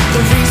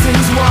the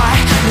reasons why?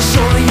 Then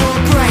surely your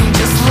brain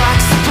just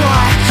lacks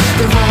supply.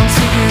 They're on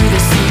to you,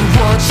 they see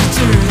what you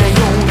do, they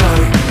all know,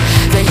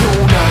 they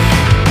all know.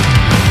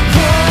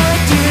 What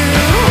you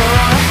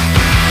are,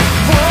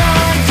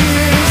 what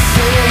you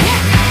see,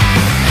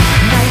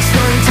 makes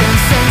no damn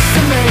sense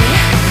to me,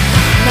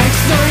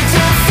 makes no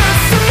damn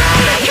sense to me.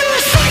 You're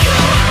a psycho,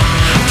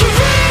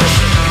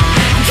 deranged,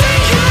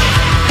 danger,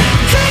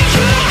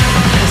 danger.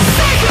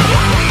 Psycho,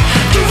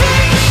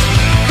 deranged,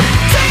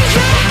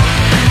 danger,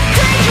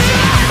 danger.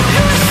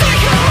 You're a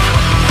psycho,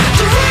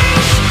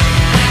 deranged,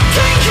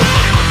 danger,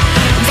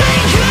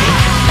 danger.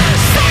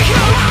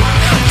 Psycho,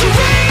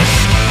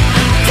 deranged,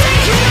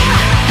 danger,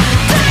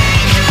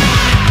 danger.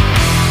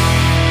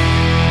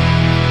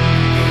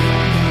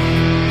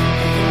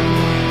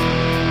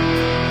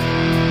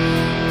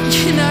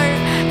 You know,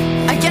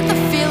 I get the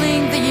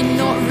feeling that you're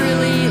not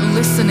really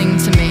listening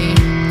to me,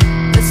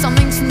 that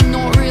something's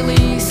not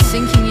really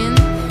sinking in.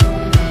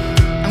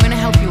 I'm gonna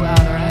help you out,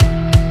 alright?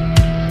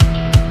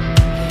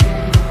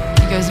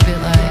 It goes a bit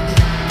like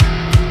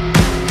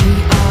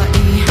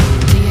P-R-E-D-A-T-O-R,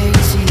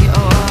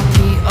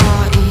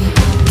 P-R-E-D-A-T-O-R,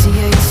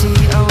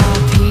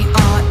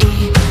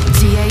 P-R-E-D-A-T-O-R,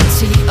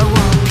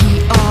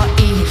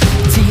 P-R-E-D-A-T-O-R,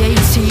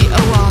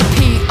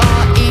 P-R-E-D-A-T-O-R,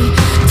 P-R-E-D-A-T-O-R,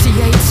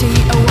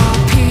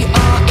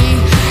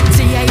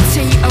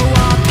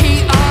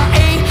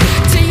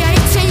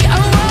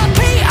 P-R-E-D-A-T-O-R,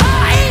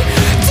 P-R-E-D-A-T-O-R.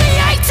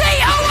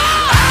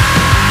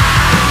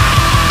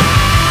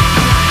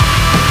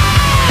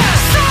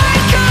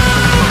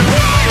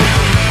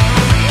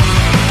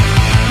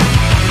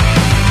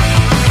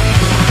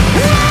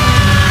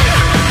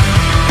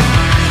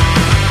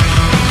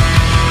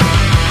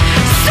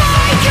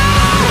 Psycho!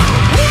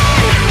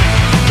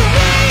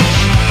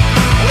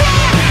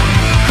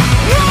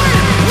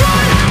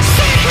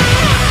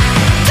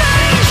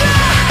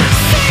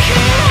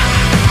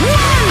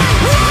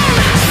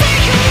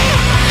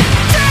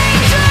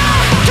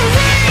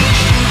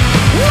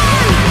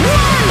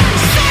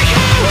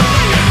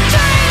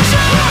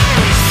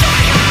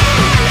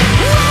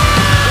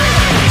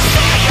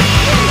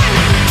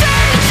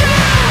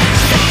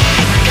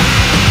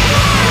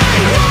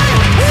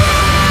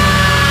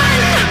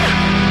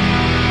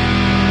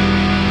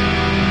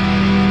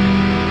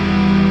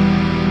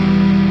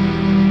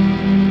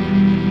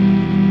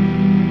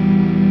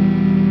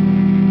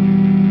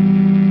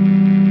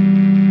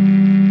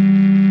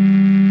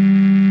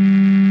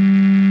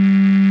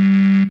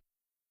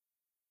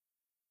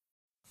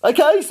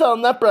 Okay, so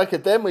on that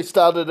bracket then, we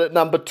started at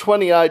number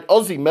 28,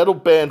 Aussie metal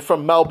band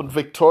from Melbourne,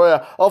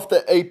 Victoria, off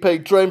the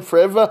EP Dream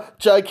Forever,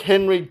 Jake,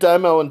 Henry,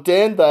 Damo and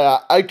Dan. They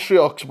are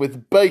Atriox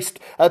with Beast.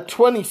 At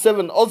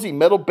 27, Aussie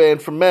metal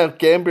band from Mount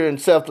Gambier in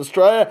South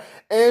Australia,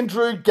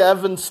 Andrew,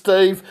 Gavin,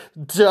 Steve,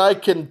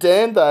 Jake and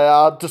Dan. They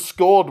are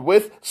Discord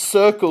with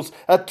Circles.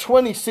 At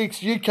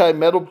 26, UK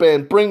metal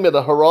band Bring Me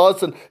the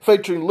Horizon,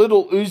 featuring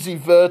Little Uzi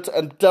Vert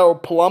and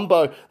Daryl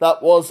Palumbo.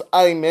 That was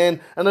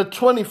Amen. And at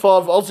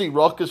 25, Aussie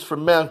rockers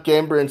from Mount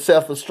Gambier in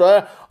South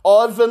Australia,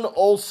 Ivan,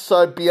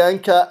 also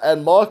Bianca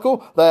and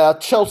Michael. They are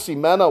Chelsea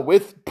Manor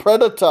with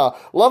Predator.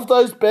 Love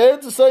those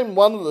bands. I've seen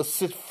one of the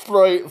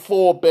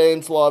four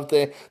bands live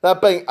there, that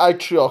being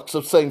Atriox.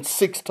 I've seen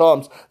 6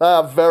 times. They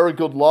are very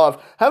good live.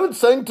 Haven't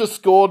seen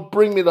Discord,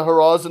 Bring Me the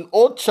Horizon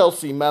or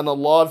Chelsea Manor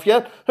live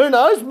yet. Who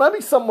knows,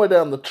 maybe somewhere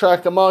down the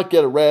track I might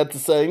get around to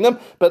seeing them.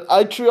 But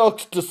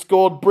Atriox,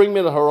 Discord, Bring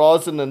Me the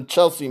Horizon and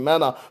Chelsea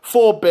Manor,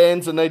 4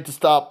 bands I need to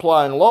start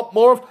playing a lot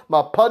more of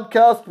my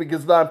podcast,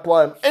 because they don't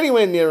play them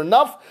anywhere near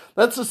enough.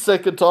 That's the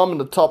second time in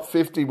the top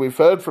 50 we've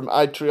heard from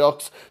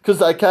Atriox, because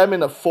they came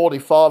in at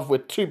 45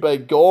 with To Be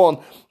Gone.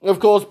 Of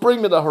course,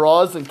 Bring Me the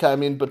Horizon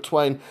came in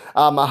between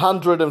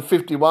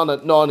 151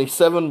 at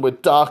 97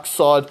 with Dark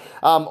Side.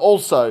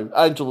 Also,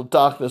 Angel of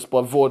Darkness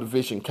by Void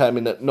Division came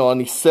in at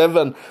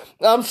 97.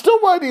 I'm still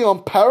waiting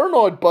on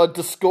Paranoid by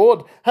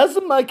Discord.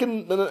 Hasn't made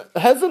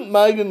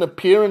an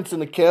appearance in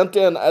the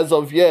countdown as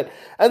of yet.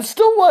 And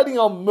still waiting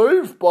on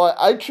Move by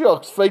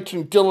Atriox,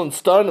 featuring Dylan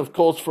Stone, of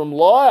course, from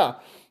Liar.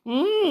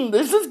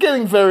 This is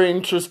getting very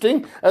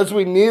interesting as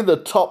we near the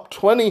top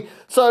 20.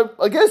 So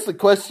I guess the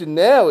question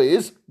now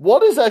is,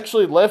 what is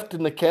actually left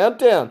in the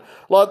countdown?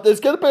 Like, there's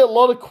going to be a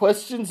lot of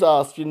questions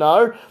asked, you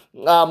know.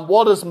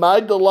 What has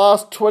made the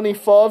last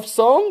 25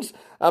 songs?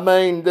 I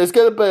mean, there's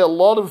going to be a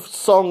lot of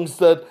songs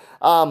that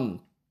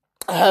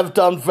have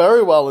done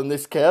very well in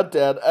this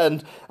countdown,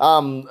 and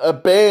a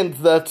band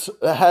that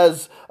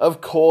has,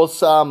 of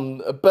course,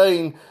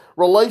 been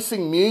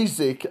releasing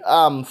music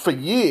for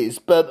years,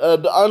 but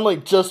had only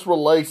just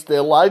released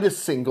their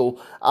latest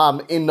single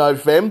in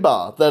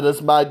November that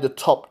has made the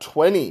top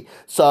 20.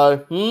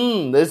 So,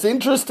 there's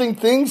interesting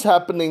things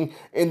happening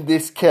in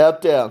this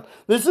countdown.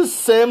 This is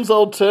Sam's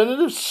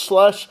Alternative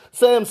 /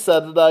 Sam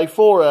Saturday,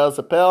 4 Hours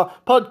of Power,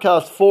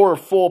 podcast 4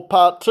 of 4,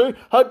 part 2.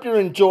 Hope you're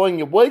enjoying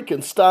your week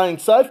and staying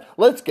safe.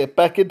 Let's get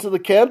back into the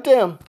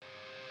countdown.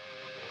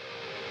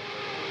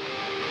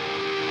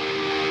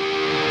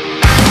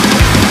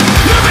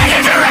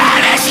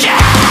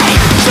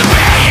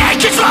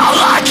 Control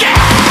again.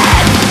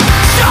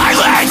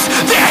 Silence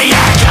the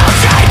echo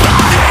chamber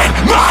in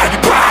my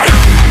brain.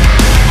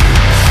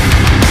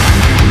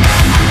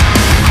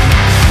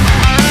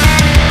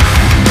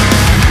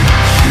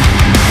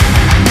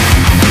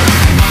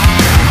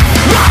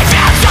 I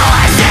found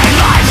solace in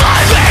my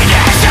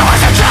loneliness. It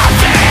was a drop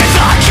in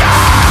the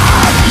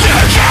cup. You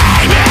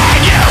came in,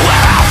 you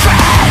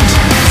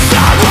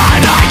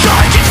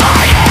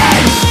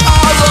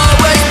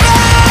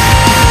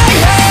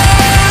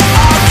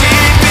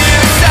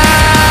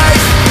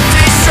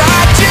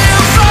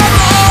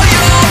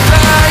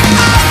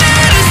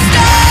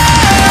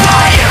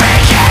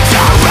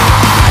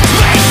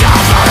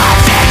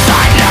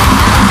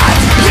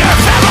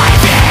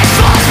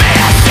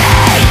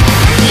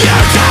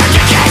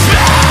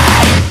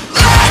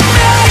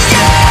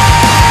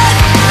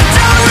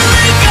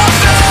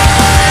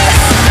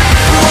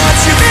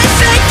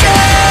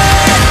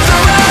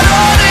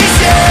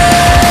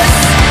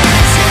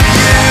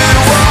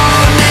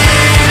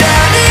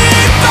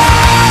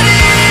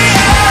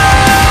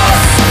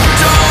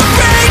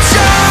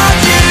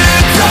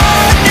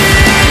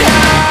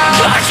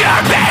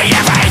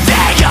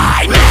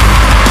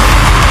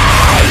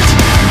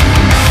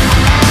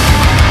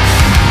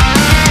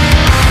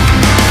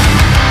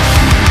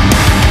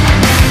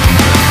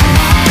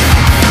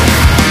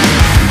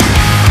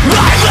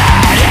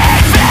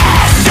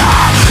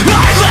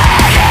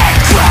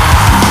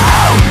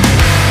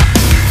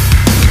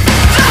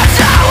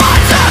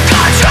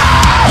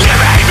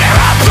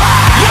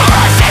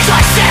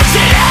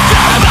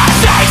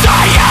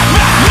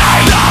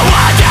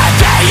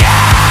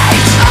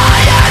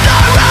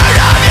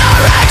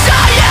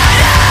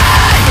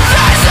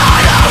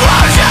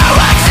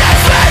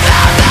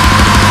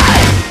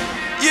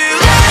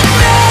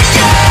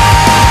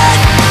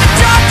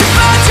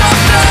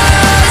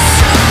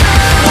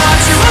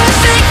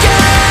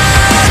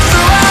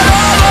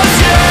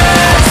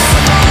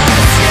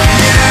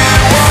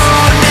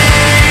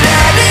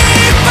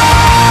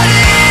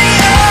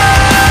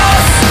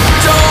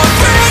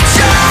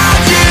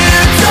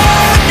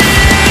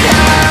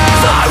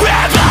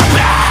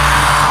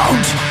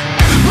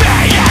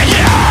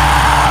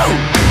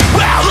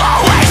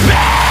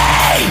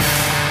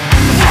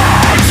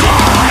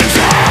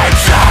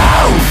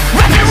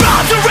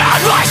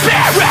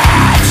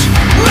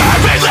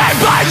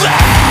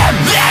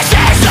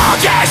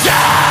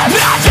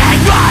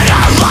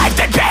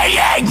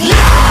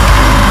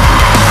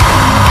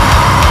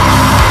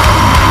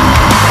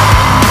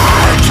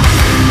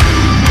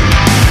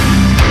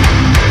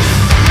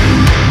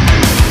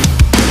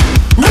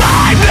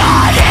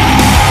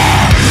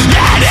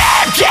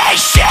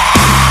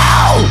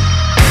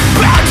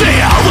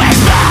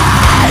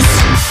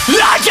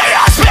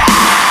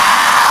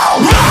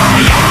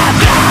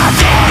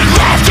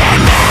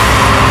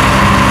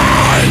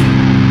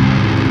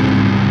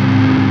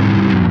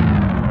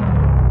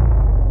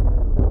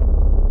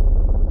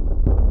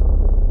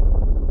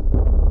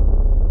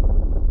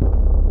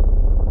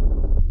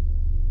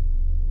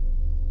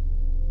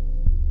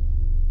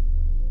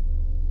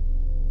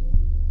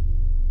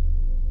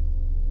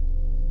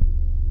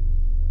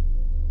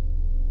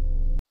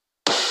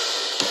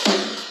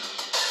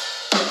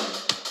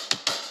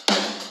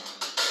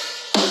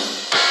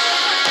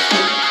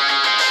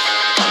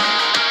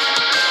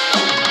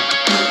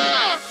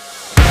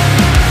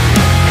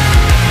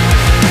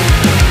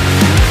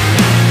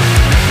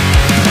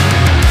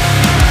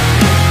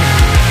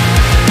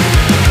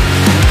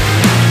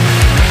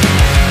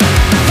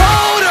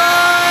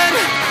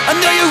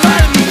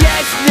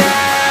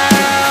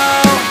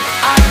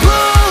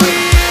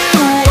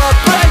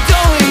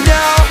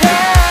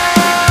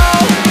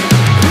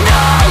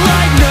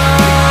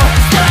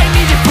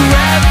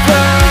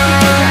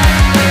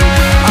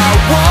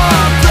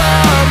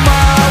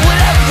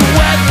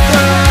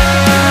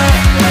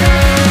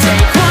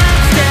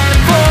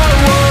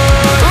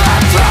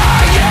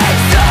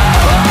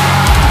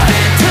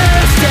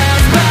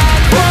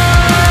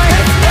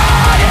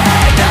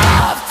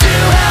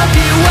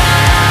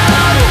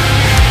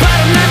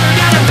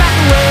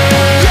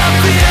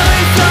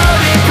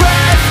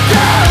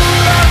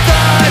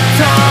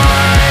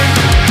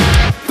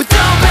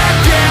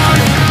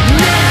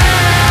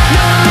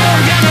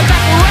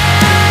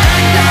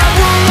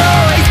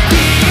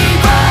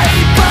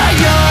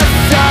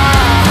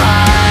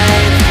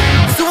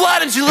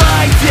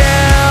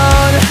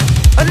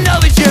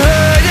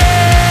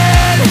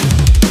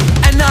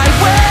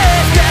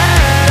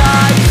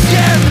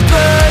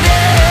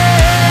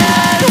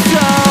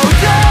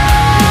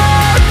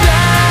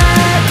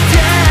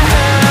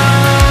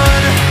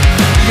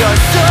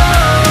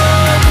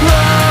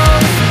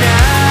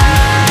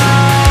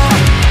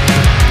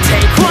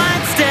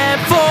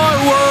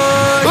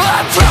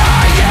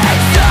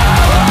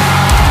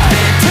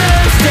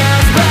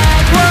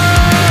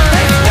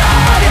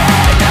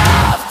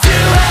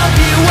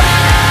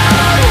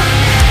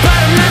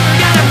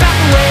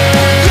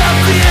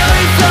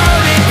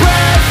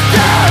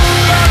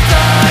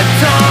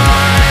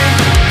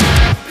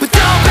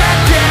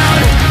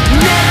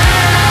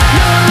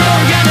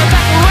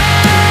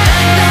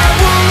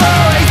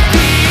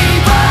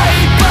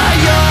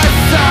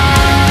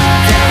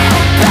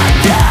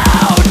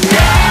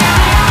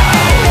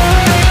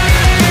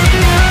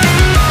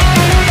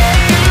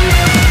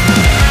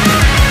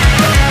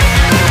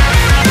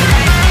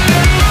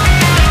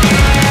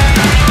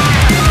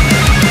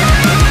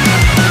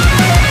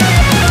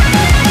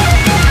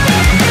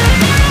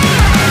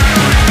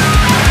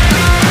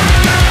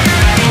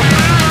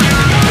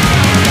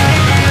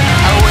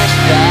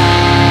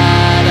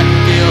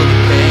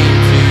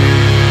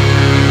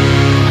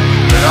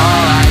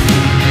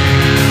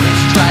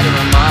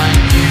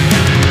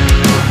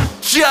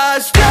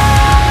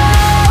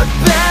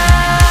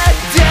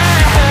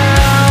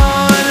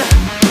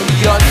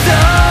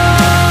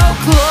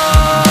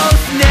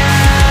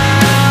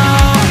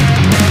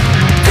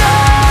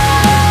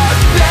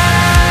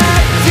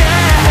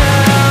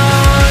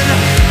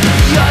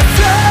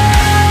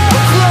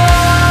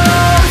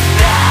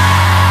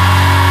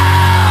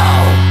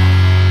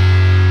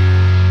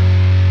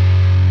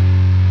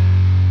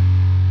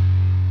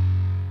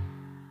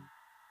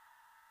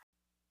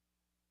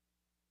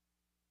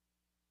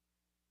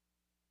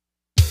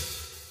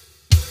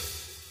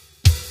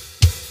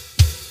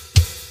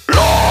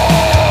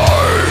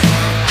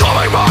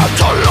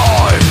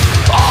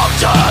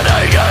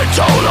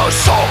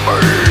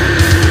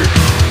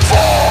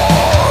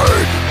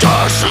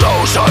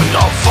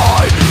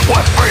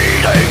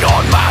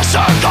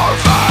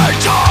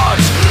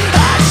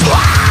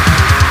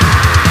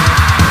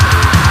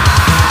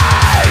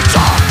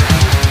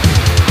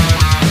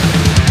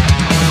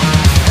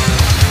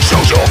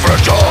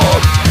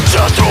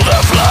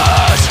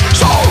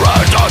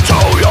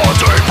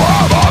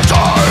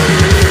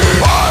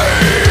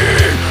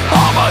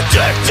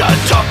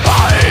to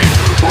pain,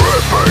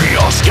 ripping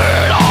your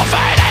skin off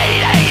and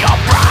eating your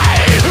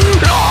brain.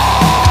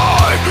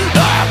 Life,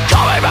 they're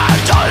coming back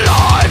to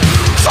life,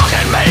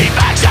 fucking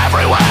meatbags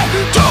everywhere,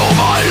 to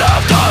my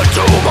left and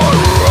to my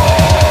right.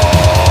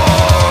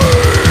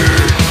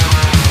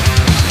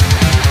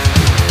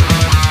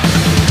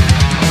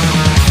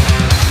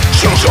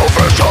 Choose your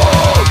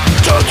victim,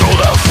 turn through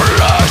the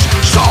flesh,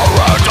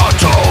 surrender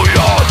to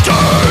your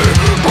depravity.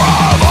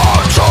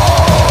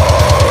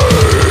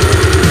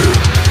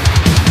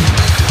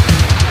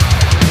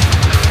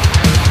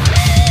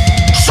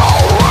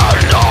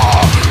 Surrender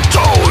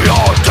to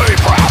your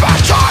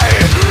depravity.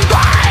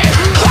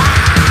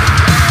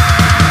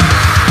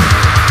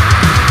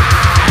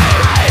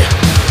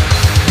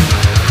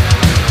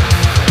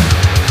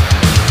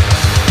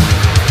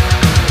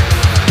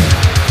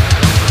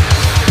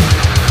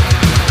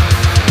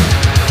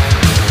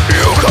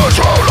 You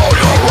control all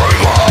your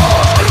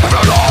regrets, and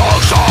the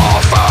dogs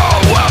are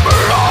farewell.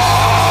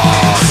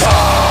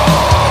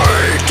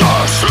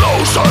 Fighters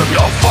losing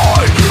your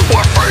fight,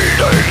 we're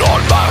feeding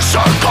on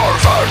massacre,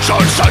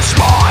 vengeance and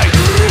spite.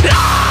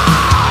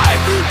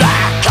 Life,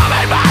 they're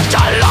coming back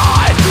to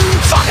life,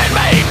 fucking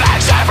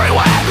meatbags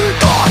everywhere,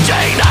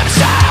 gorging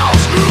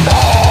themselves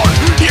on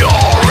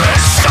your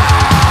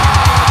estates.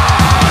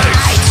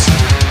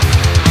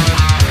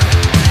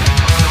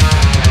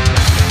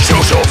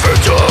 Choose your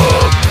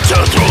victim,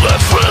 tear through the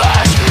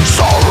flesh,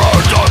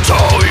 surrender to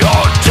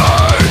your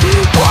depravity.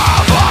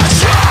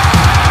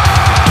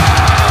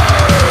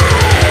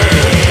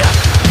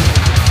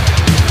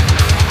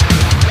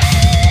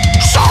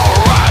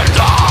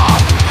 Surrender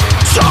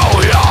to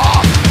your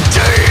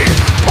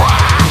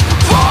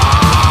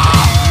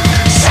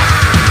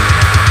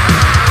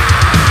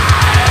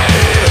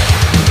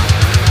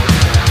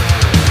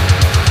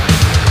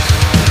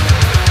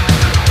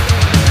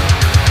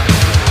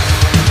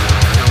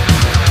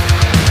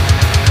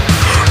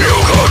You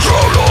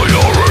control all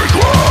your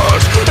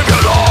regrets, if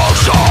your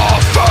dogs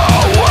are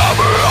farewell.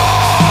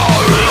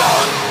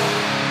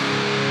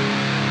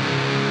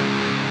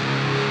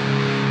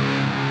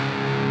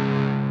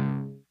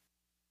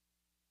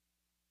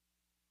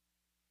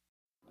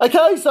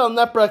 Okay, so in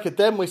that bracket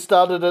then, we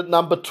started at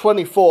number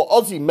 24,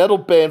 Aussie metal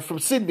band from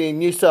Sydney,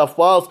 New South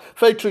Wales,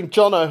 featuring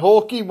John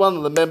O'Hawkey, one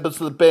of the members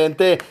of the band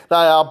there. They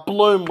are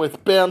Bloom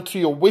with Bound to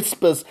Your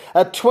Whispers.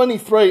 At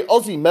 23,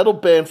 Aussie metal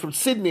band from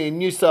Sydney,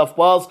 New South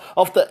Wales,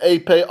 off the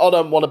EP I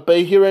Don't Want to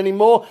Be Here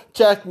Anymore.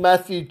 Jack,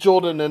 Matthew,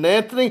 Jordan and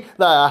Anthony,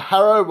 they are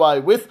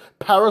Harroway with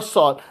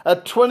Parasite.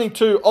 At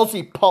 22,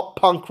 Aussie pop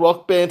punk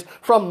rock band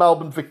from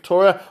Melbourne,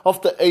 Victoria,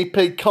 off the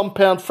EP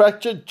Compound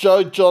Fracture,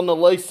 Joe, John,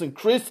 Elise and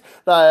Chris.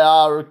 They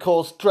are, of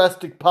course,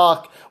 Drastic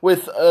Park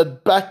with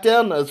Back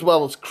Down, as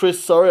well as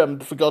Chris, sorry, I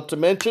forgot to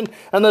mention.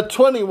 And at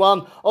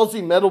 21,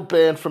 Aussie metal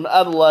band from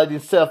Adelaide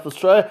in South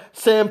Australia,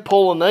 Sam,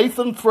 Paul and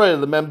Ethan, three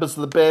of the members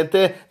of the band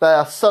there. They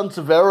are Sons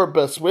of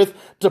Erebus with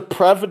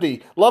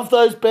Depravity. Love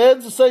those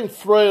bands. I've seen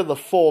three of the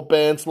four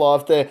bands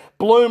live there.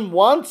 Bloom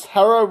once,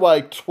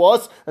 Harroway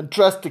twice, and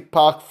Drastic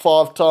Park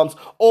 5 times.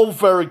 All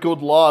very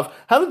good live.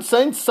 Haven't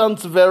seen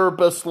Sons of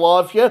Erebus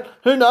live yet.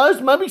 Who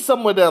knows? Maybe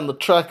somewhere down the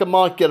track I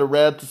might get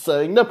around to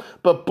seeing them.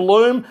 But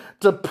Bloom,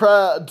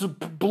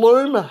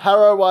 Bloom,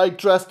 Harroway,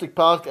 Drastic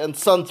Park, and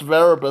Sons of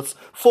Erebus,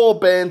 4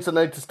 bands I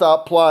need to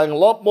start playing a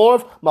lot more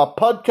of. My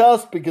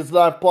podcast, because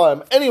I don't play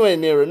them anywhere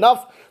near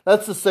enough.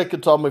 That's the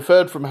second time we've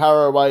heard from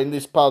Harroway in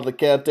this part of the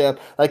countdown.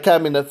 They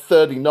came in at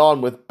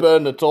 39 with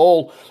Burn It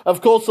All.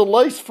 Of course,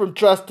 Elise from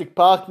Drastic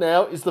Park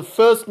now is the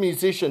first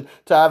musician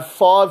to have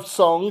 5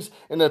 songs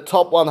in the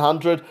top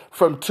 100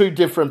 from 2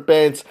 different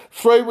bands.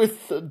 3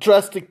 with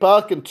Drastic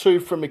Park and 2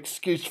 from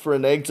Excuse for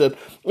an Exit.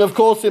 Of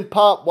course, in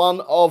part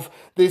 1 of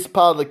this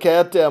part of the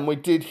countdown, we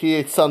did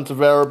hear Sons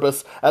of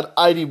Erebus at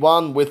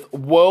 81 with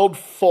World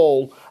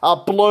Fall.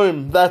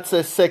 Bloom, that's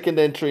their second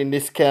entry in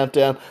this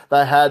countdown.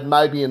 They had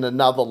Maybe in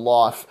Another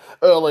Life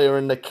earlier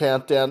in the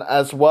countdown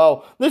as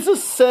well. This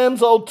is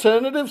Sam's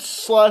Alternative /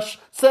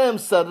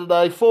 Sam's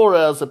Saturday, 4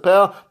 Hours of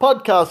Power,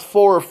 podcast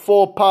 4 of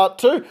 4, part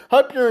 2.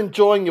 Hope you're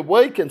enjoying your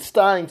week and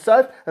staying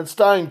safe and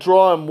staying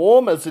dry and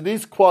warm, as it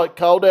is quite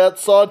cold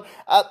outside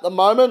at the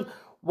moment.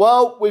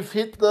 Well, we've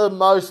hit the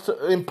most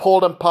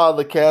important part of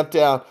the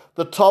countdown,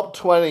 the top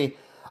 20.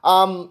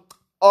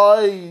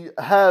 I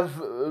have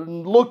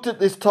looked at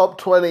this top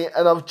 20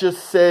 and I've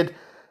just said,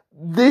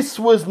 this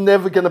was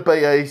never going to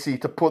be easy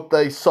to put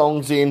these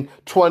songs in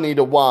 20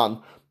 to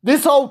 1.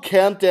 This whole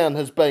countdown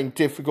has been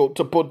difficult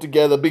to put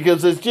together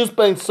because there's just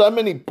been so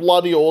many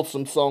bloody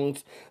awesome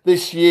songs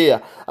this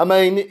year. I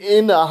mean,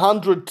 in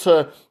 100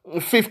 to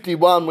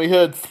 51, we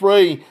heard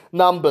 3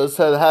 numbers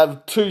that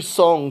have 2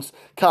 songs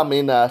come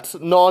in at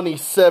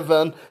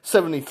 97,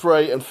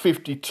 73 and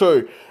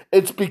 52.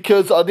 It's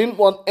because I didn't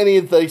want any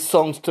of these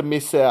songs to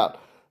miss out.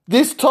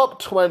 This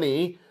top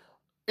 20,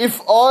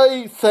 if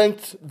I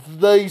thanked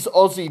these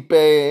Aussie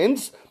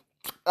bands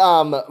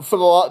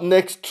for the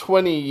next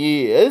 20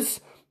 years,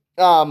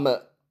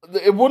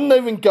 it wouldn't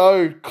even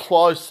go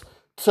close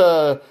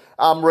to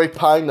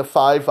repaying the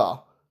favour.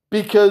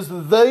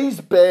 Because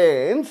these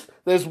bands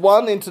There's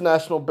one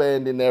international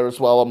band in there as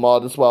well, I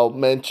might as well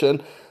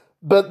mention.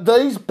 But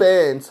these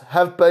bands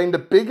have been the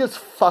biggest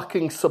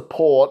fucking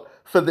support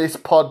for this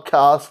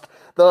podcast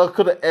that I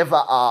could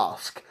ever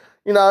ask.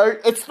 You know,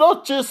 it's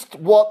not just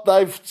what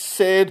they've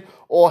said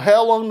or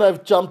how long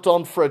they've jumped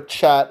on for a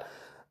chat.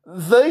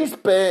 These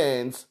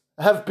bands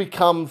have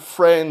become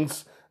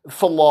friends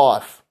for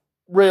life,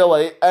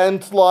 really.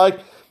 And, like,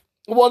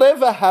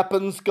 whatever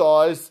happens,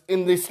 guys,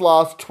 in this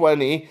last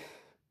 20,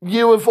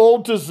 you have all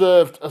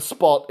deserved a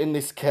spot in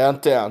this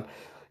countdown.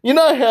 You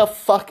know how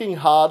fucking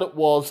hard it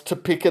was to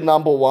pick a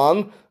number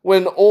one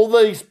when all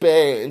these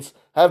bands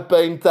have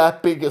been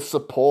that big a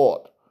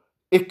support?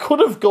 It could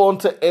have gone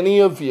to any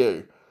of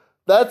you.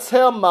 That's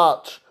how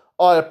much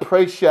I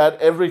appreciate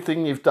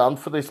everything you've done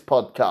for this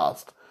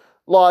podcast.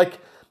 Like,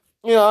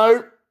 you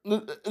know,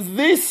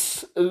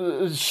 this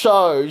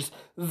shows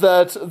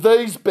that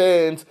these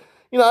bands,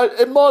 you know,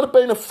 it might have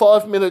been a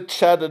 5-minute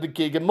chat at a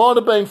gig. It might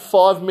have been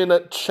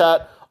 5-minute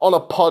chat on a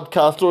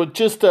podcast, or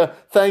just a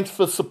thanks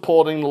for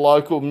supporting the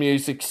local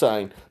music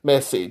scene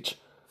message.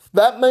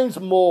 That means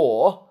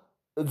more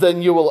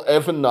than you will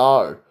ever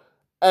know.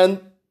 And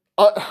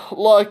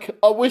I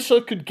wish I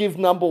could give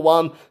number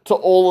one to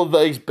all of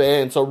these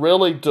bands. I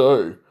really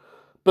do.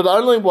 But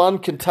only one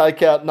can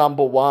take out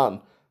number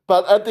one.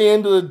 But at the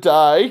end of the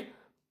day,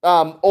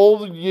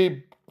 all of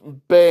you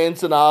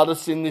bands and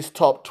artists in this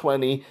top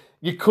 20,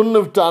 you couldn't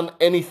have done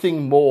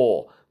anything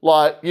more.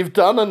 Like, you've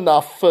done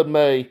enough for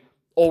me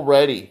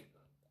already.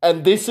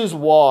 And this is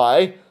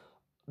why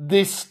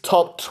this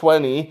top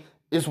 20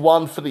 is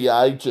one for the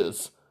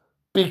ages.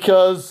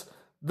 Because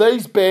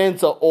these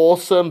bands are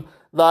awesome.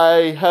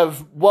 They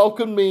have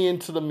welcomed me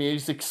into the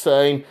music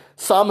scene.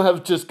 Some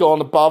have just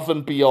gone above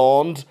and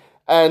beyond.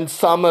 And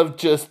some have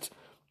just,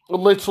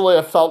 literally,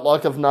 I felt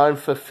like I've known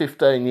for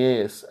 15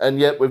 years. And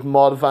yet we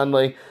might have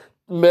only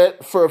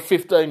met for a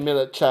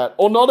 15-minute chat.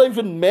 Or not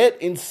even met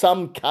in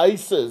some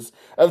cases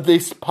of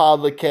this part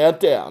of the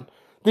countdown.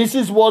 This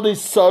is what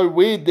is so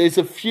weird. There's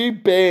a few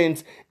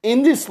bands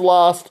in this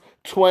last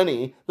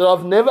 20 that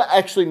I've never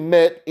actually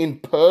met in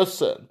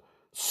person.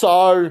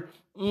 So,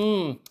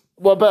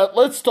 but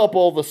let's stop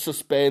all the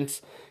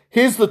suspense.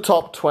 Here's the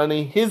top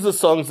 20. Here's the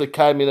songs that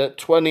came in at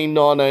 20,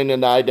 19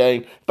 and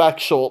 18. Back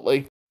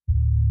shortly.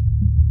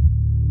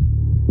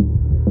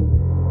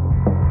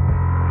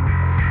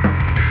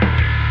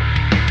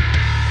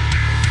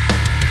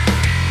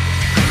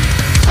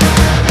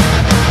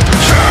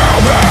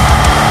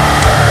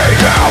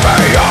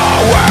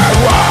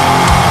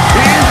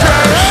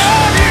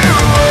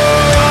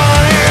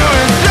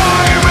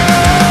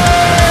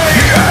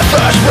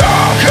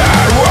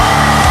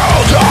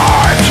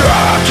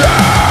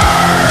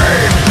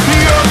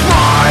 You're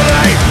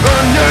smiling,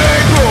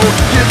 unable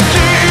to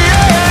see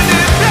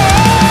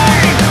anything.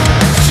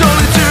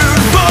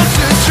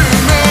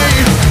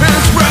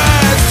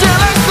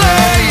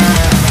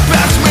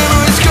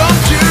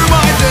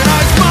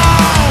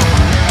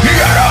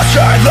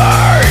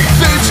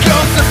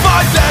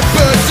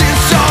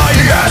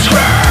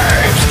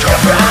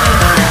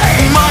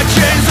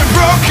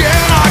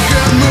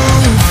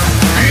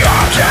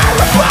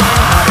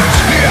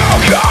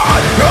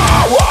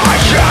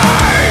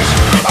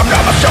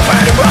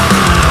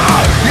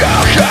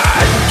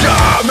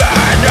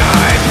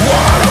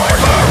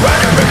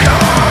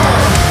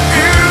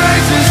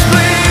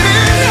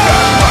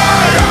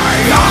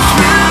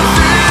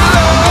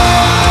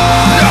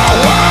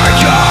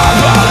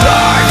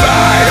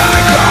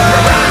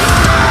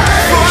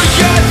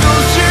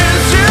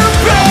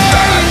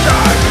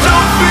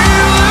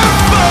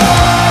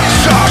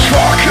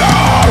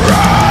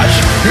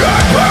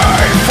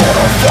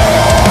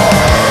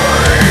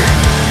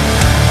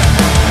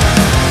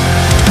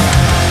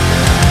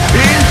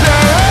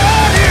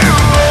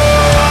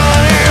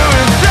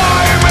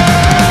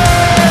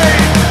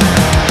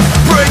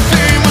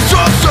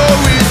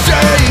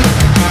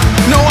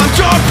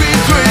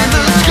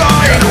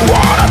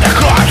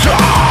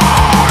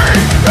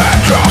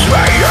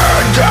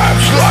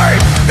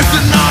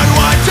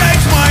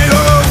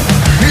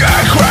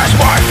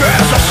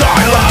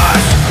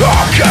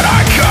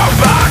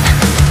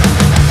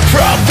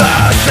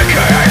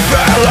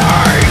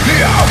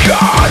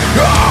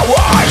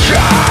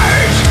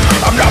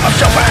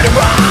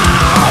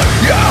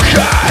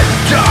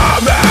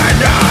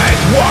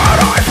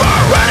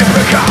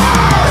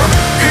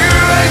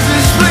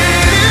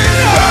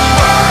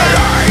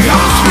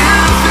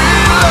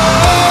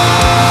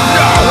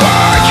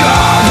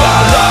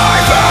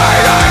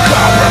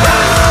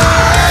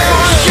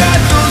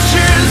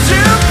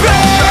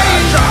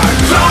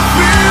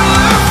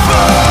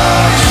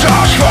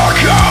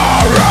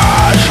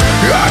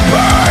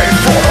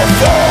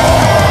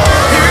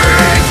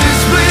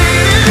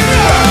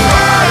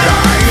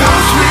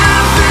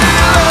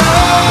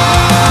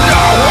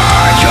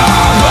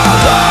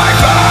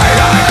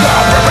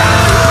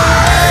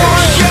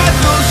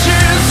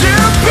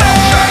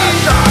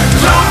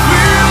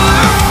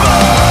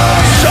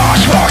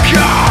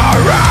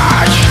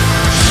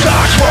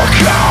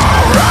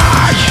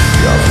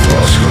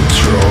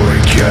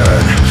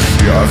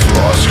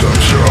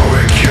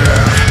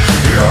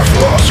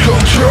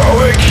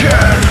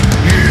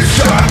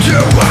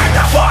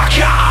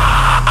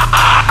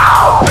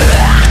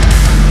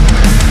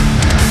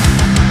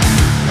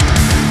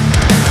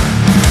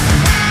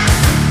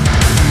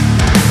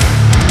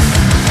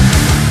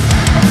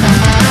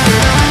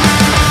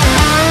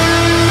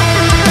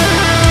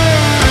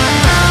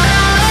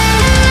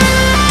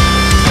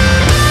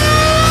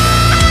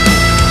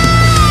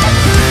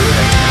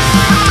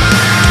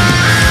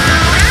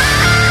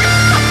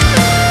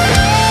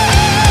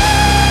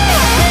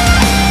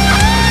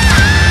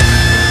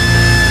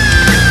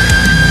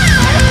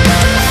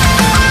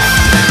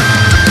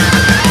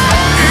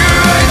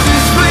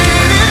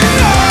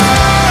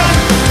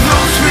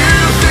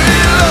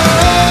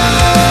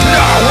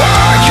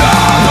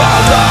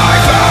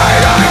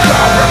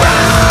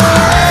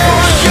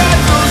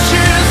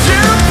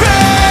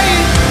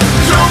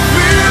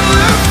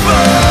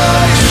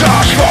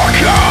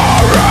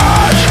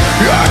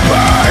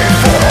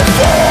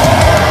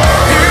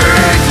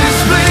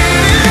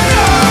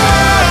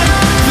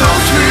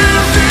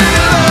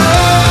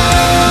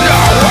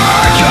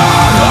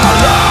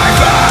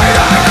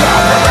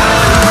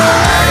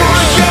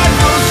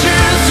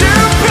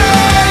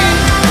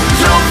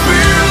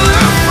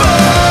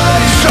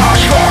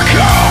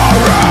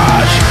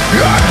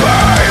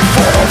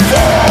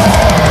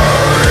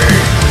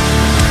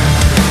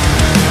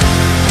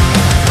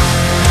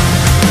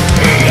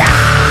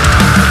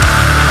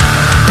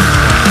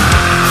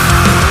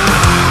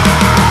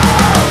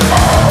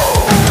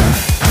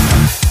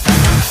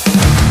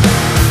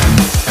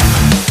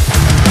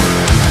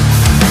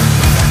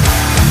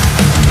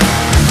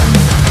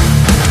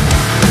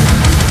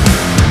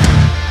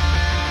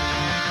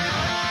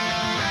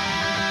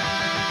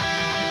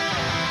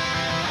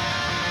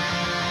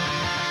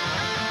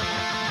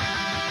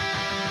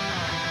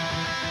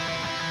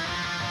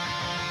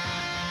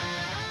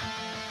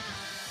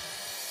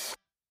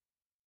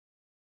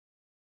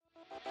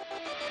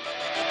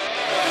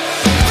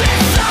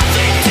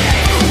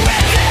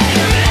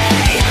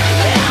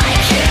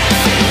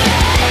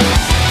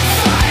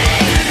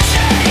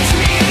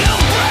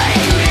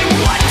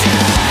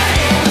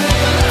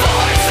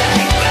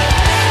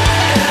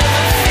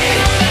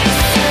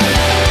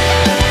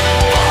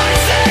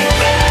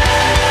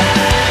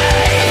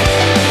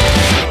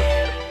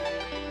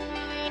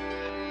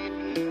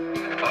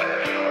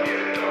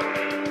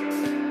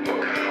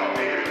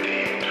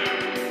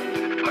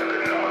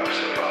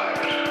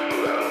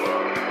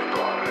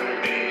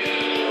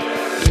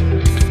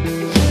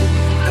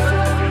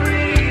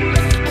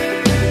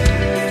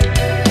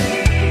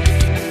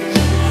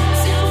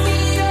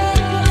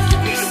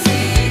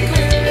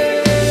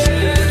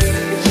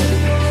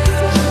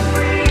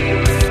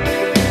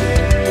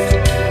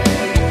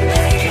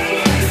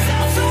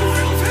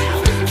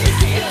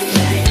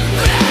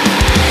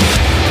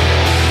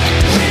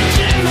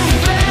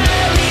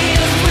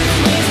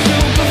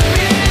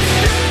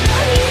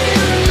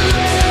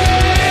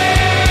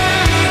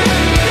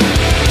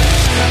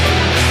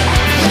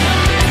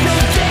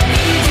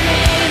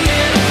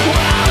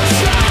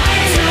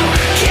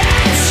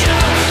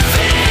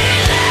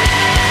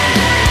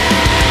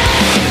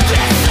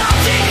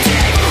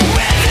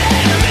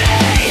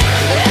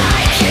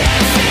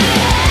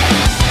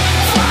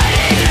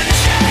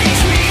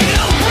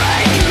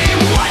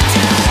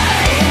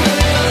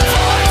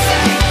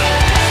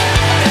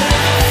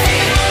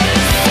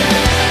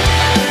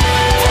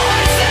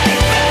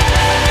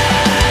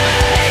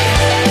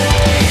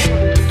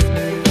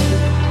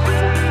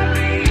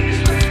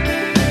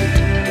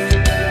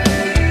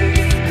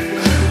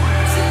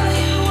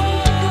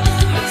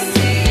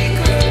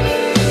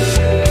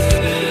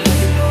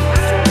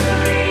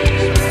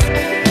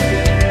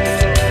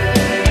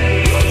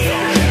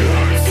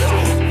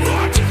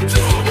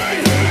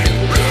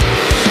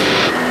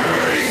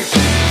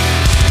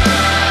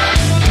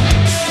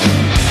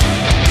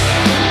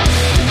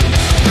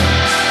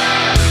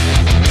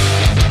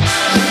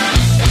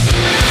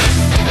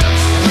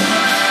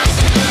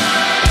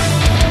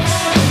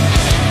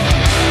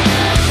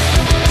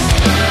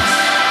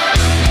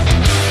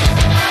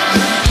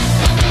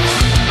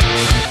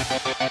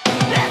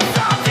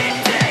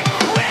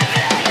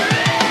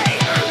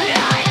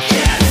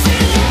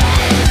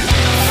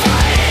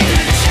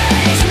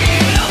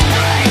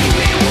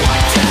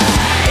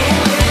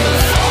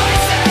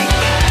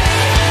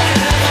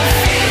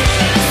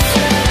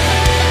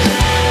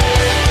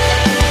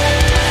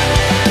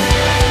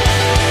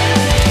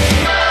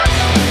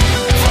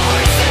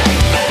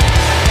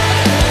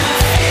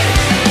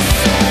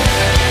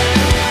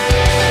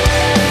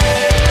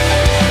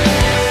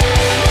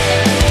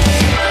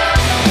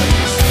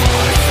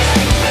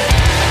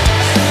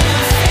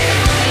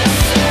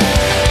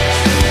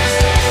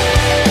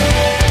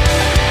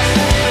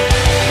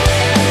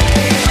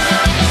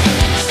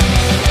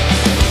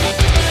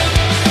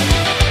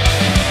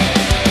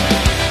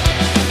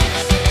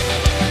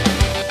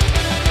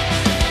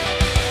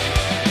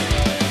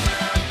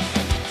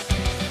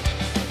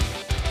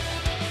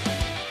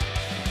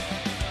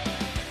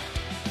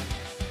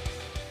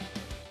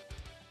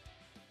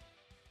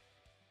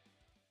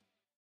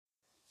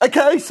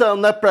 Okay, so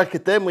in that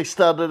bracket then we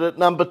started at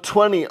number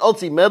 20,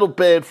 Aussie metal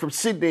band from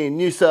Sydney in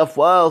New South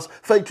Wales,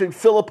 featuring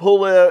Philip,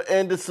 Julio,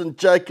 Anderson,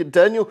 Jake and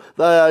Daniel.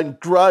 They are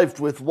engraved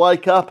with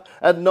Wake Up.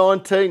 At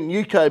 19,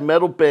 UK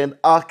metal band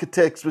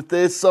Architects with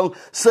their song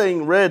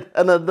Seeing Red.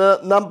 And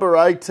at number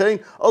 18,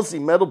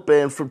 Aussie metal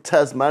band from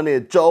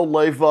Tasmania, Joel,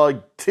 Levi,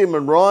 Tim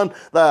and Ryan.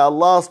 They are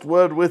Last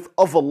Word with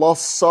Of a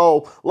Lost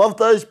Soul. Love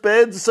those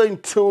bands. I've seen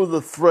 2 of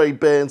the 3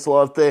 bands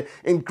live there.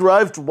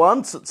 Engraved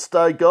once at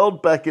Stay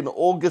Gold back in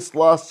August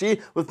last year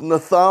with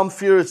Natham,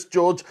 Furious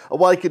George,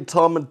 Awakened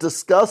Time and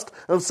Disgust.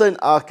 And I've seen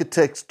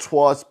Architects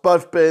twice.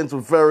 Both bands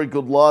were very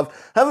good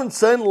live. Haven't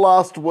seen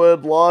Last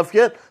Word live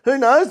yet. Who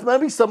knows?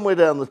 Maybe somewhere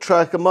down the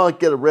track I might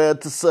get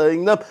around to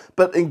seeing them.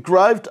 But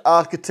Engraved,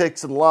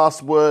 Architects and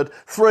Last Word,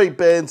 3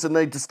 bands I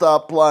need to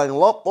start playing a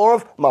lot more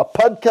of. My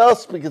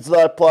podcast, because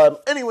they play them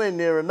anywhere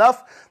near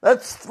enough.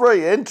 That's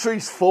 3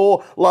 entries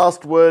for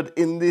Last Word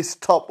in this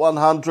top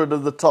 100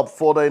 of the top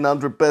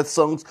 1400 best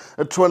songs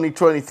of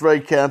 2023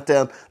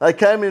 countdown. They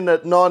came in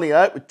at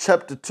 98 with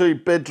Chapter 2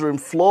 Bedroom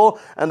Floor,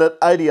 and at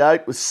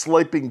 88 with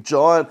Sleeping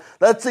Giant.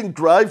 That's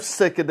Engraved's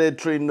second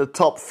entry in the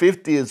top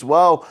 50 as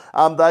well.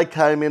 They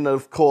came in,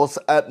 of course,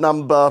 at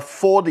number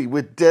 40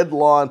 with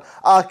Deadline,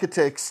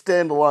 Architects'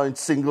 standalone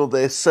single,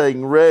 They're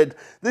Seeing Red.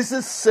 This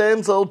is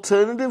Sam's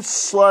Alternative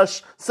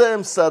 /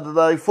 Sam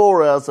Saturday,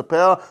 4 Hours of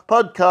Power,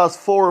 podcast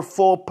 4 of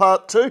 4,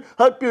 part 2.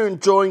 Hope you're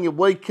enjoying your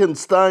weekend,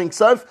 staying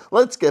safe.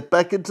 Let's get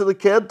back into the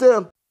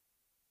countdown.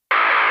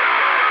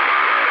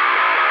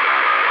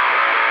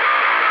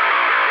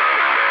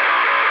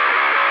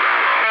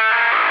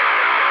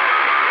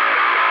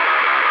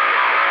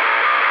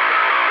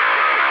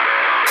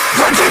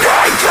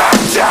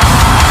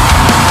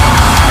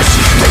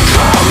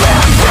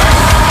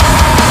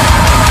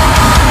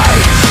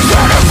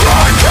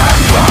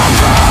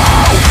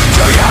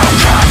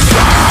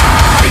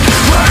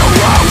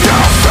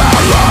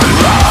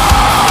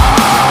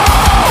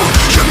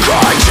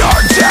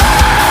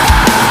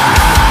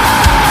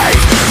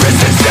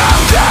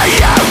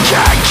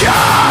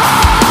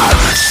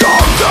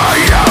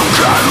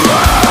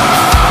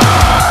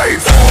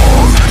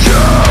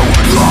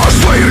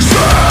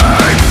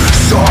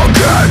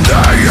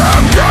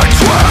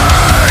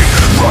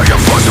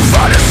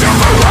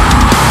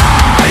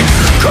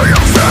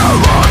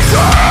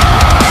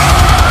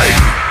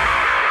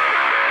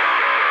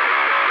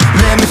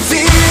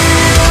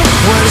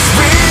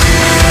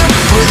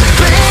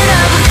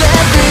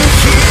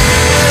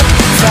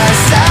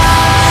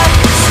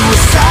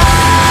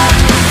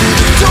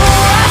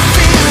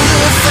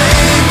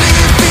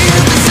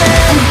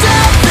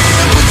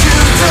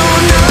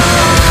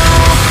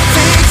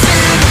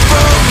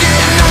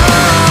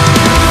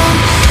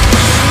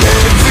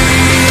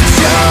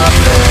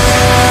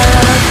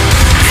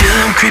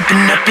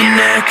 Creeping up your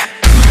neck.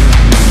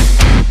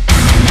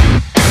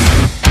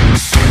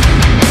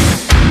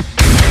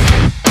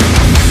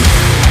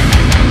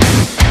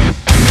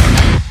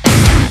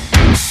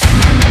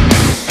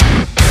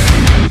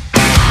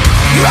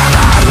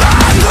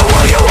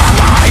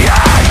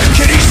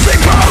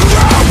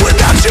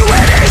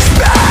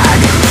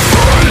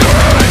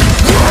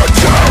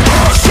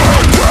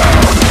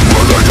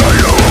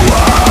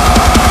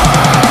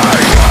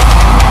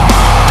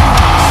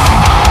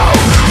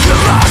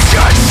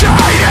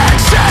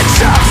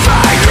 Tough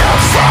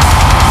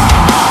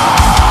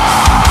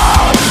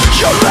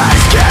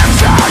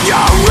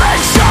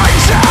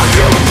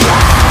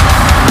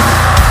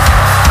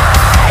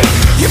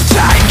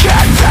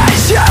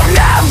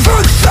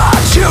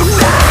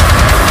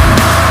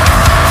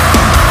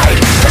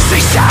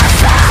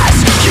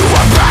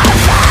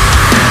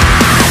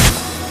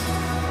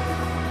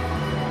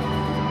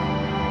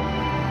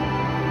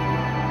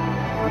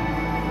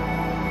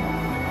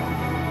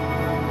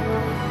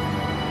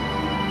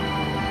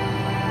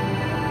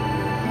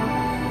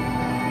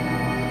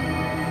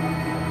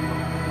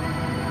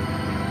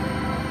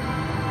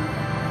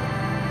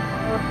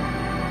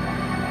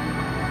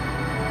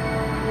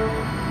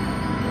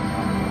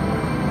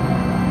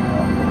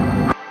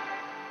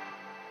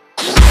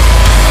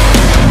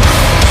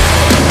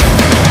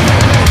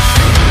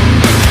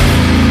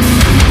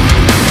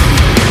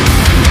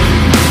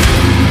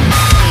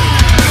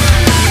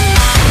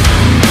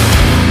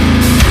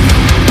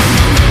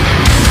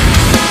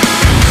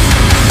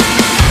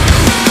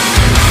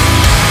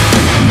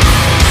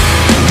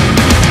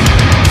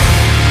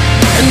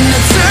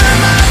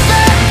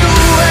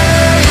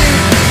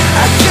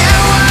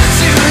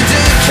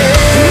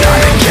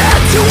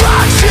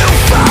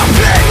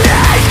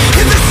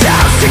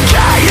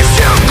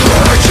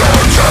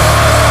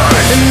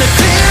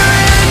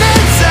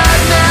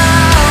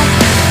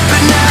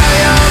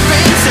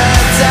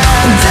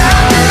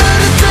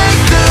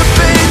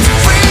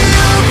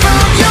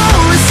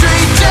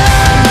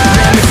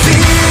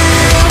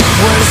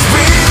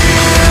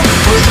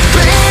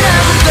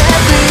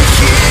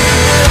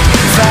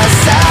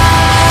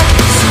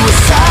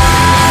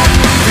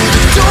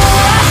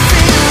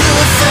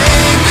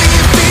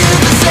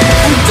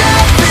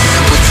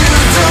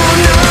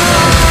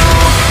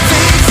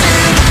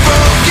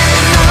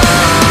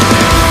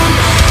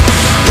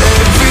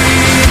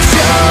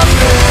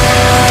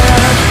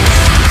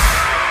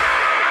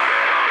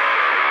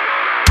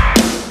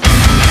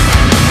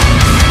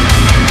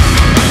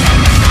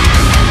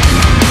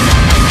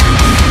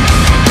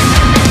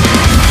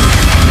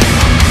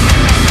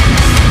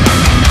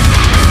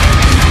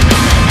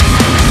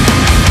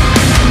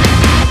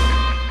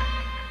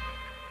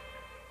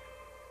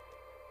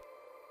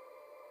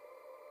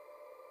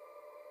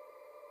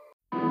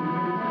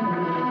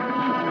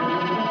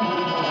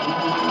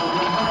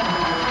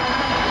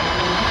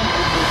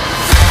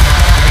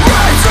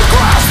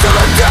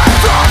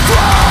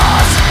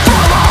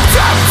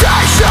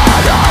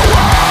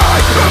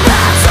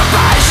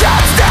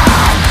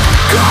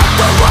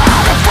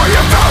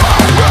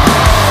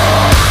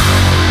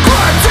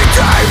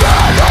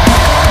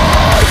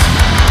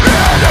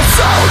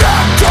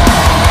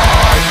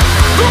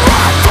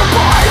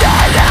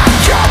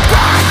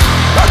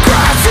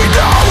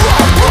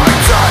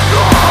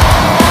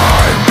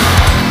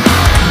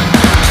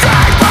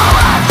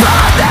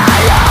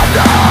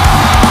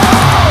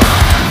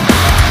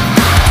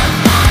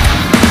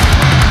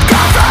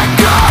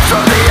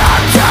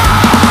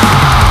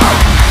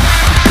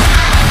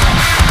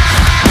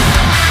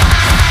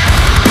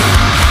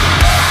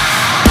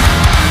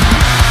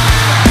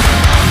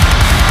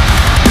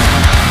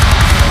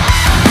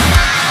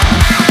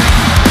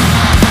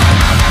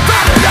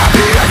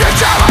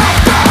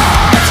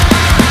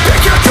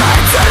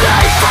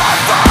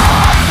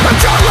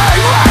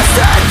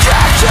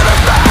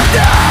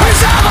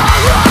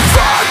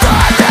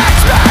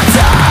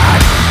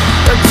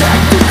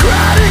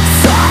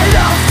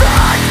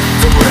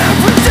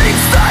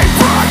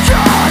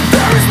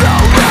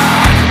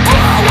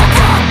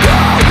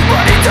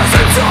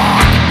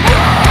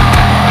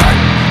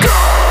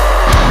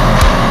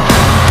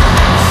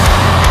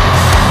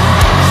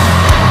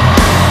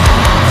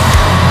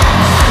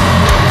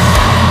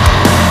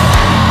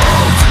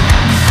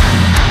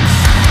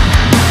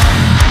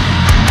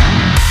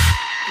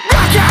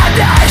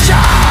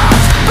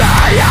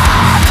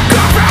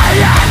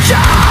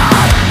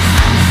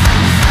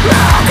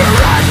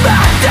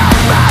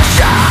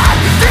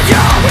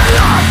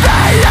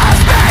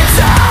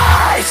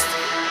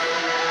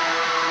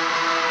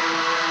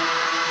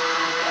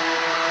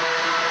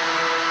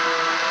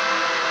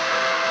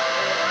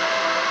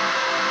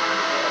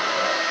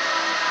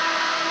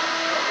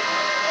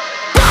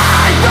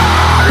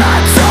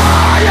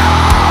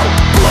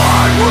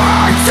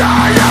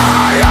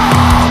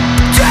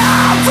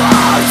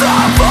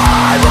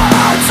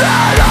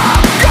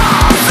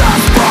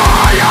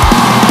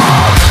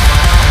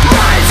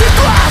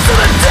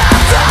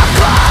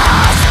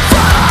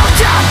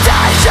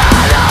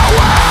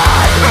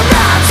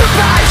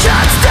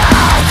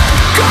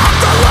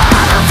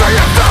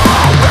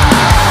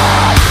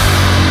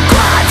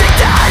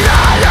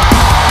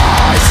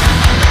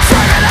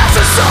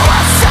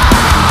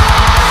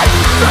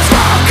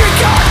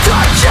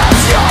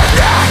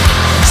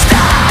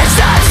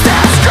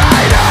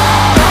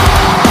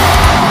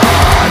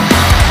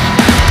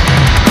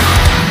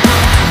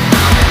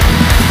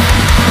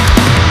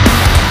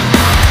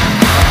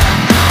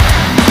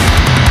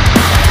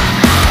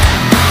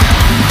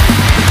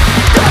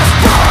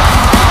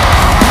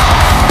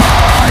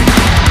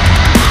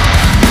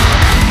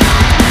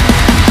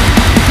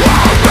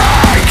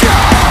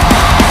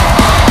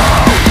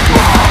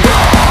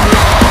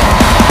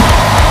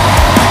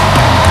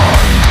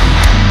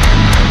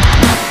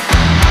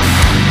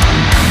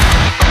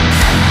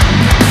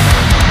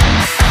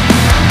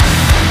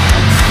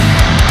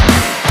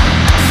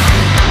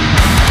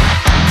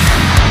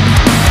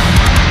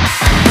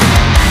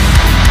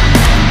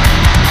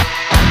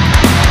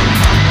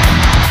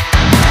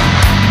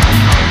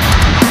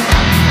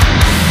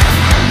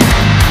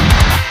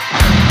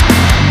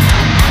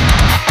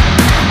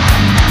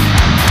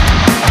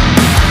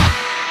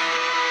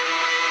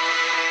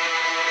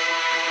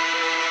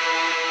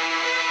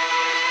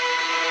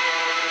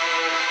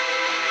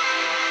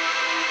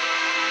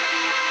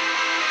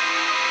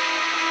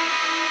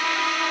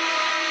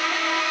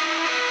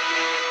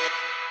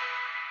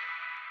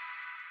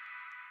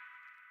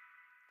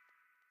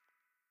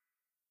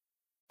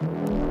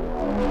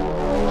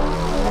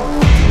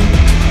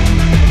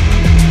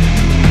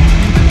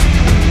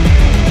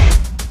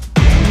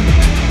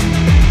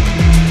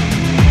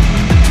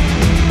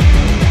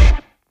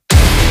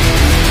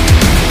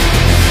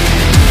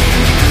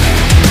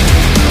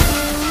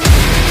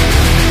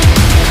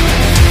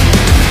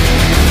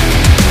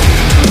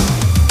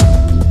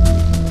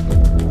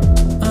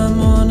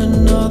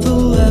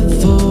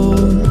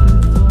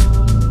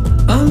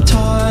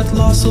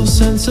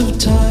sense of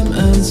time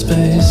and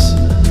space.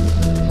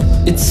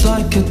 It's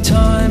like a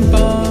time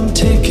bomb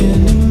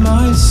ticking in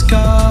my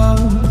skull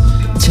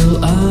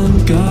till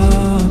I'm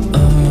gone.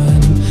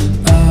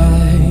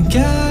 I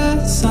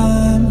guess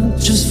I'm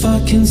just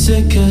fucking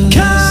sick of this.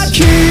 Can't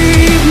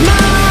keep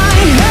my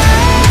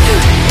head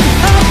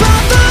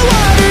above the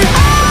water.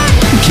 I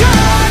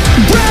can't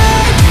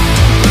breathe.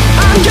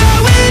 I'm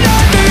going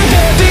under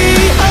heavy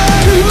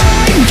on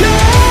my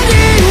good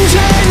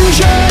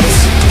intentions.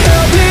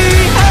 Help me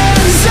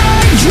as I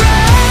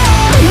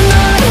drown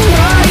on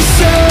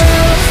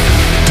myself.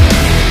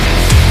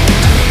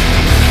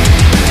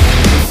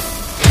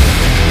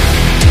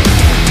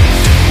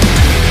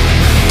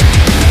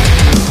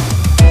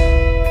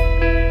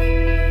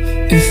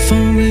 If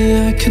only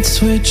I could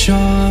switch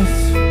off,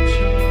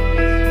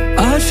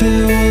 I'd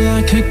feel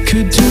like I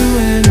could do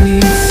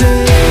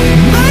anything.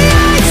 My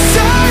eyes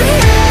are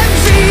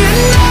heavy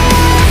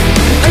enough,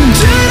 I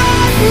do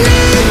not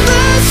need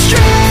the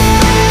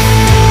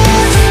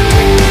stress.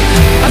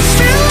 I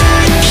feel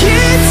like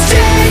it's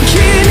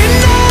taking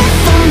enough.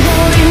 I'm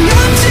holding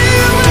on to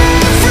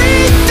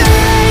everything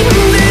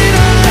that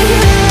I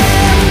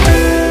have.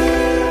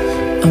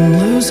 I'm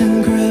losing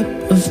grip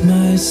of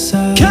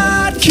myself.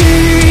 Can't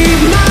keep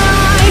my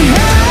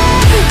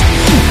head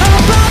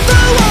above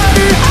the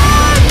water.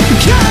 I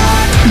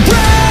can't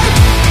breathe.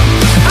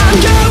 I'm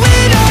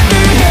going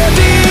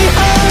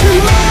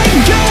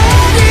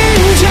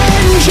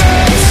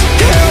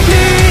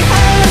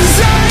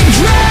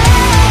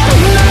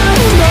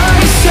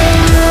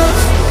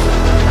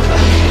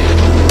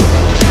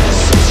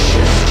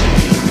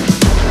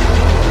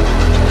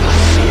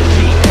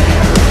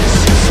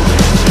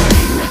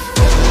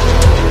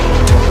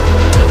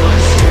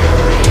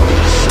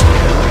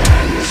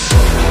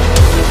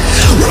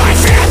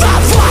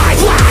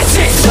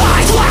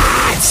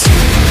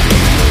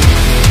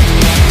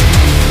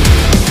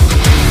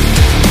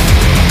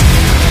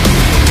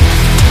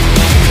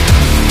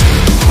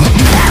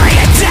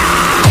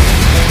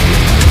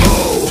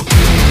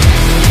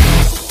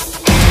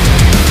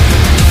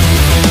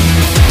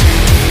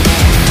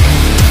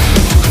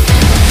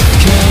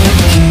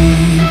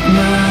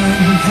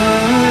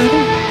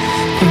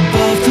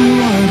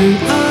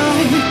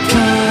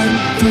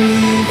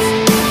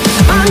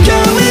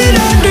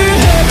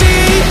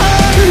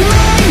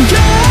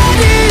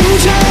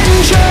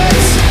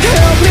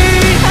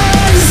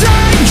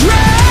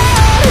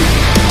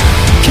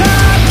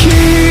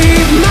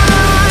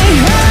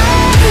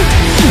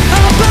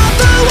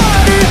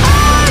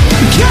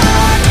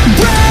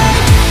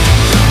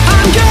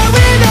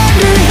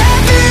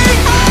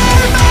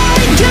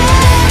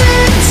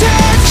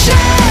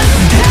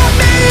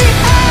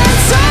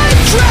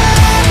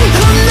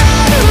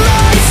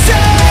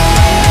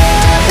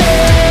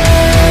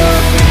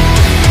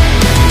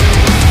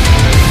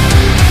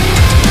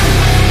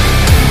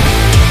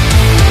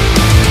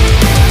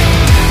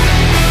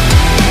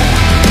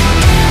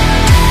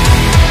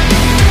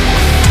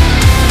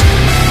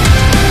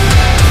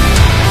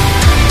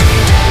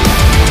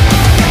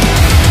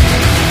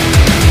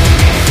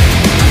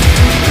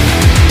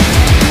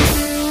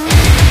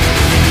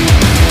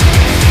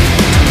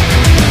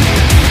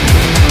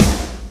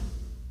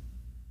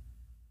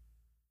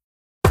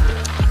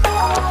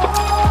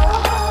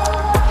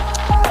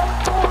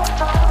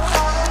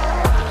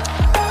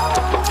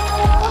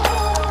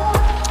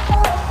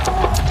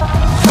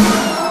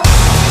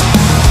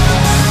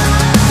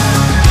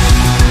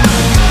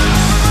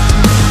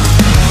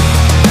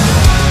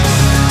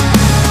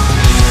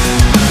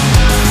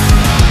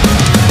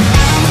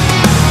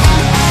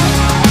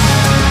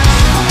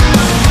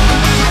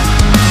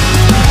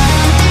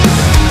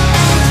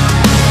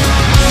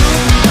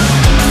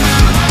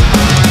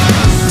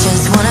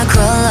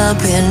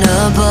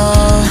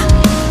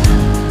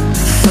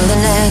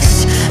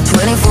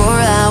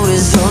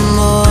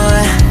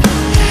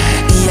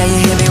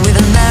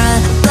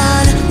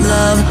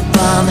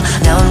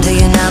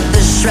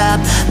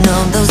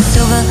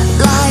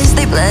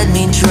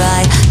me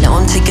dry. Now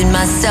I'm taking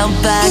myself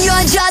back.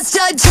 You're just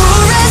a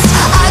tourist,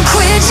 I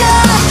quit ya.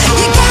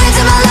 You came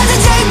into my life to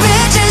take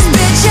bitches,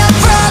 bitch. I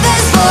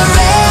promised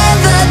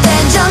forever,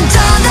 then jumped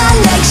on the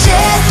next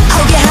shit.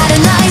 Hope you had a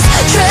nice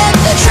trip,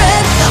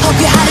 trip. Hope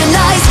you had a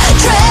nice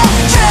trip,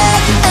 trip.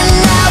 And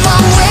now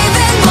I'm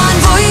waving bon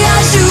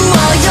voyage to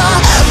all your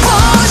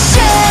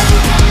bullshit.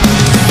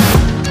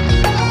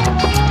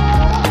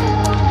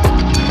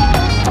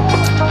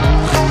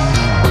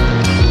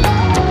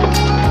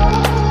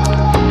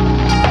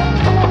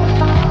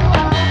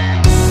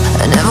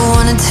 I never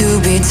wanted to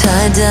be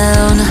tied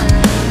down,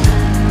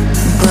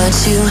 but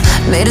you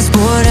made a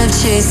sport of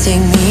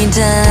chasing me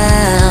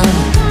down.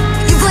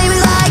 You play me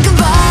like a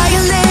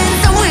violin,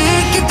 some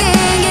wicked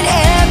thing, and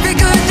every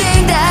good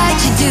thing that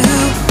you do.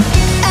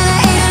 And I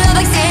ate it up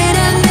like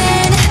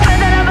cinnamon.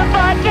 Turns out I'm a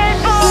fucking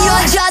fool.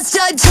 You're just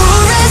a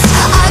tourist,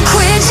 I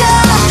quit ya.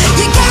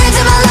 You came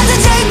into my life to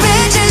take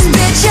bitches,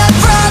 bitch. I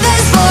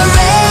promised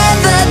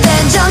forever,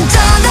 then jumped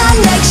on the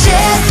next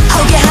shit.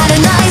 Hope you had a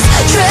nice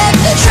trip,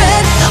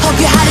 trip. Hope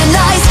you had a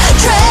nice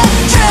trip,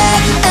 trip.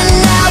 And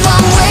now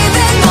I'm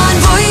waving bon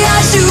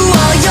voyage to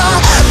all your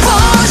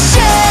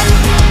bullshit.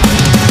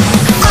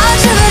 I'm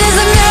tripping as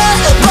a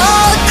mirror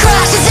ball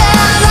crashes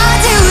down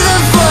onto the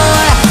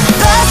floor.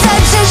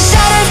 Perception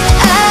shattered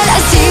and I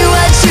see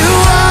what you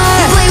are.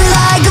 You play me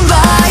like a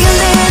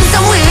violin,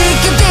 some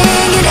wicked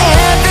thing, and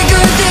every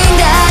good thing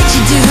that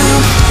you do.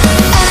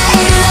 And I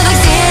ate it up like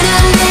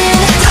cinnamon.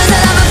 Turns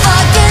out I'm a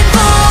fucking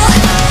fool.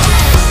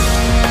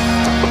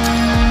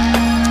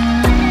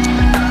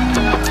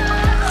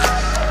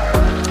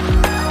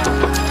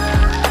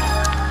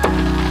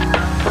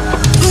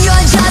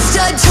 You're just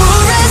a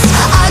tourist,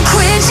 I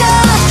quit ya.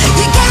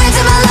 You came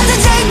into my life to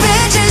take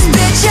bitches,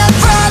 bitch. I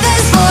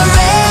promised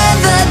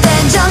forever,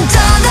 then jumped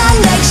on the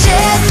next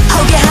shit.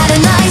 Hope you had a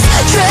nice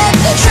trip,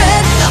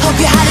 trip. Hope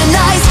you had a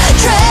nice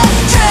trip,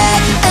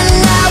 trip. And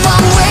now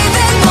I'm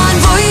waving bon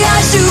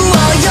voyage to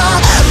all your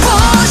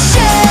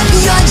bullshit.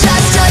 You're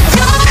just a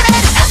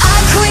tourist, I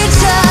quit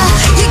ya.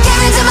 You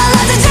came into my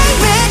life to take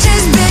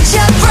bitches, bitch.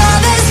 I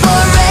promised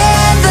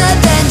forever,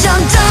 then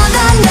jumped on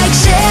the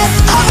next shit.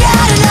 Hope you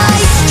had a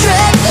nice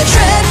trip,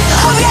 trip.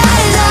 Hope you had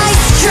a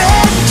nice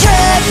trip,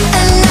 trip.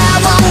 And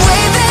now I'm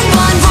waving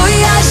bon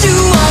voyage to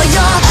all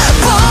your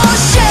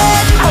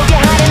bullshit. Hope you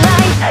had a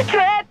nice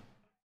trip.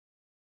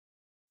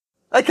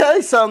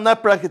 Okay, so in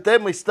that bracket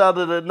then we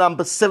started at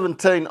number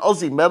 17,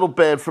 Aussie metal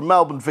band from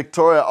Melbourne,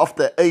 Victoria, off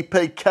their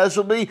EP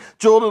Casualty.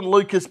 Jordan,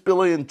 Lucas,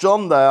 Billy and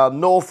John, they are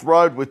North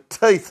Road with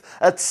Teeth.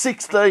 At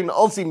 16,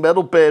 Aussie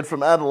metal band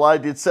from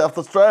Adelaide in South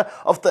Australia,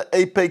 off the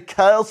EP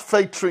Chaos,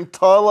 featuring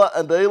Tyler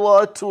and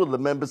Eli, two of the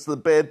members of the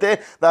band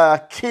there. They are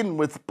Kin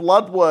with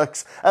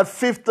Bloodworks. At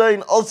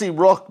 15, Aussie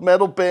rock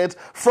metal band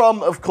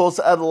from, of course,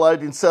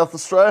 Adelaide in South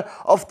Australia,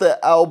 off their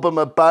album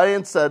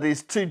Abeyance. That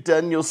is to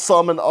Daniel,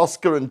 Simon,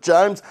 Oscar and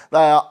James.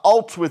 They are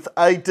Alt with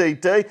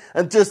ADD.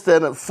 And just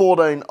then at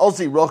 14,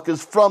 Aussie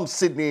rockers from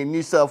Sydney in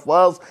New South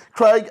Wales,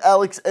 Craig,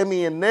 Alex,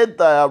 Emmy and Ned.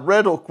 They are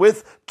Red Hook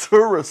with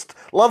Tourist.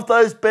 Love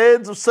those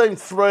bands. I've seen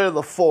 3 of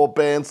the 4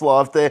 bands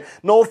live there.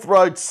 North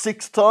Road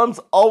 6 times,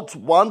 Alt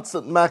once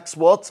at Max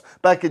Watts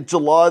back in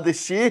July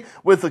this year,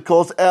 with of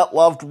course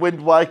Outloved,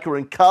 Wind Waker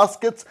and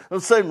Caskets.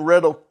 I've seen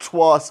Red Hook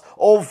twice,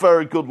 all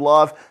very good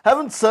live.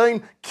 Haven't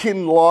seen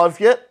Kin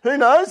live yet. Who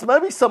knows,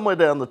 maybe somewhere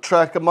down the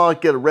track I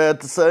might get around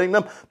to seeing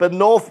them. But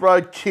North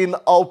Road, Kin,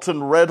 Alt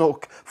and Red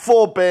Hook,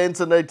 4 bands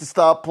I need to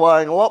start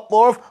playing a lot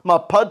more of my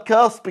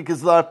podcast,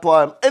 because they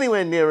play them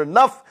anywhere near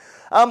enough.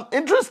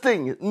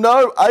 Interesting,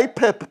 no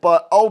APEP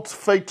by Alt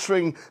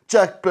featuring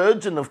Jack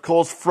Burgeon, of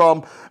course,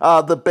 from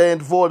the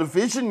band Void of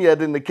Vision yet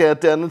in the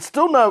countdown, and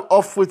still no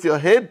Off With Your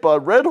Head by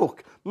Red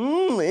Hook.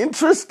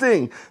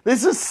 Interesting.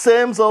 This is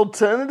Sam's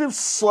Alternative /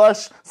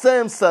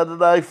 Sam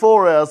Saturday,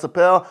 4 Hours of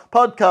Power,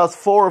 podcast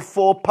 4 of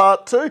 4,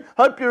 part 2.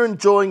 Hope you're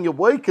enjoying your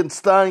week and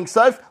staying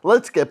safe.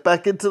 Let's get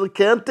back into the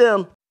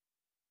countdown.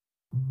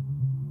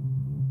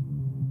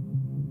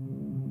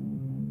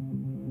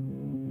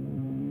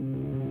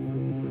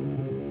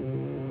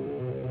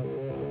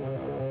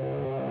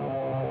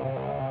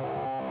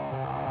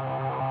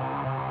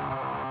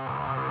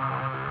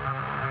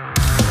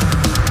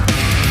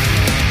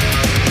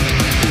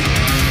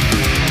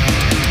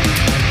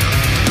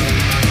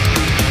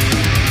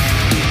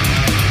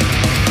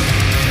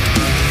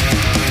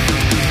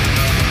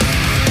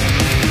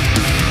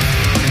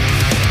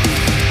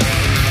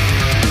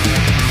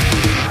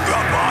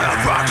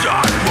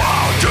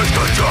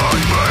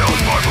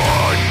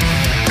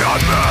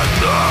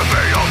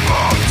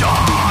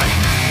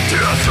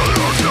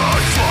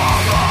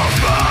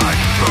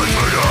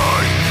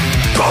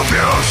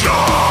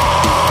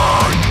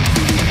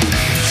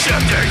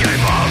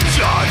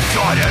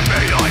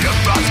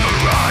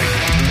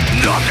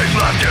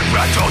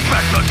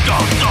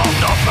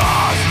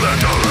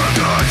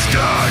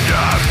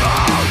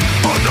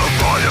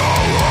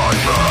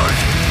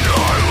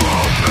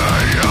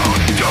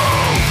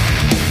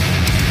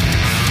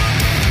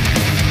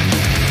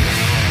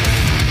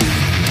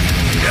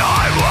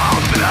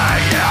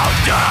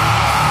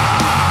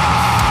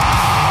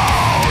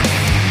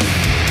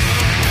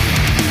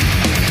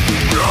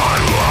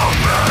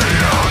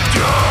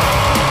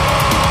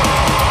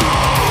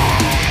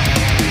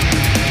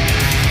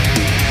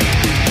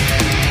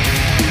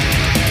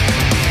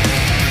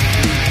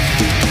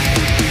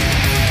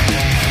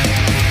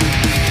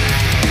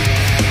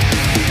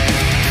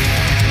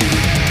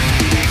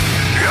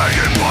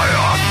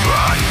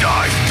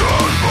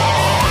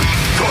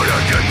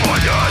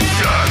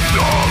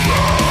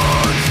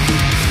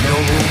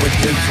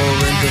 for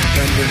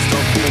independence.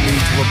 Don't feel the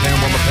need to repent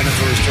while the penance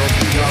or his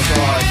judgment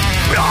outside.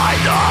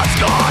 Behind the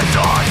skies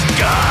on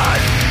skin.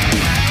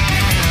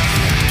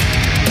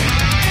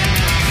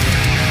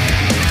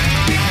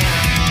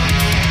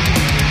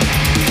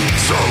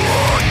 So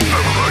what?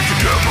 Everybody can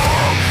get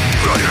up.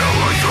 Right here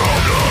we're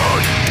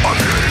surrounded. I'm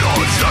getting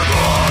on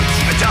seconds.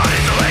 The town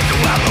is the lake to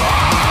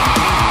weapon.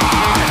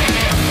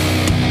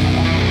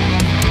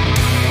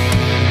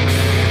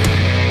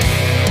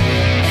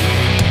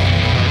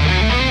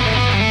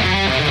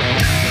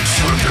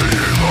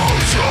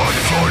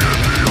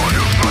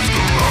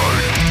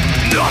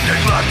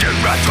 Nothing left in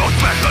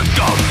retrospect, the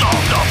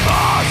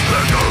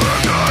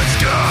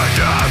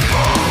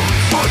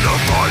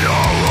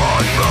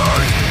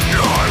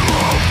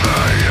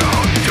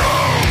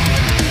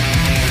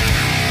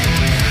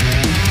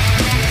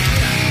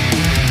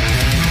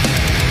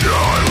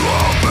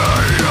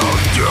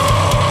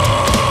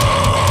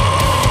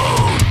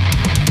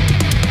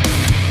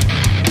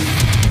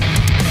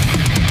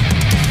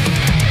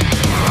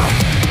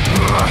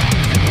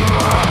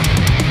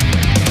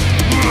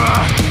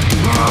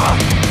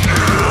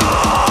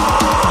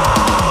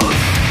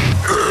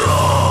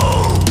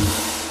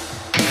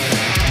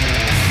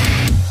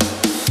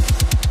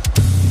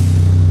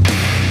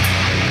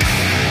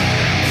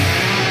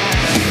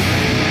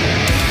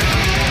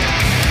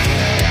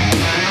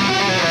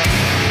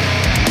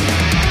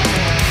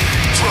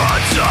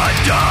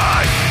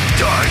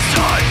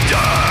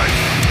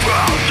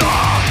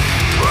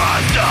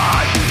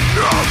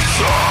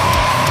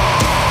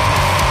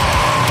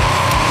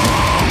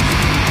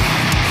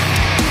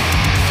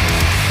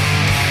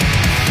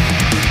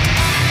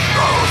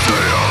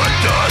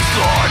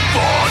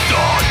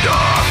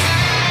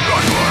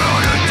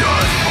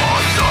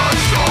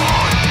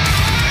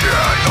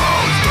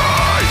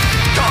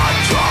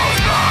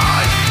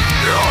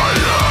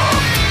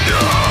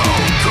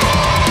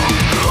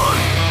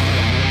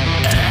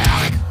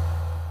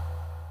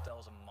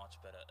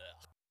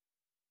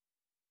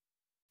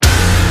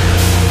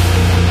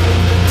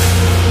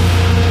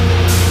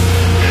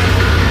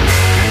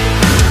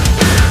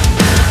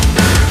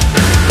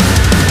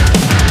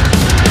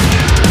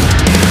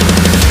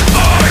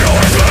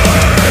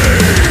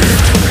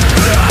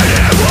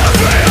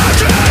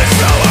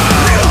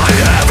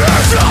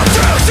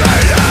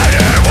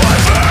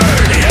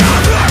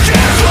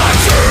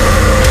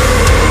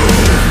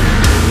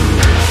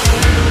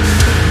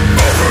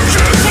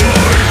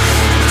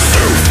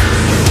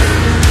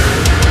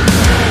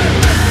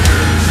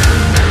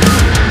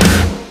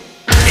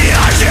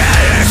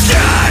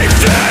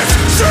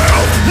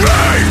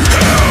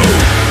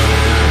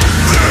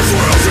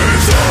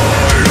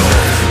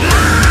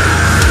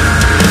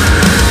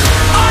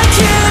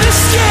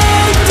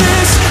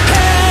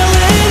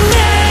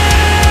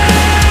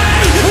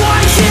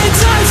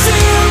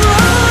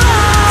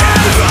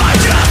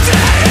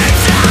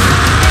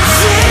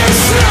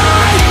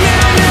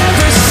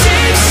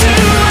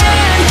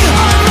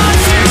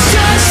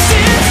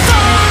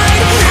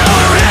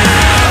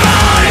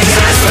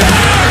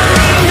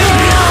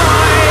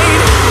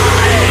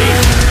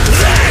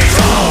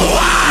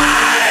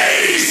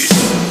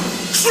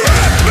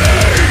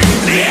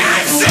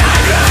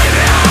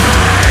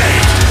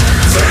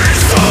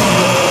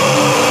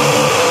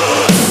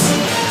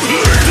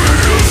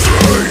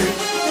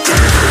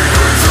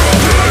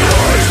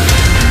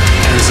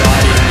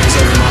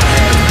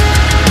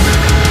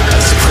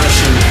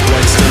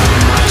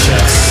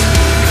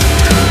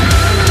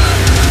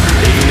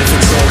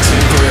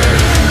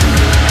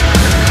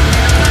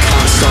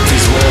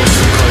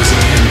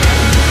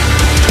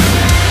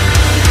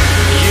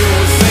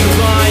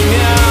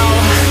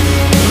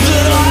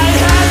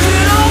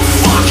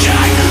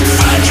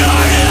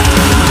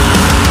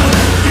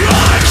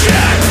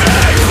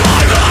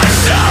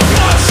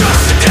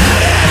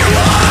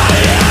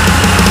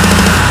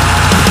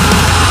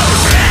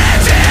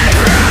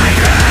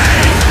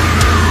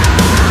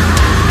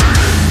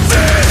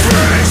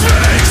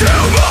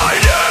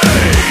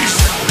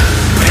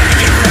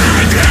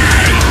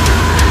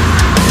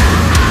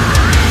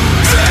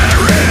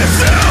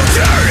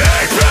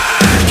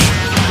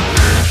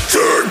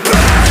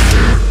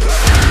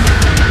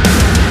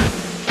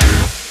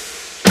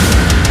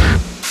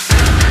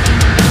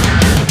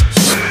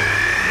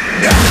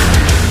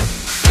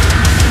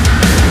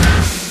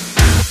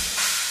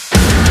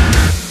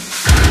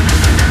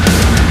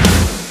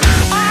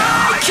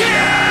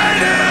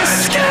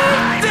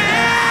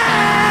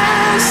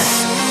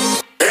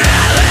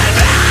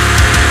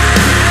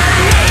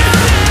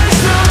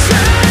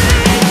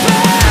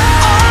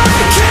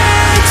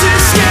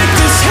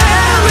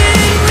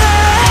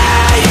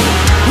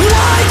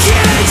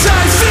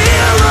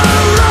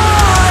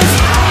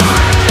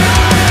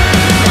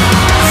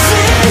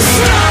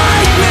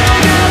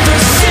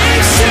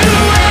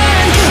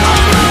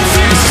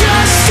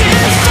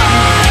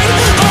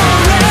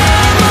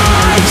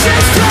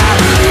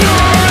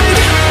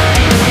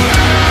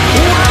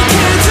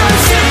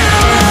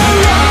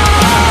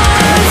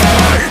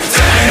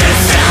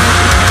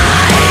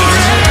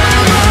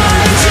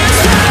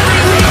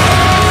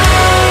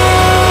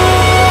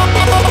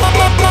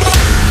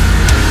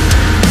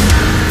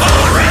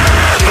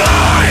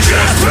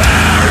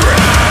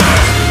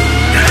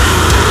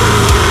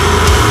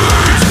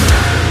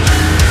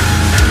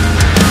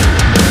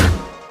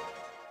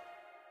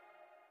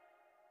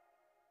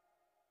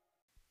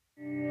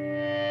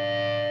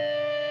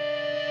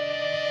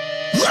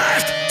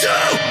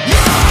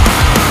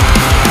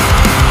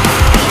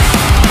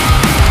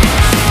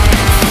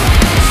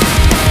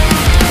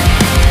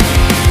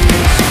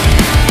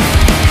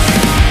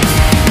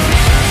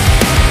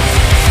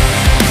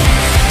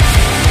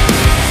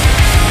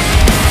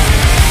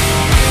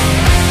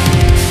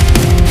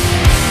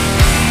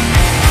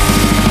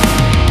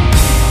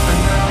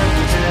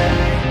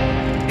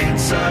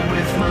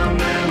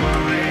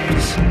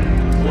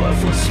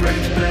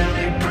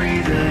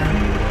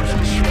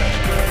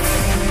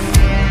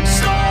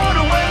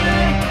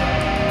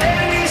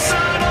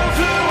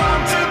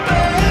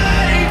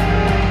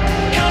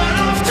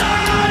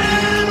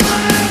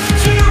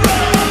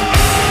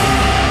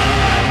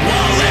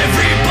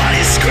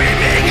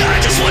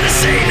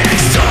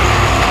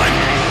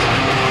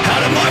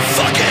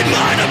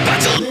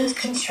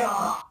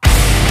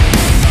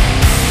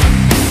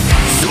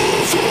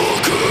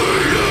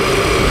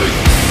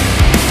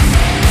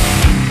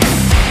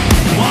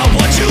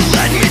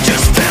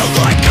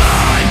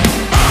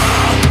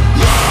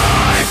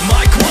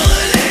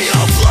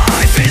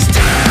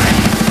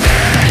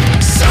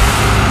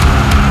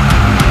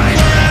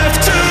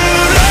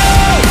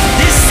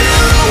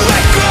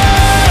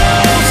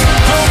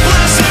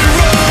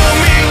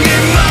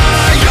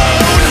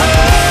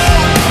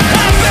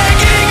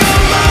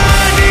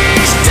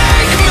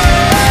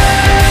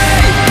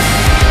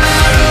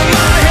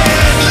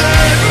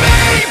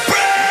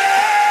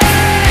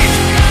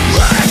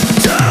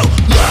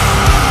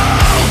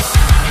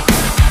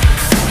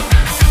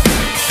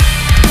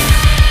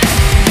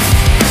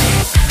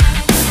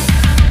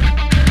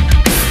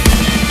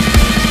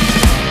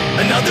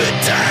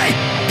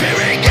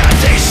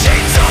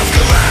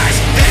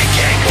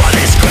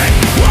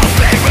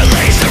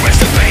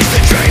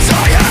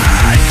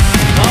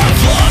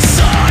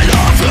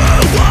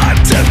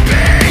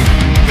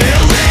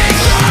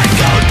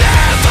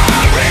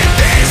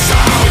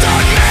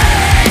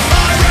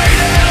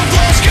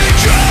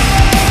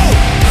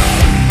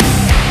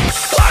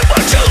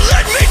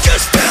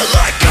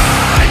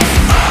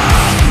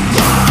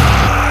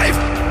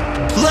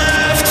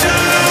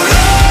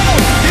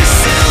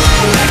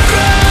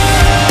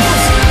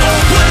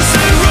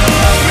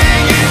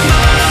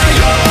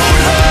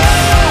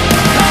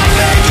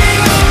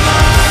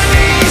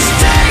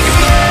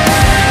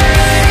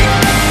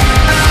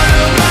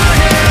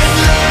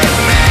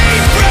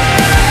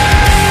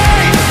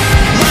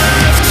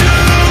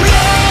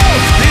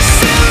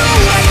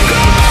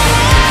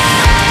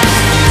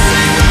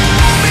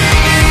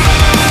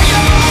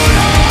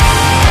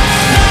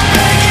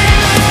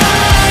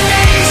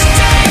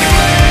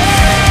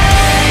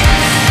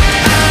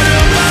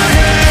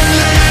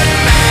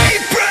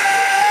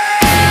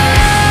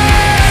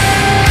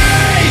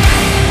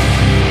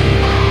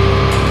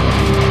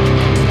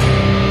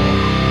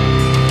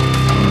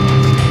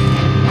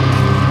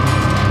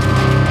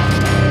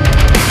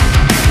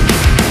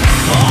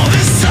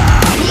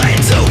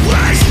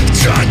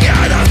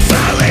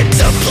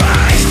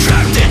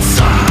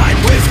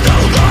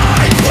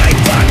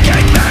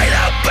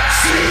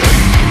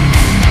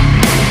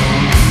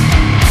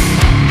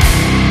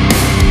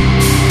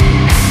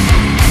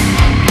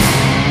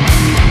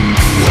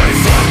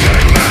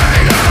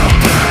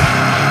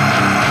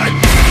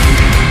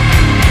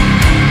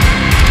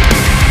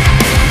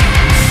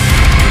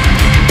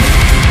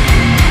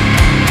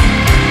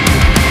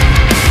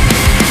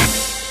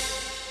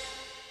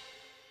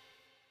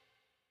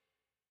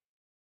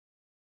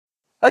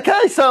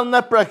Okay, so in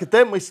that bracket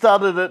then, we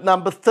started at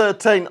number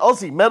 13,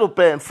 Aussie metal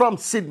band from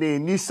Sydney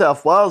in New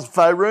South Wales,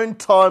 Veyroon,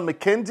 Ty and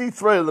Mackenzie,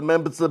 3 of the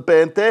members of the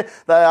band there.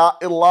 They are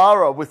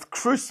Ilara with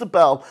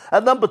Crucible.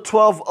 At number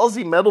 12,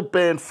 Aussie metal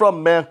band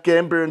from Mount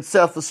Gambier in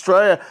South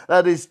Australia,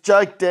 that is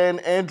Jake, Dan,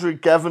 Andrew,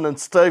 Gavin and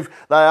Steve.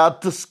 They are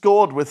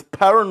Discord with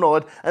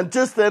Paranoid. And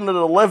just then at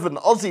 11,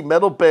 Aussie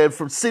metal band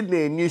from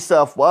Sydney in New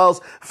South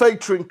Wales,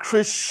 featuring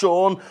Chris,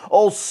 Sean,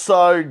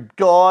 also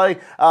Guy,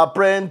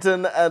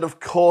 Brandon and of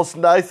course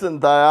Nathan.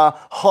 They are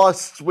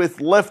Heists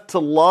with Left to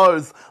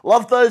Loathe.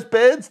 Love those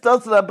bands.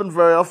 Doesn't happen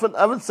very often.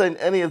 I haven't seen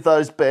any of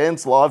those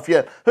bands live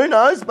yet. Who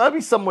knows?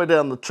 Maybe somewhere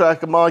down the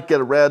track I might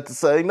get around to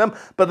seeing them.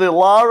 But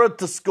Ilara,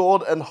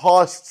 Discord and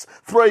Heists,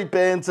 3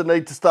 bands I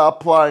need to start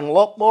playing a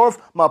lot more of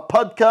my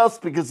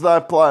podcast because I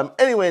don't play them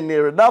anywhere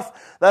near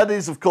enough. That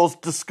is, of course,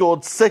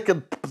 Discord's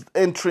second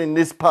entry in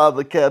this part of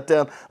the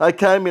countdown. They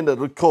came in at,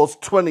 of course,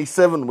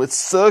 27 with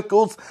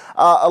Circles.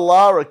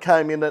 Ilara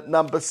came in at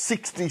number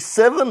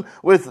 67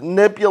 with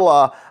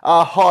Nebula.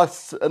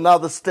 Heists,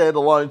 another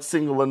standalone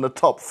single in the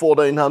top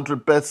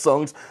 1400 best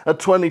songs of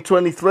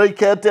 2023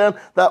 countdown.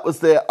 That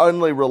was their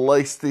only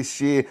release this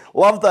year.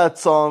 Love that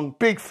song.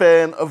 Big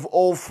fan of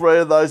all 3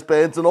 of those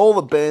bands and all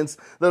the bands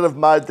that have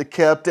made the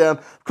countdown.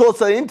 Of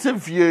course, I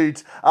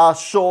interviewed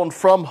Sean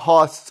from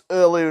Heists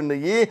earlier in the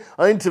year.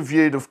 I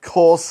interviewed, of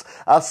course,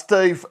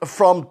 Steve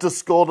from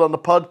Discord on the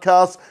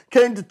podcast.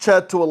 Keen to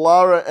chat to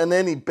Ilara and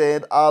any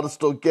band,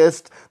 artist or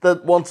guest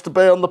that wants to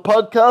be on the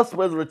podcast,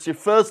 whether it's your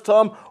first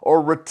time or a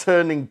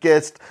returning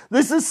guest.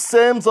 This is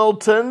Sam's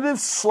Alternative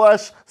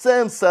 /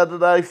 Sam's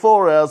Saturday,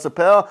 4 Hours of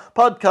Power,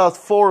 podcast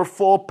 4 of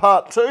 4,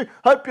 part 2.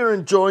 Hope you're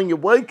enjoying your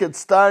week and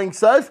staying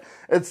safe.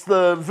 It's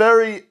the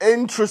very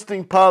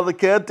interesting part of the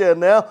countdown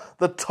now,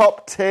 the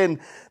top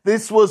 10.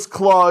 This was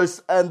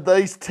close, and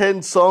these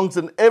 10 songs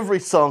and every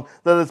song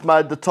that has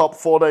made the top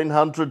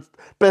 1400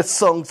 best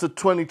songs of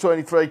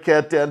 2023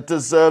 countdown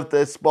deserve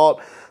their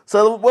spot.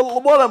 So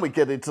why don't we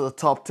get into the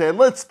top 10?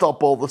 Let's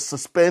stop all the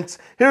suspense.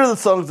 Here are the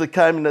songs that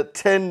came in at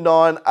 10,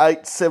 9,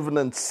 8, 7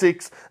 and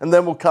 6, and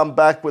then we'll come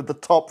back with the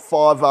top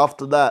 5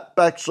 after that.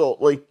 Back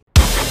shortly.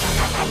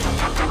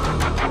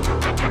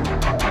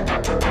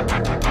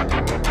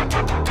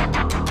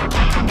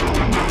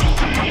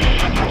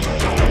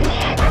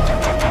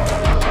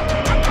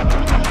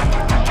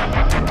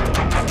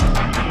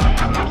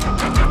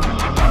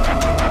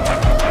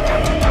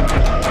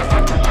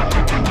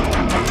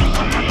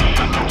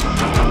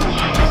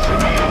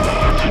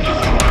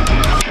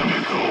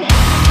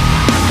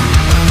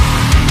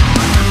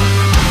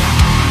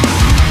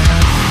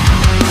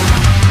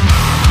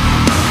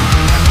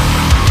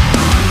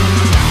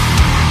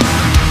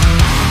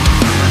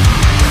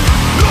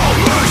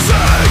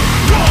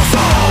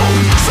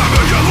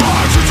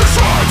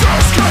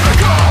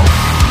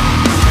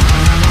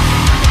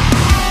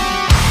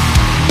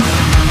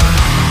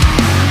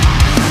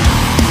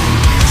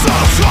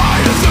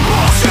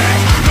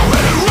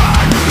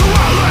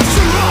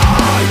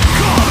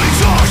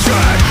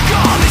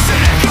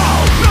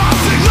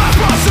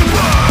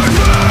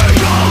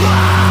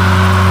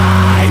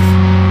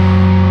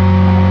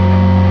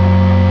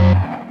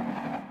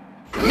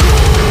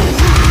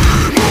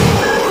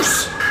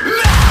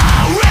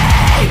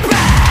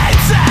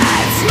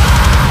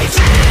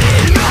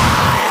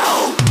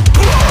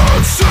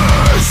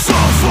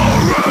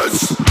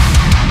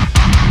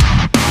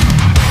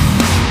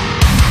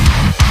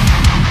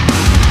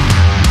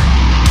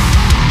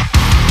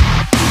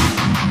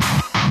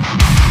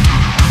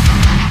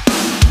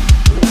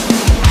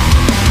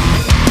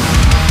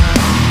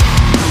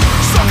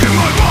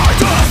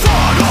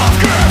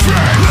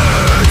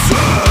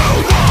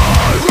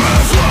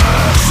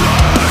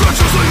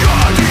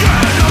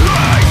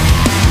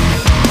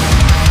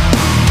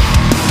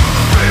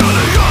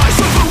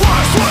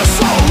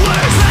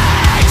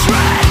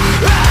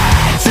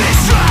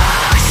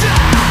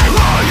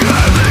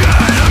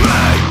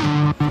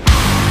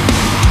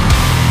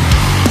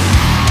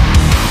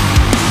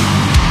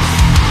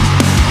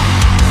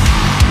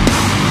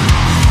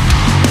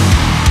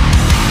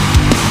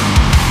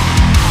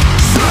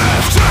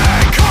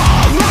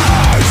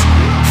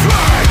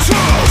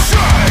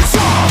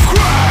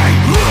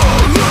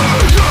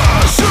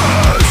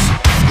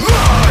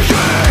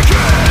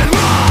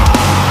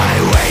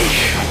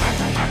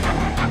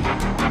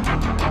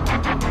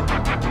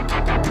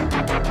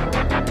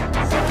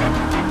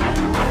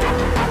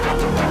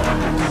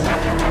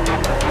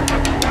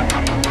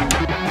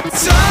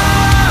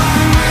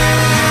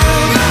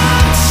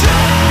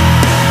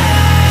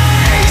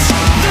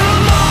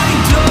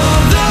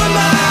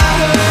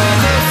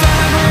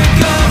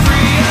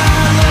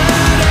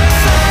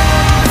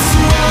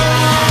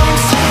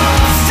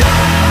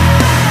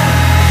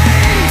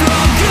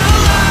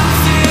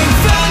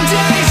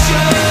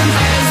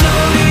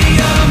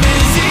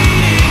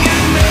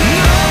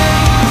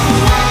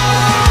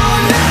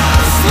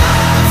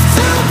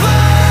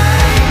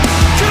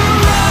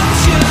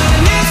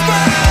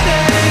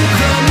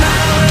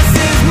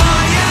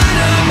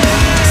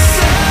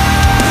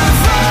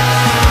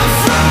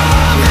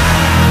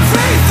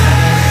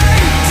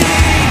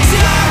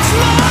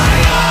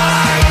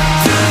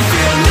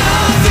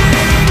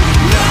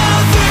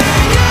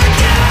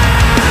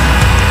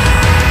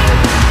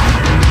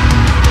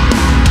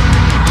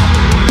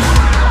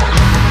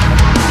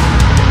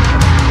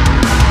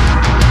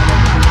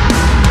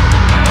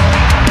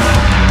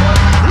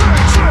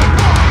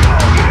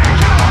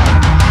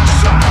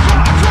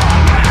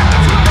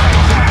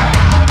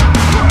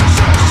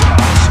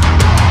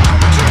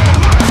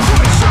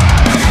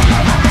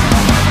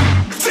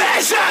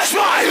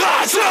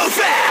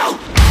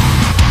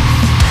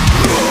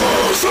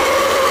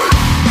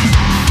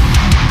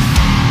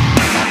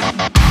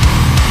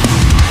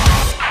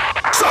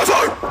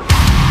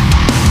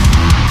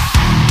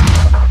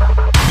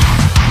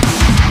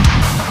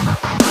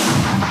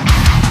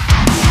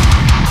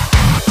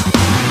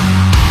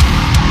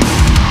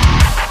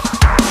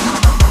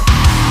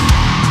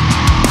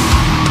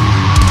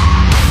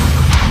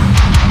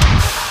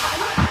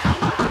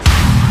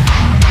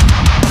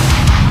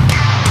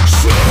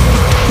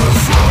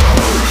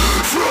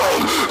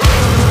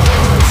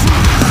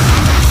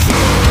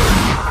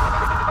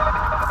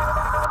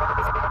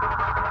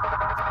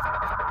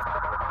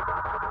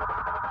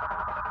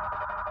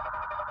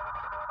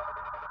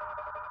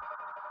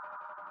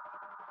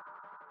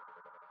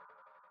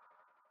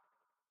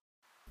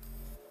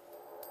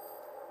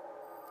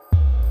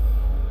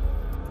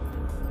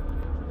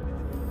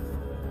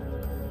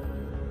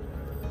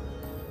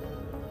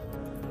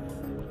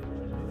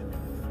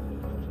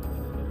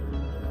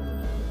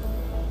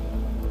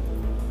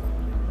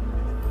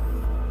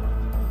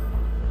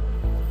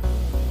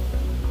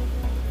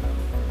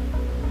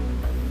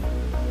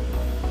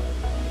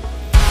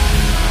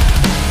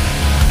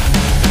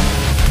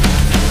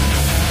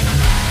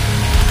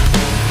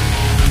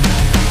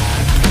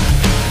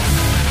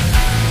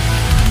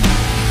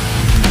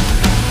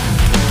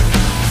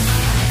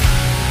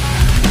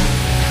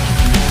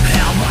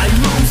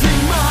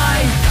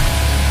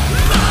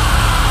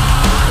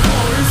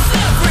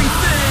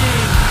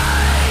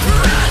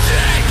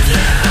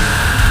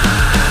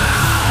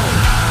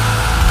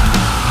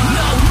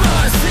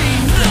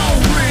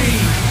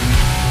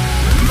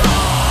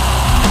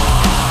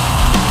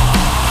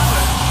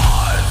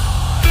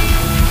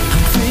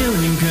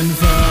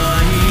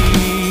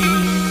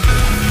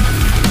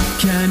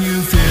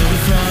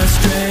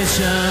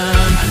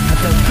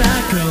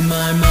 of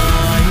my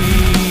mind,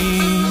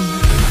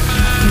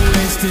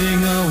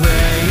 wasting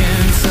away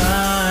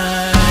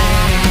inside.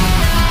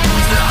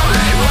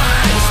 Slowly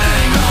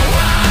wasting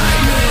away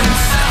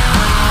inside.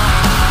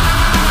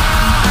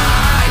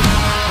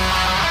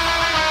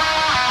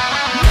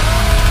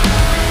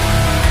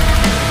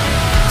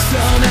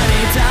 So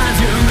many times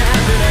you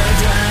left me to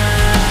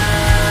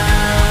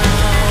drown,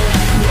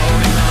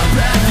 holding my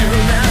breath, you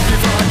left me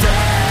for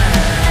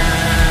dead.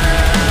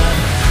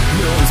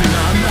 Losing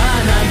my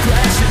mind, I'm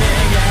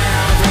questioning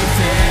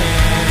everything.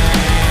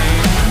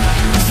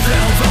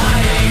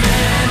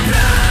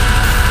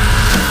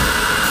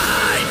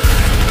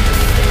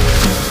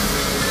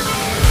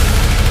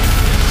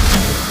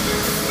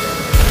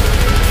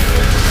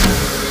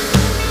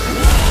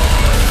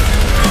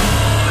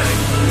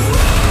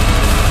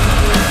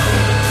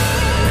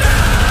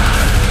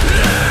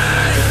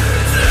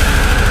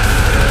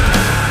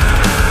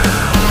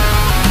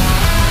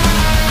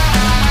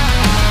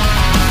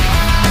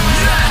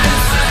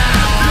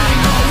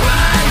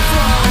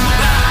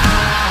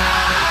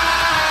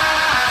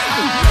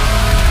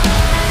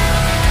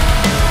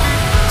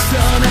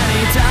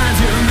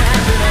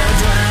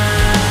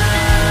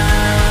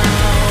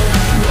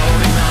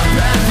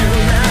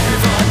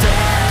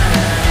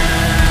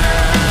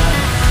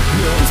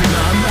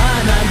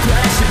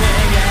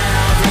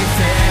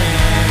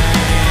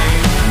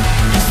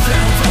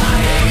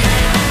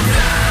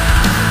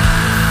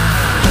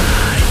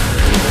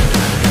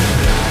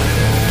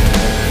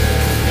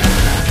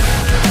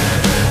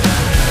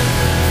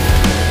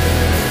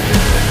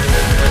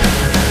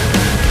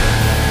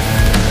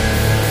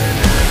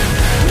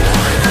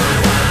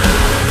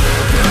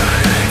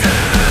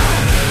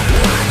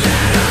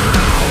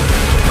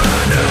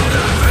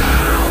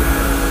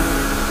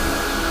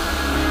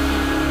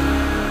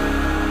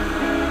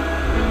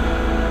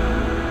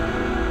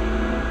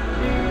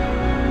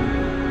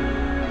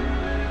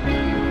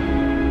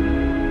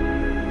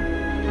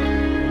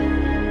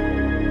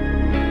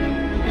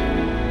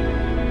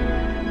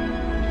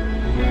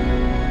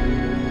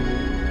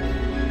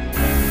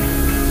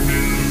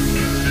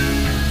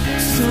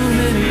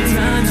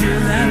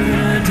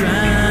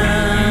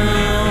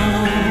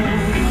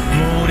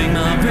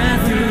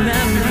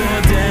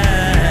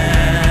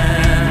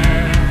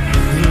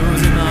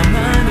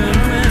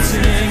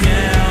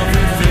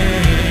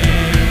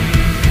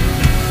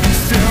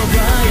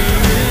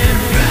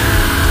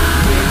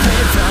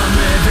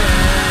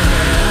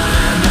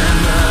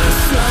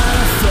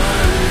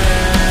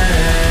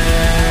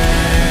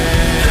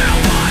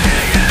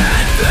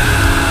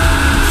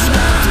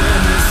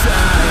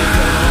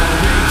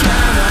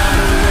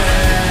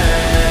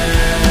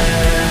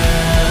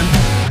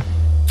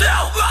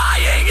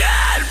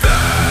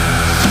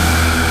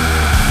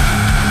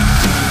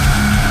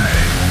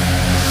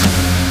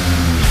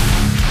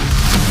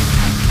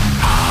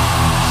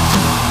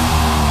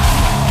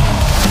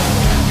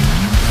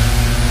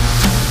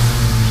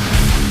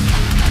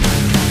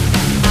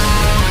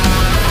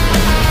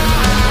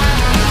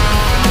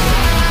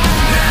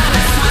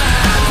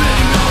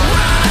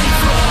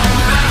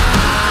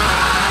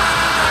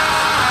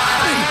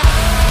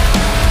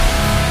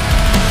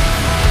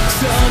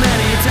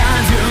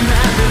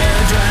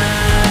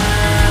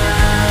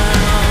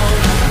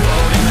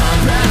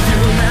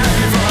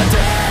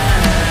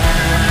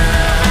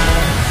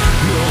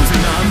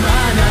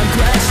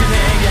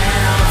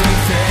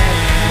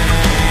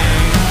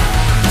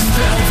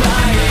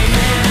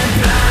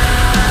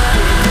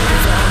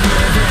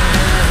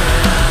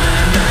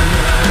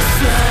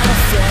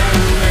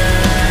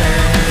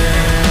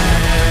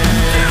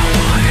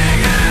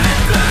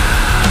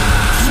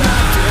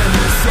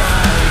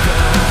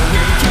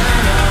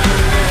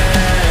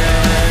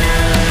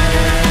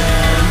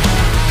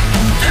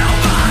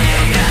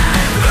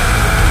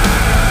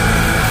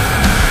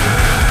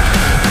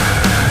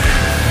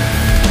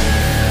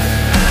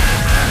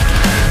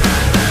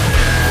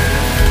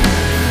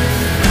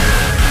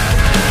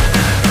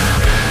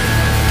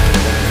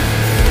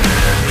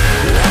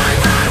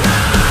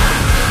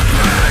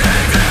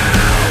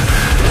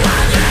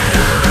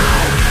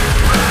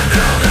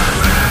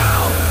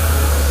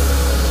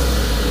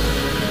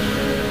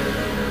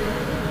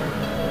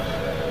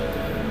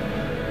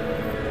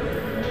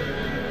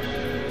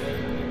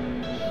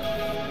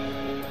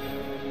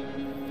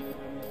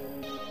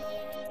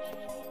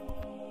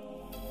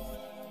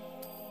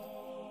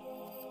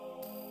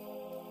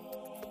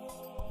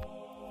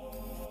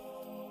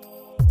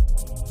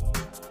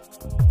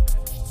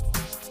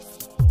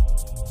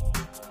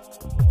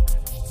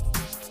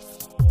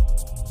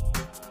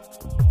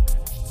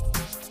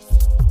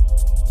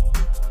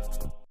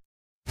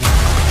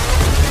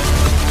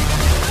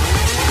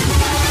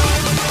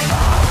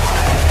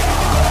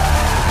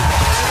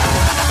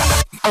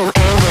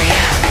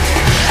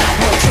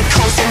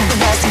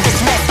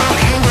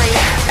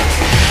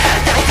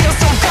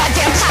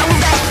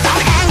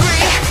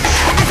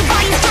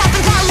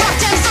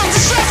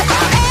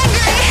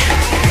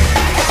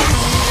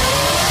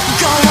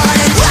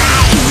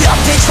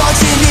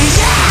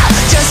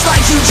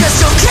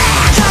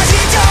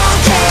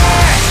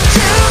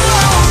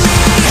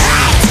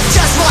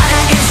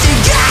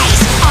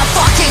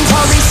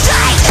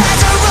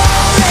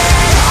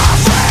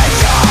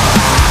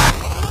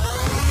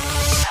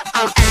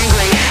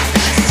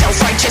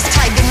 self-righteous,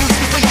 tied the noose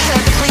before you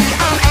heard the plea.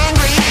 I'm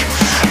angry.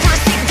 For a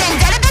sick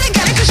vendetta, better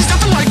get it, 'cause you're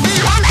something like me.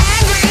 I'm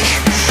angry.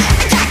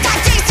 Attack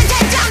tactics to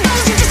take down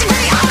those who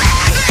disagree. I'm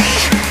angry.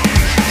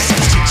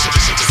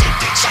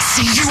 I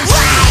see you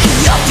way.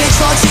 Your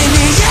pitchforks in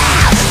the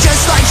air,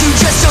 just like you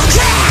just don't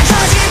care.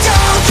 'Cause you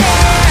don't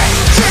care.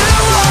 You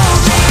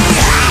only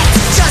hate.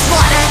 Just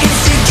wanna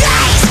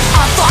instigate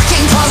a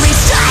fucking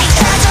police state.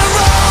 Heads are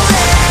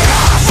rolling.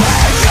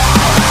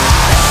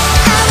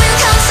 And we've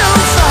come so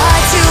far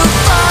to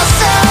fall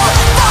so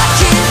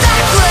fucking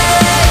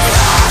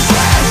backwards.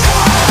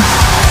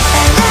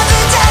 An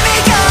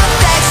epidemic of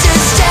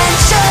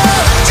existential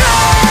dread.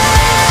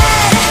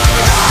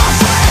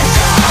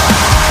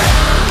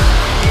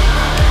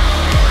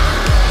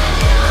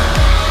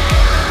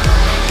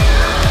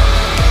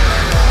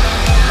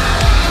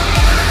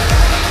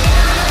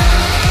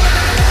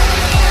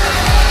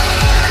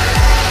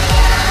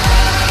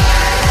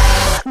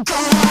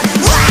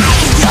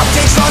 Wave your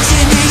pitchforks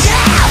in the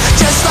air,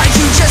 just like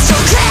you just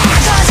don't care.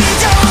 'Cause you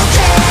don't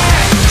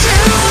care. You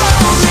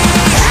only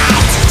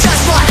hate.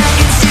 Just wanna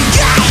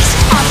instigate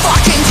a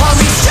fucking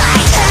police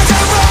state. Heads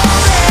are rolling.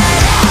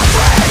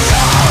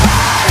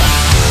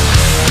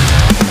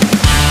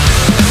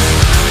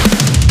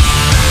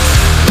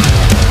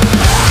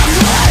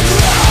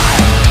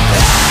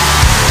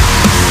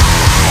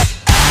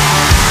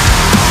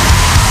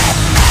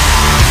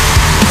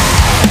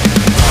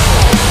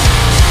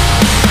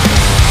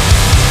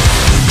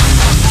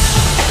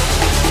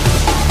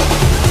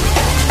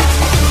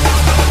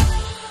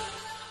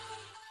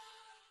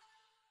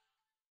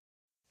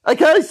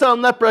 Okay, so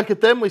on that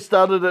bracket then, we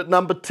started at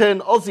number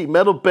 10, Aussie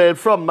metal band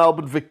from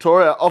Melbourne,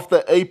 Victoria, off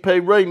the EP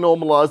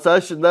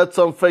Renormalisation. That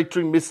song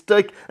featuring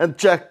Mystique and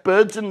Jack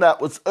Burgeon.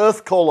 That was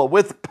Earthcaller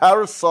with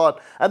Parasite.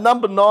 At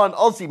number 9,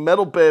 Aussie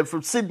metal band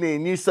from Sydney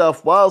in New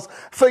South Wales,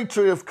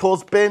 featuring, of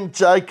course, Ben,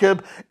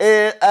 Jacob,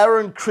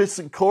 Aaron, Chris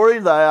and Corey.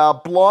 They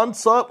are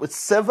Blindsight with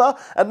Sever.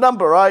 At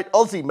number 8,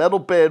 Aussie metal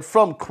band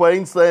from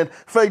Queensland,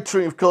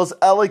 featuring, of course,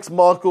 Alex,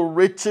 Michael,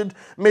 Richard,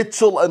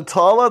 Mitchell and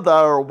Tyler. They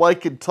are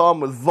Awake in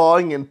Time with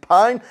Vying in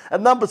Pain.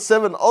 At number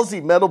 7,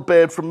 Aussie metal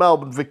band from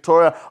Melbourne,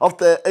 Victoria, off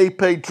their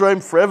EP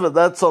Dream Forever.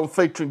 That song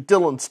featuring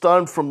Dylan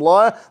Stone from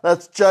Liar.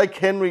 That's Jake,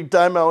 Henry,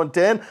 Damo and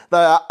Dan.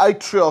 They are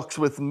Atriox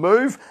with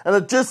Move. And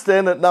at just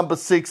then at number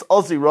 6,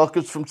 Aussie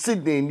rockers from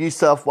Sydney in New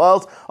South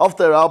Wales, off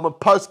their album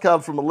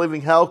Postcard from a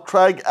Living Hell,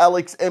 Craig,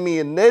 Alex, Emmy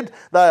and Ned.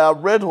 They are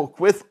Red Hook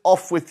with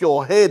Off With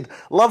Your Head.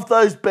 Love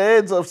those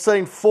bands. I've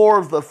seen 4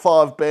 of the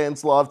 5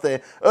 bands live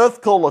there.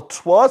 Earthcaller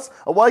twice,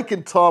 Awake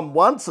in Time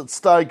once at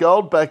Stay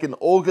Gold back in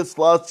August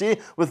last year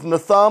with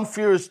Nathan,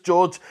 Furious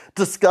George,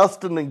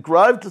 Disgust and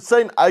Engraved. I've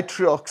seen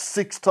Atriox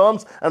 6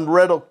 times and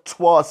Red Hook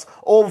twice.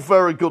 All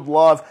very good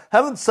live.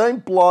 Haven't seen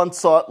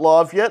Blindsight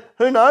live yet.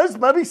 Who knows?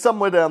 Maybe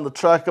somewhere down the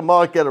track I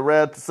might get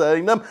around to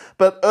seeing them.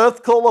 But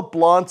Earthcaller,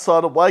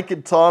 Blindsight, Awake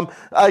in Time,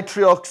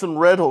 Atriox and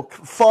Red Hook.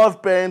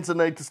 5 bands I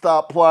need to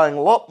start playing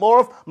a lot more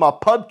of. My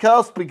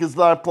podcast, because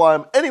they don't play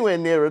them anywhere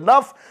near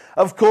enough.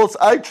 Of course,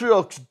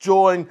 Atriox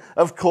joined,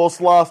 of course,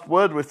 Last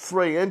Word with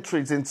 3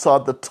 entries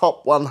inside the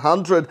top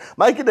 100,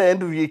 making the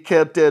end of your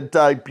countdown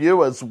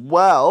debut as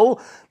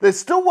well. There's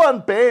still one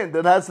band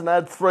that hasn't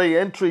had 3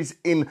 entries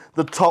in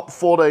the top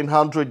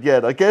 1400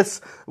 yet. I guess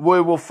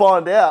we will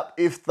find out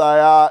if they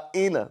are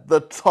in the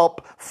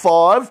top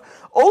 5.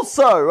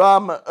 Also,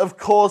 of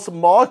course,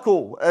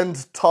 Michael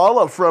and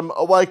Tyler from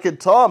Awake in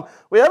Time.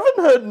 We haven't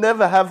heard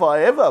Never Have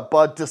I Ever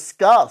by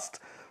Disgust.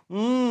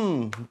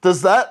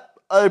 Does that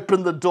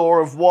open the door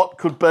of what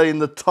could be in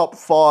the top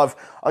 5?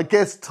 I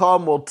guess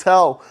time will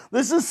tell.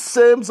 This is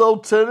Sam's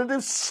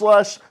Alternative /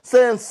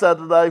 Sam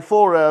Saturday,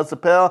 4 Hours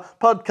of Power,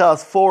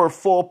 podcast 4 of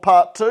 4,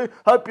 part 2.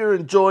 Hope you're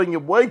enjoying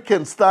your week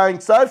and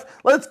staying safe.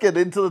 Let's get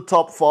into the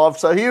top 5.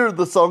 So here are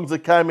the songs that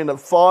came in at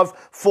 5,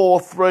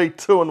 4, 3,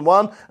 2 and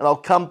 1, and I'll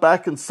come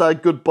back and say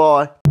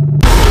goodbye.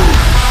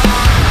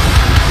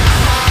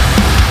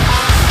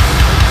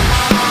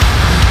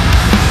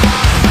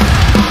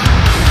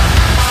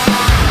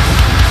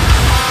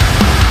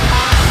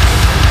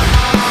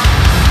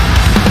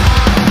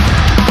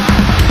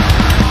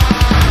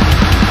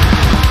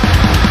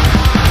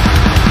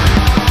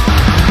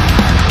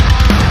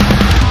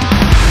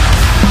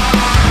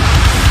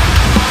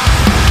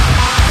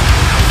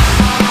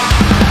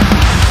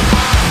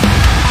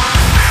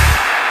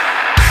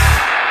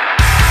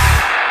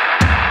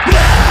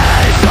 Yeah!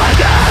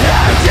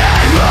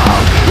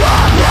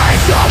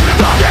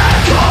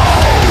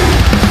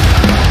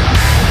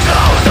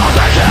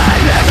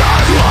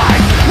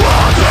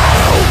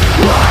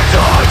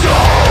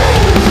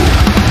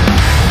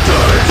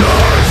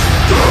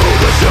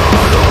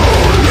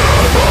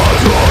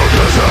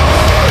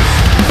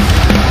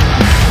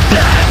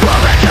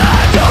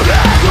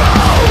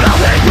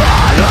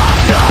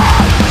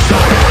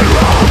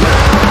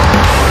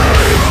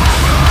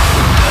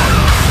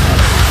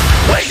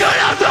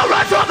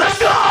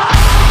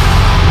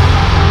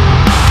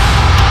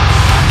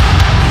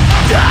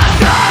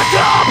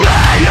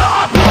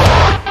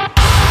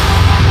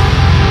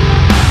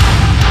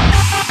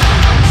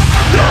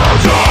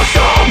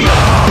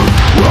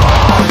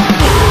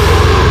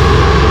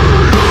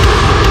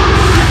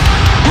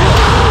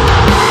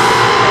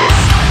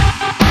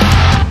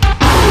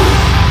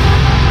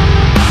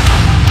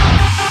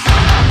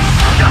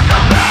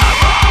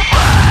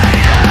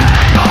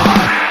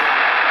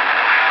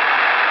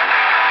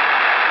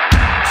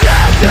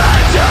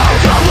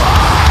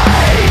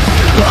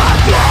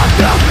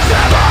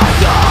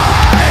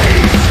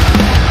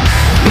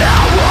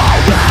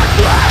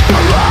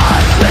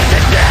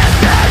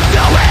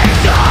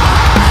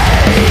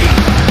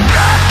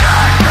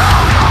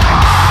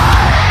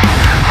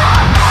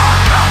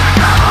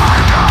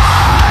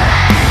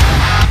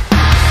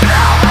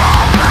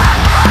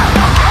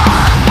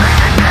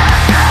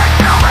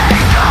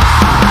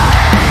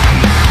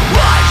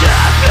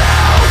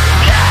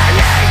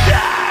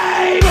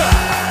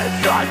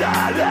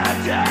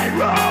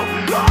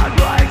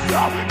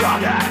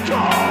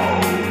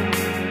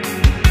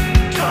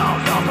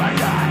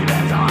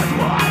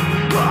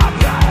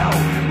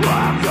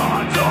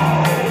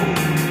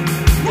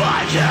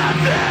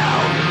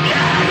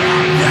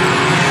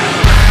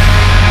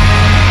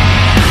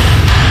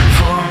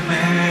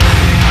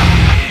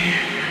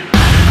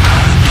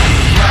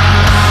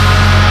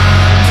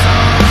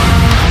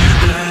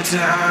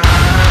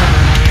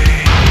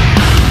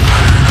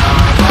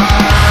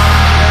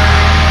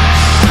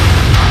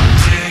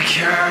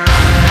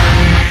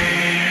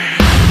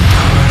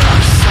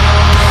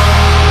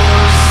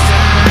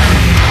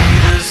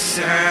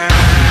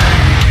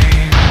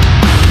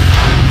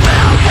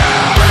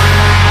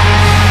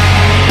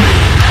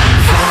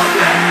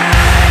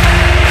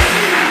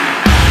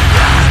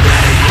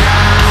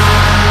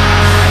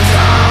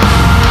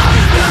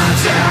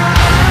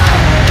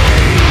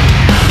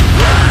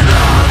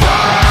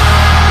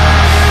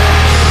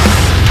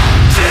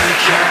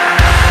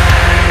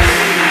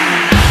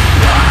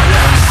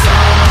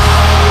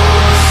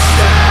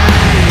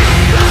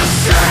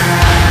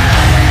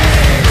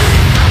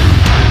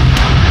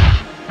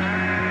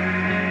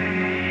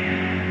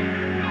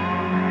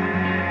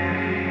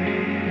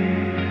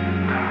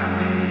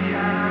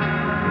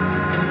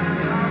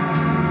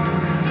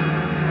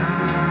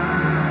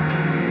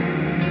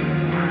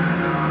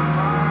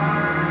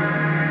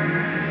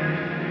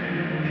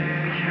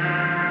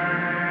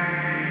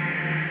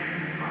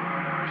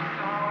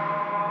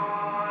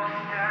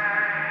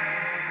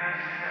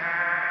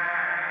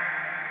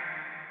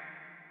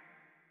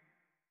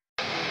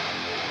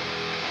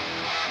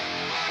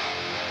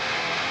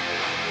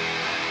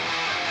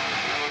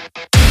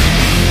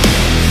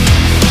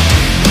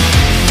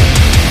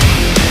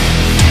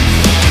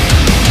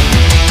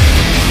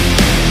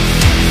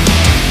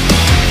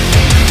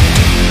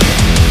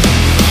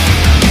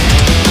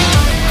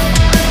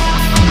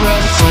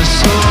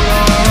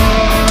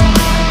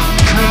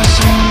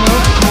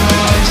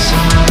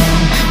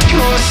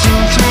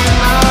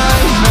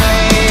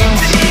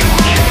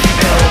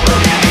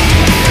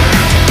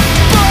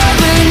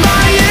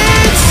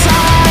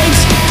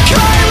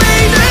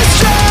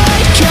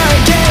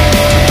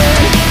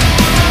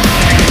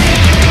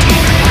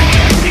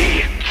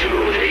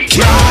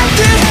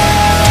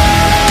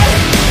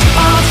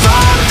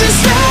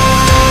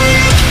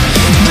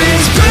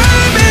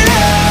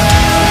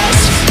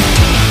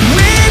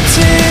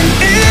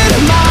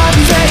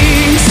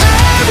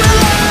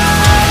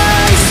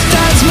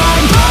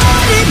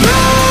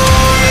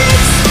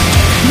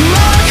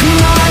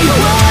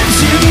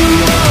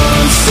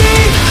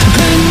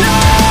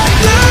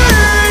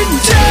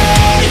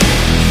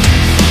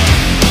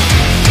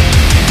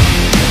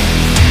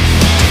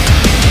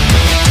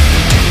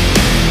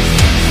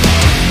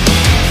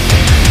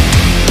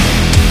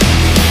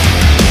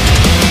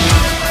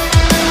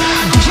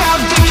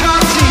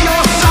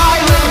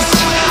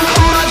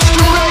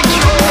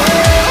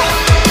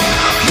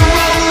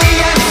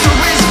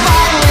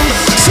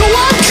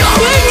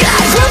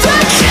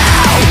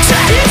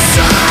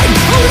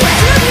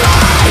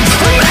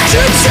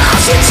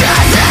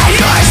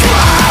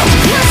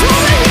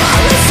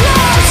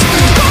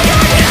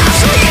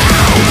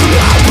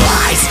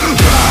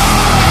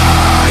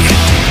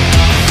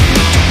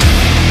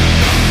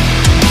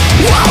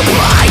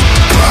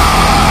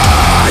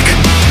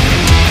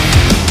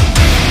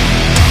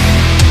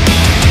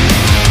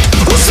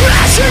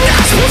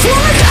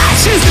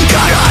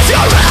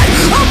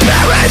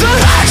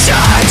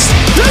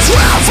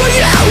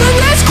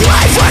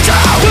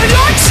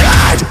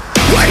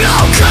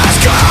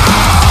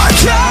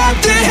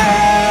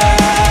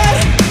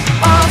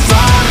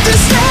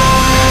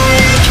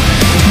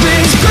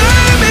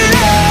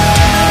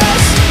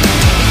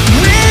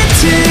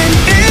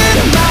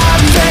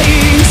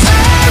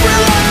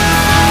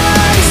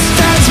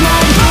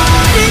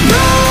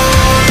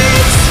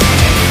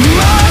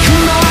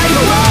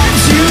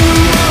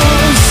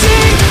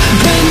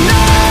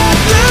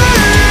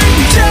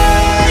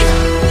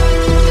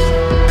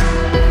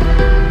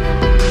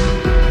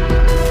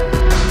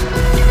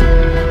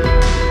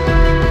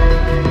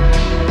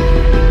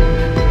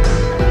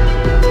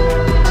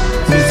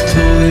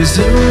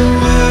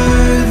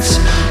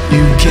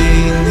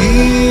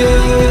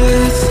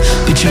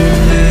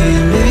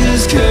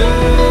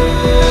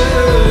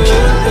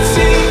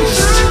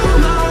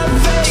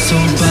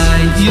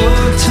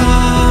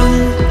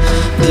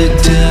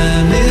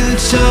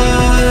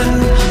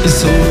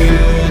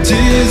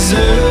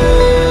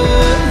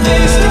 desert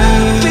this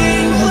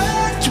being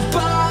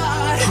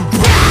electrified.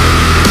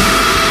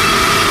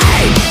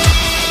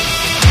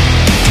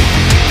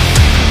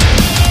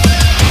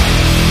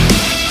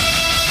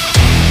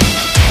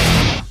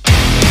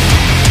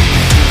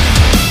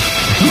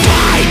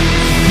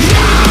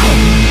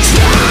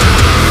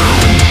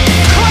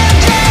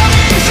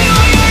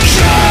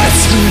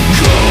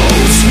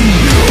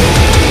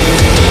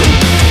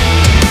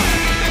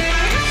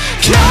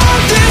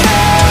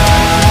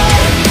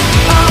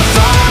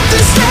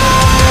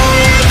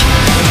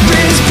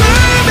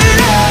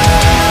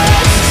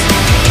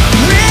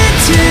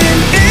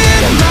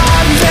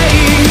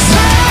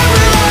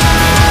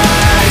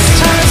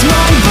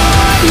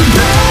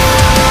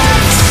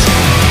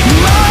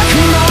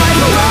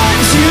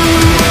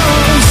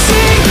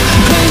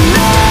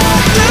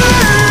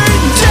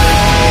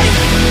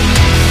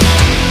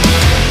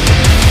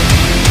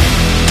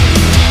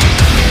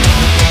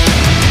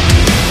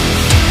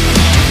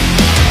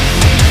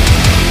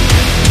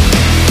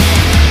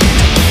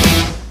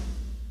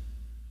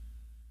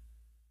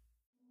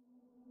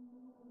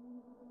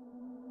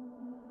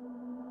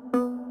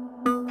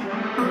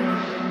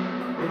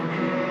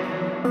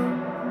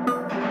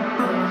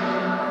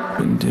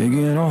 Been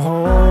digging a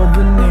hole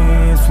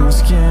beneath my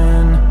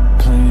skin,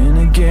 playing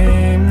a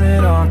game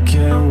that I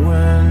can't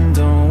win.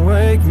 Don't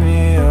wake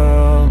me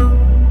up,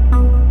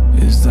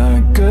 is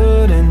that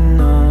good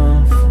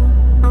enough?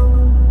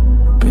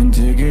 Been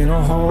digging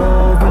a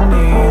hole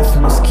beneath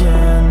my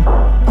skin,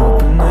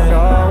 hoping that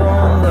I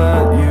won't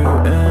let you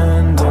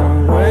in.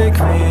 Don't wake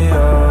me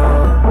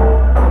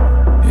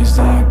up, is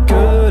that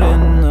good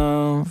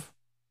enough?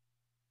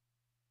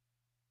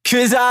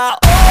 'Cause I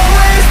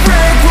always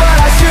break what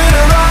I should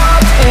have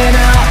loved, and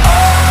I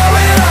owe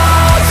it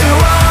all to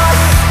us.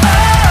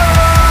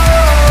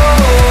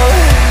 Oh,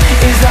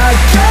 is that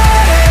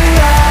good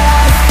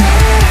enough?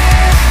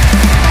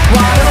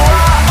 Why do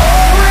I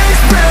always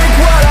break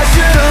what I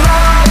should have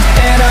loved,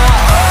 and I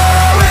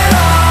owe it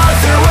all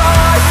to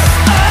us?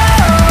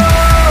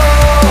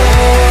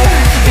 Oh,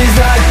 is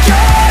that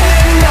good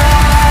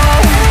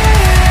enough?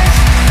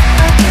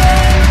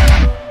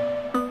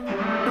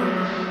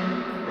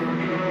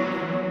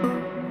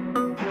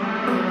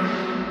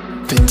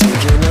 Been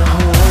digging a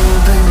hole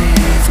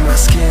beneath my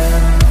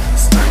skin,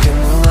 stuck in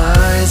the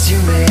lies you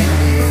made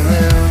me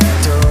live.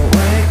 Don't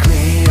wake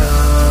me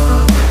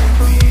up,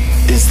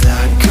 is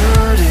that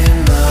good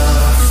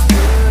enough?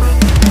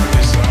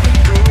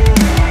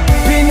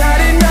 Been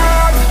adding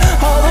up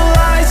all the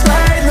lies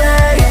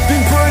lately,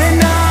 been putting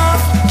up,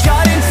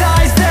 cutting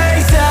ties they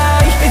say.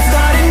 It's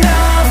not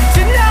enough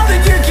to know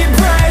that you can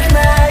break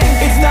me.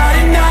 It's not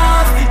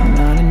enough,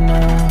 not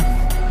enough.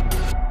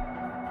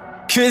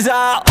 'Cause I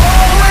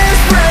always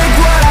break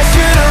what I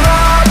should have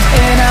loved,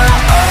 and I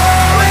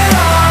owe it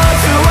all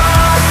to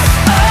us.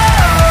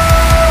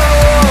 Oh,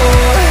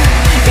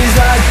 is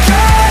that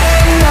good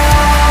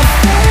enough?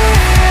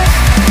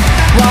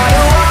 Why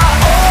do I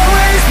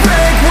always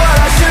break what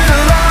I should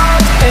have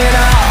loved, and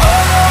I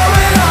owe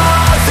it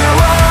all to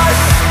us?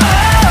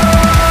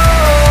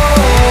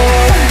 Oh,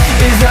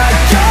 is that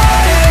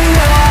good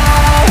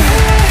enough?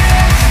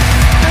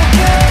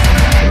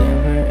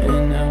 Never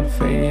enough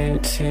for you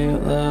to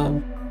love,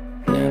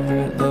 never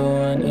the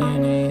one you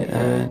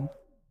needed.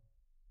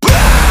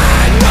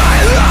 Burn my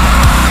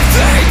love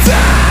to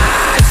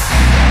dust,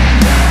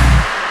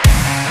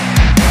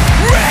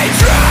 we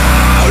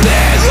drown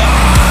in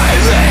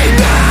loneliness.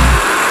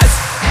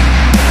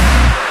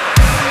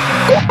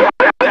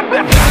 Never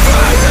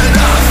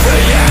enough for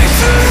you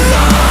to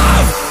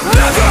love,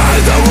 never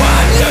the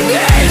one you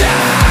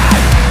needed.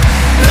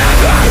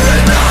 Never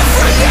enough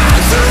for you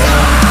to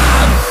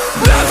love,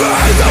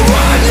 never the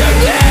one you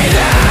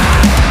needed.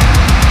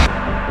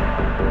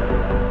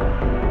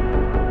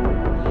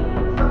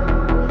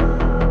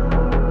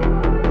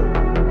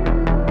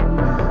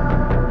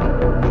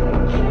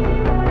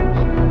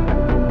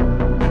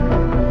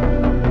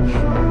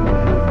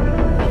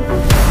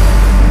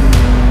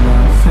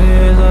 I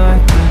feel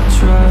like the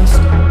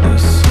trust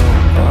is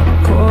so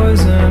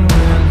poison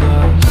with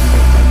us.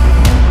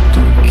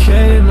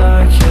 Decay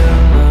like your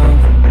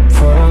love,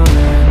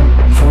 falling,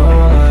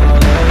 fall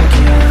out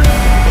again.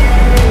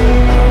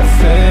 I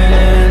fade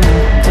in the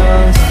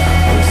dust,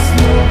 this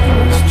love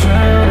was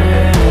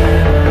drowning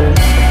in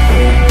us.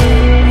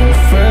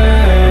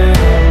 Afraid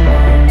of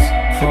lungs,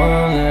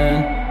 falling,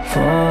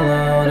 fall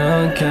out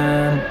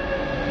again.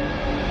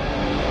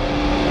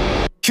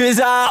 'Cause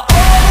I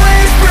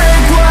always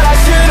break what I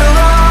should have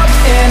loved,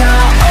 and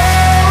I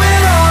owe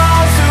it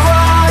all to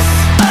us.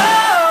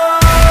 Oh,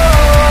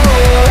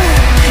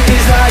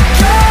 is that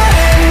good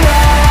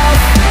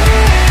enough?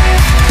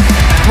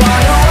 Why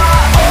do I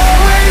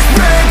always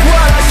break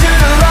what I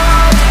should have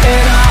loved,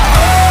 and I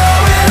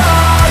owe it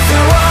all to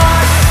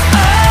us?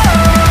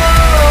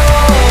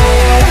 Oh,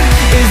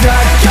 is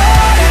that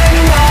good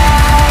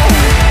enough?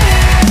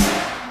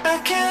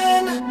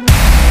 Again.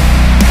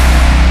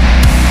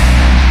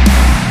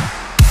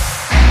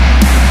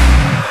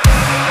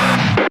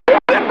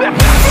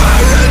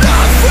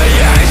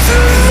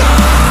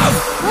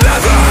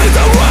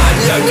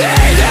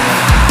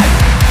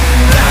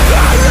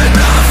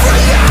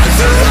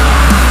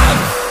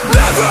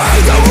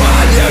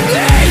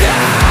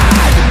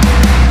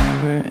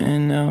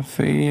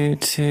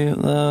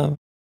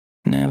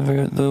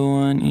 never the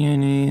one you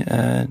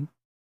needed.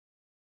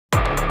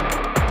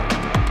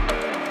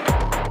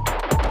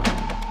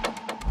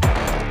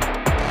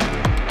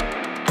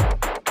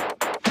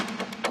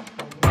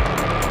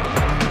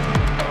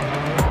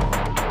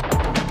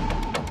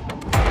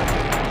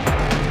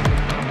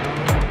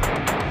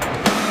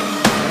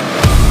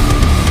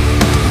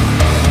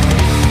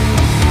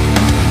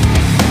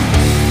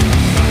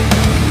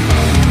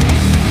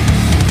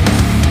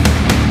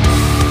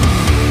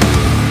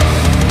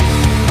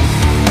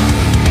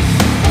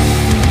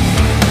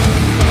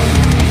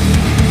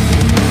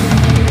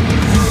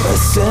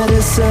 Set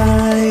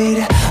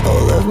aside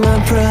all of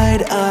my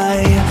pride,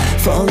 I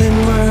fall in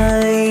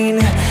line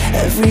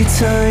every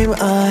time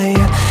I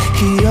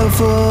hear your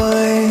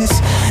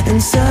voice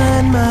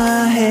inside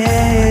my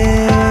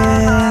head.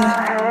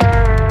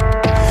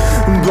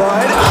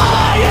 But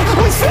I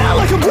always feel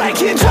like I'm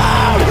breaking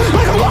down,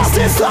 like I'm lost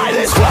inside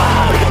this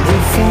crowd.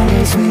 It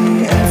follows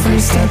me every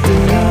step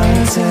that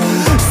I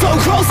take. So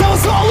close, now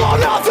it's all or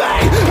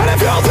nothing. And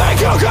if you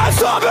think you can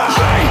stop me, I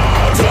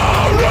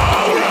don't know.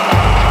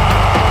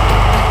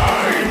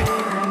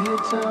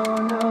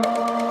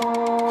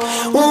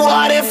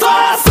 What if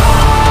I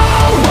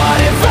fall?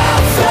 What if I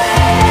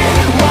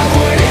fail? What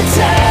would it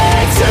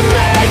take to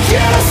make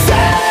you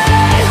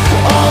stay?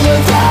 All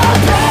of the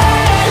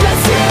pain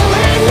that's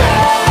healing me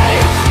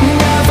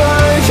never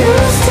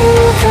used to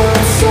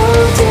hurt so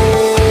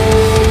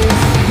deep.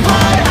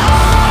 But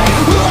I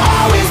will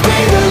always be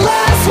the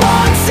last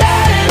one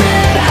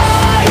standing.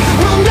 I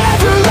will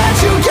never let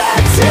you get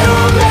to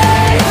me.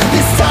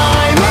 This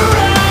time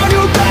around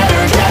you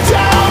better get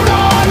down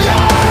on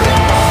your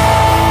knees.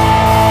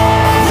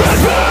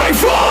 Beg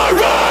for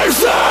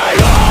mercy,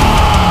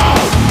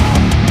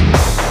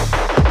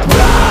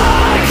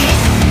 back.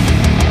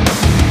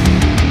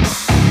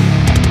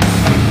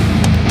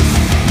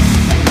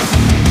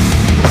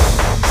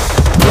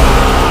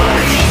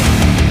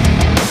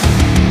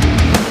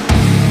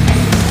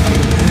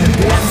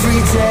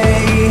 Every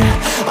day,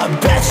 I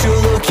bet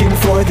you're looking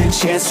for the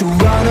chance to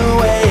run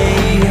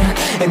away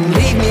and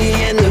leave me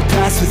in the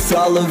past with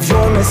all of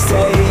your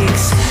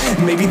mistakes.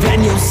 Maybe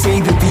then you'll see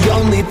that the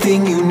only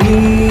thing you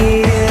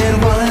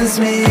needed was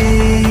me.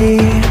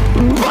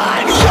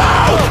 But you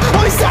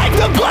always take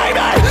the blame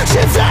and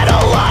you said a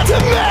lot to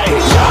me.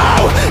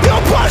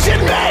 You're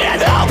pushing me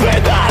and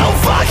hoping that I'll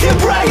fucking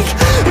break.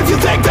 If you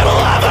think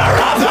that'll ever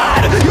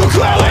happen, you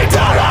clearly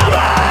don't have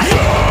it.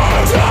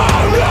 You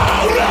don't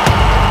know me.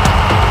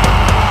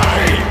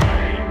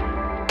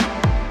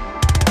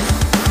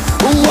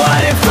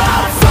 What if I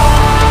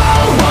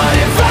fall? What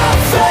if I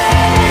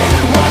fail?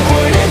 What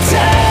would it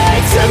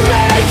take to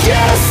make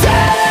you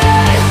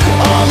stay?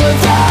 All of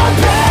the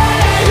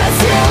pain that's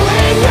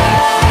healing me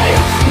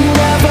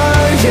never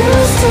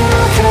used to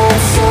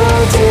hurt so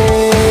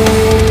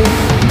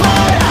deep.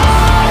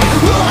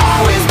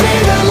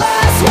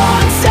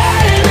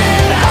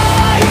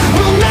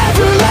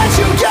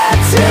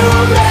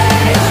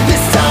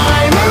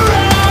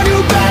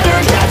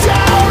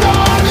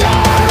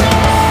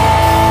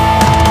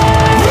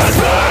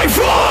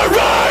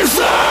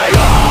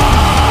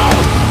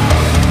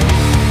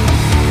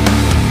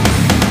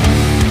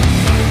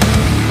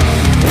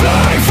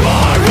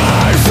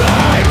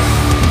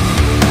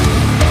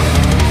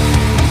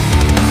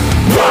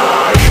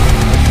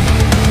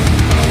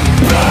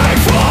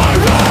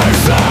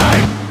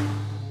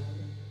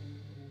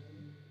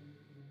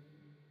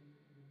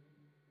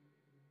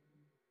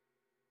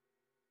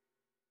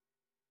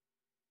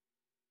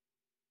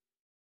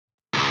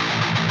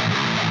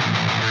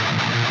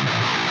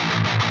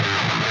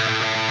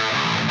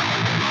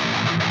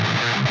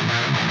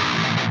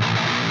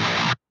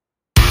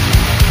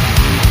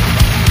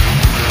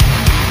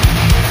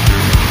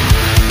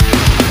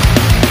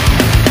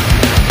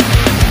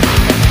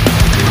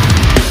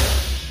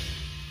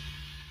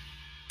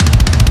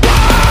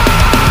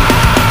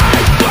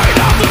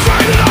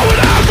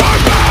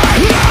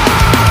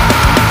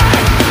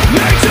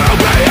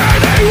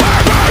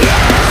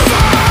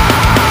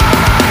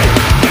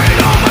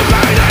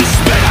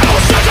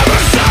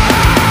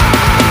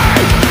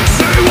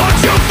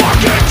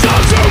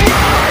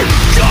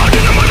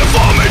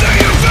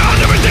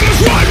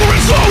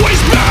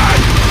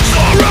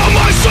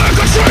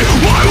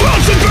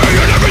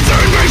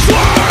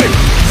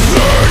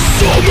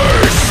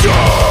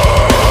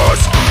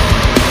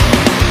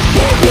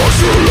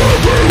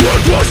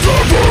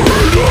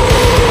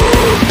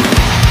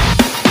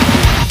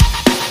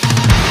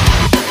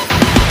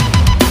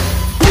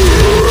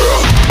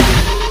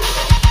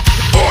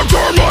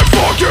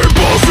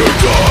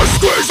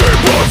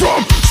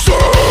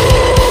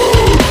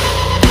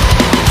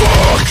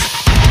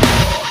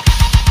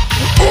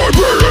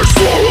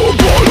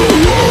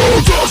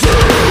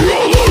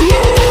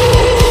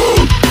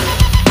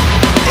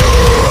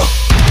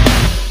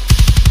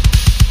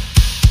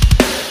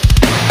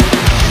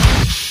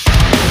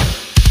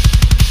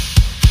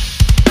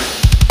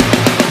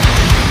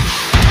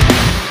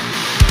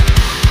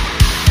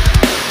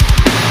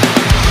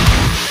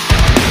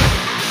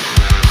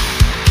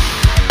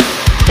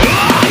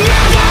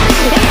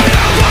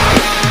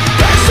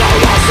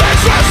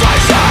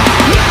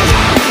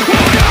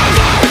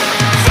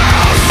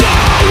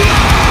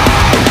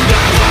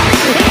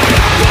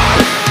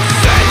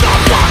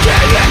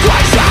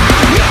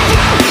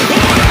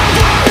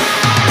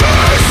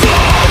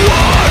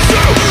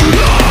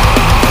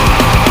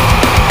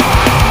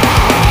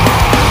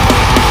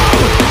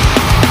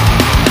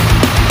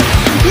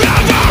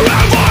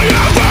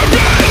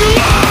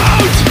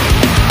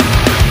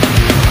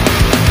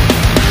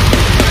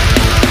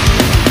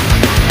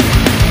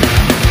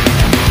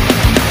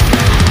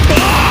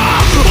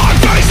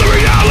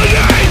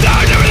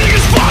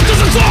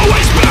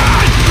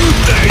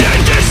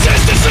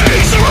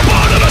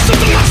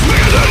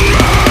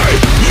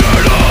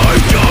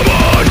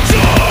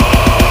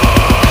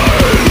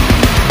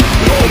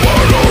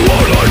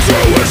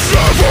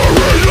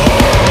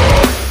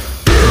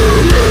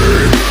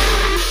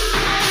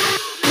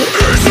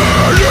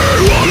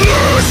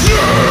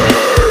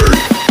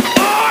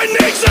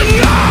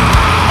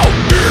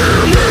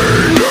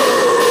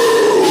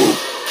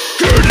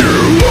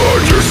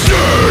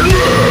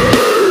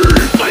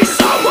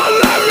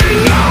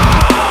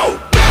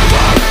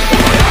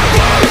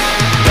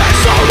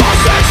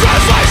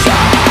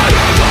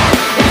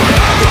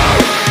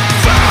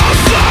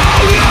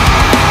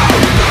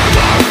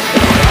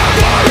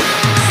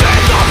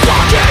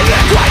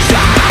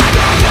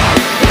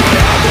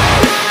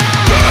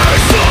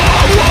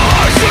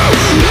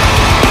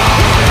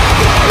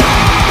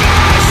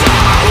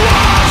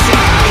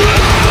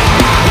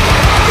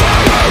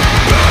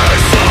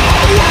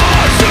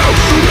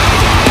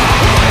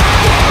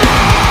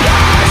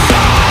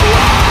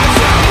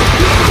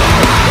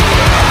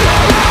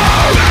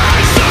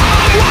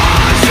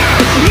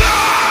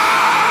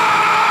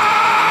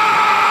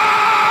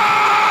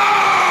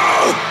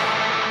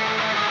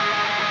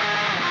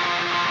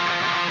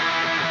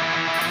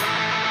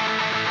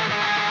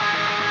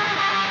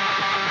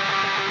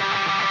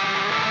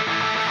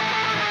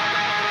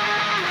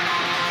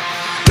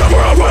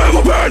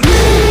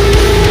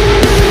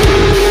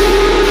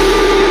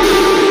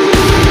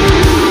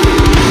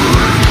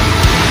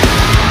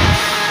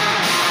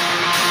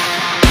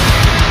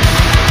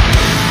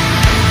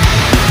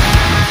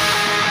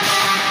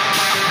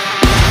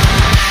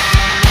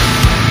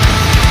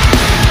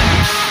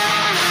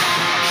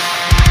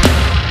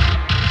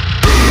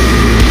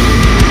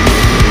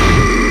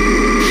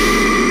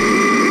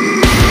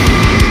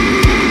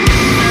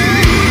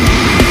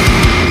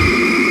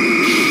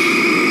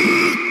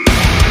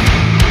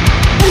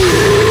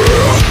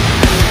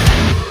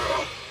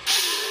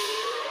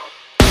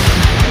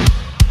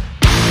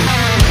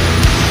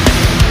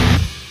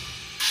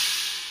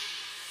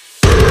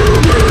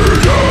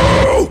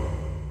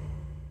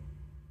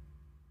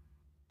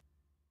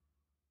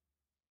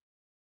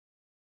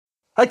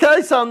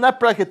 Okay, so in that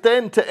bracket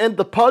then, to end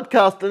the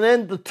podcast and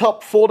end the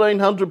top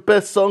 1400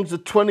 best songs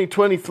of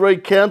 2023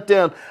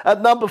 countdown,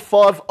 at number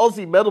 5,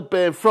 Aussie metal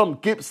band from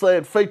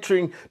Gippsland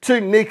featuring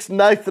two Nicks,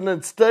 Nathan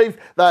and Steve.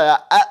 They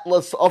are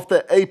Atlas off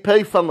their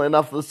EP, funnily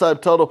enough, the same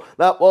title.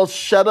 That was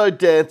Shadow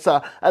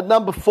Dancer. At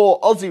number 4,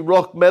 Aussie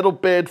rock metal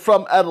band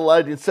from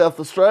Adelaide in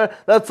South Australia.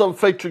 That's on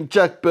featuring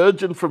Jack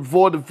Burgin from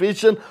Void of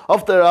Vision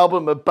off their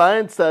album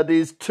Abeyance. That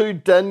is two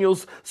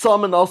Daniels,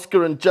 Simon,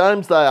 Oscar and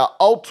James. They are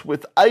Alt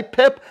with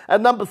APEP.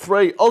 At number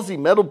 3, Aussie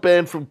metal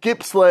band from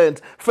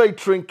Gippsland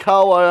featuring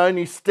Carl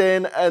Ione,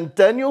 Stan and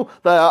Daniel.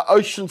 They are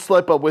Ocean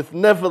Sleeper with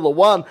Never the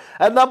One.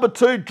 At number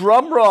 2,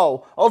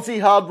 Drumroll,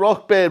 Aussie hard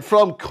rock band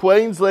from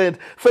Queensland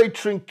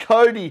featuring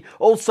Cody,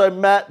 also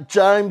Matt,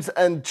 James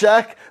and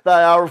Jack. They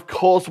are of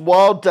course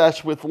Wild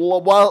Dash with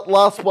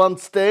Last One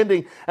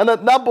Standing. And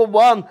at number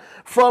 1,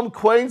 from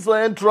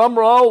Queensland,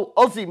 drumroll,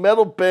 Aussie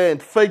metal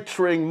band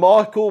featuring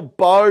Michael,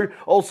 Bo,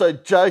 also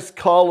Jace,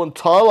 Kyle and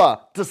Tyler.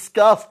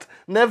 Disgust,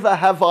 Never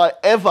Have I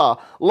Ever.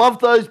 Love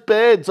those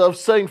bands. I've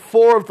seen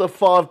 4 of the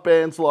 5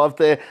 bands live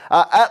there.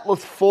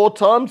 Atlas 4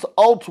 times,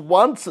 Alt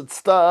once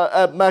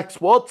at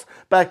Max Watts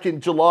back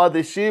in July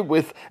this year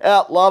with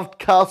Outloved,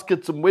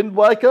 Caskets and Wind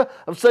Waker.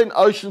 I've seen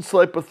Ocean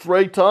Sleeper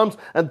 3 times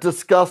and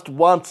Disgust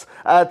once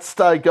at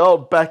Stay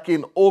Gold back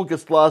in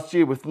August last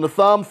year with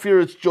Nathan,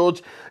 Furious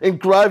George,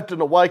 Engraved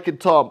and Awakened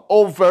Time.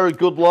 All very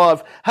good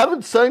live.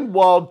 Haven't seen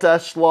Wild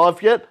Dash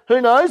live yet. Who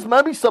knows?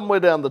 Maybe somewhere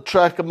down the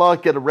track I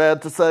might get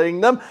around to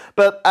seeing them.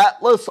 But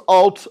Atlas,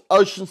 Alt,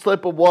 Ocean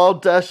Sleeper,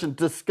 Wild Dash and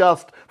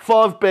Disgust,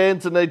 5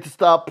 bands I need to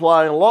start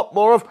playing a lot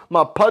more of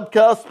my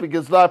podcast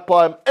because they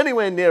play them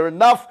anywhere near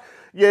enough.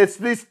 Yes,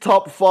 this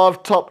top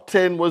 5, top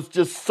 10 was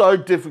just so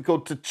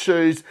difficult to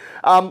choose.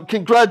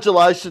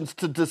 Congratulations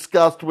to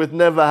Disgust with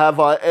Never Have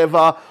I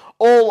Ever.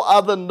 All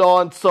other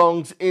 9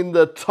 songs in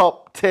the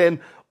top 10,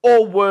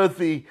 all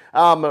worthy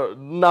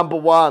number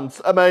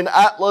ones. I mean,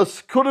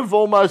 Atlas could have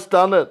almost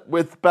done it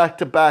with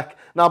back-to-back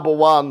number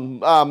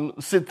 1.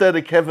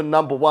 Synthetic Heaven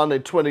number 1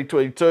 in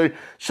 2022.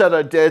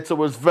 Shadow Dancer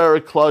was very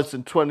close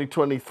in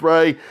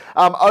 2023.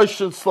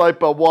 Ocean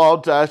Sleeper,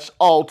 Wild Dash,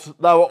 Alt,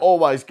 they were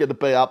always going to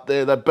be up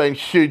there. They've been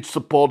huge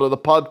support of the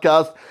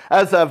podcast,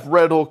 as have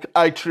Red Hook,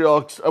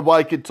 Atriox,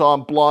 Awakened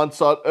Time,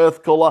 Blindside,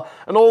 Earthcooler,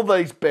 and all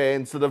these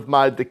bands that have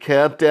made the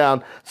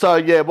countdown. So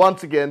yeah,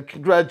 once again,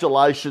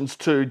 congratulations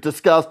to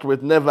Disgust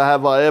with Never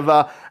Have I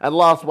Ever, and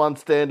Last One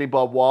Standing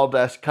by Wild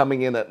Dash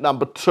coming in at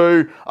number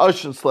 2,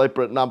 Ocean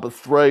Sleeper at number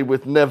 3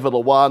 with Never the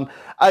One,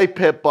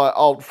 APEP by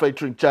Alt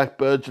featuring Jack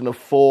Burgin at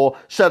 4,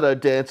 Shadow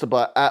Dancer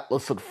by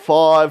Atlas at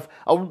 5.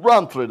 I'll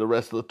run through the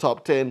rest of the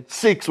top 10.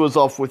 6 was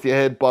Off With Your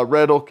Head by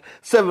Red Hook,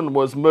 7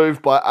 was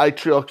Moved by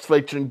Atriox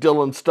featuring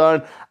Dylan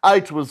Stone,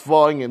 8 was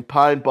Vying in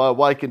Pain by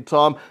Awakened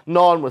Time,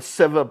 9 was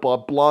Sever by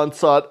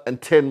Blindside,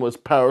 and 10 was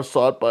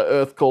Parasite by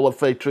Earthcaller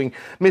featuring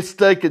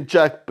Mystique and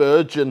Jack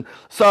Burgin.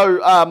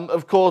 So,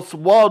 of course,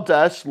 Wild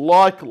Dash,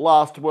 like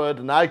Last Word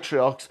and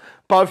Atriox,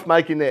 both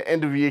making their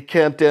end-of-year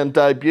countdown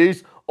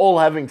debuts, all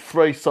having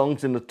 3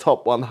 songs in the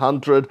top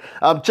 100.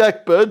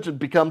 Jack Burgin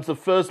becomes the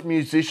first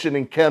musician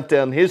in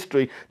countdown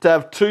history to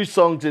have 2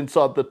 songs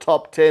inside the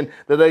top 10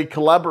 that he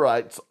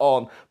collaborates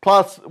on.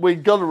 Plus,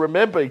 we've got to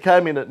remember he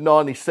came in at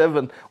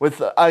 97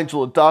 with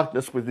Angel of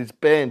Darkness with his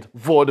band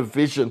Void of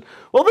Vision.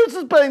 Well, this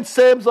has been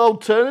Sam's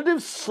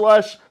Alternative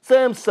 /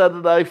 Sam's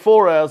Saturday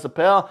 4 Hours of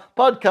Power,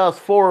 podcast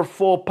 4 of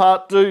 4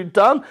 part 2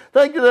 done.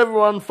 Thank you to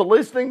everyone for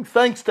listening.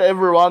 Thanks to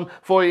everyone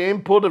for your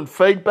input and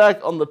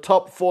feedback on the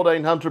top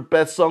 1400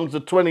 best songs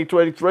of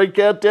 2023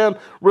 countdown.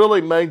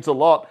 Really means a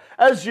lot.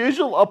 As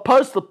usual, I'll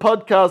post the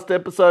podcast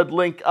episode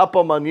link up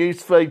on my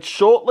newsfeed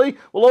shortly.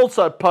 We'll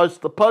also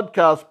post the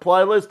podcast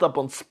playlist up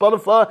on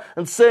Spotify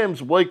and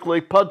Sam's Weekly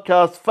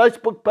Podcast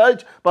Facebook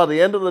page by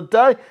the end of the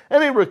day.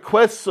 Any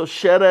requests or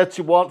shout-outs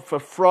you want for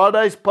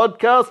Friday's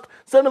podcast,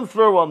 send them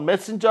through on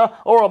Messenger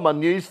or on my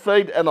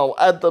newsfeed and I'll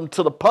add them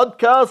to the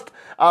podcast.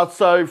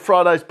 So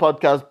Friday's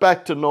podcast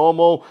back to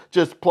normal,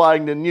 just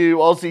playing the new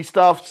Aussie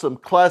stuff, some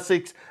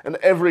classics and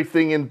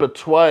everything in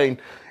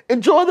between.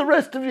 Enjoy the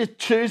rest of your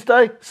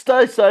Tuesday.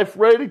 Stay safe,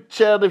 ready to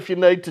chat if you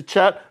need to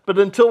chat. But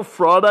until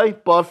Friday,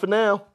 bye for now.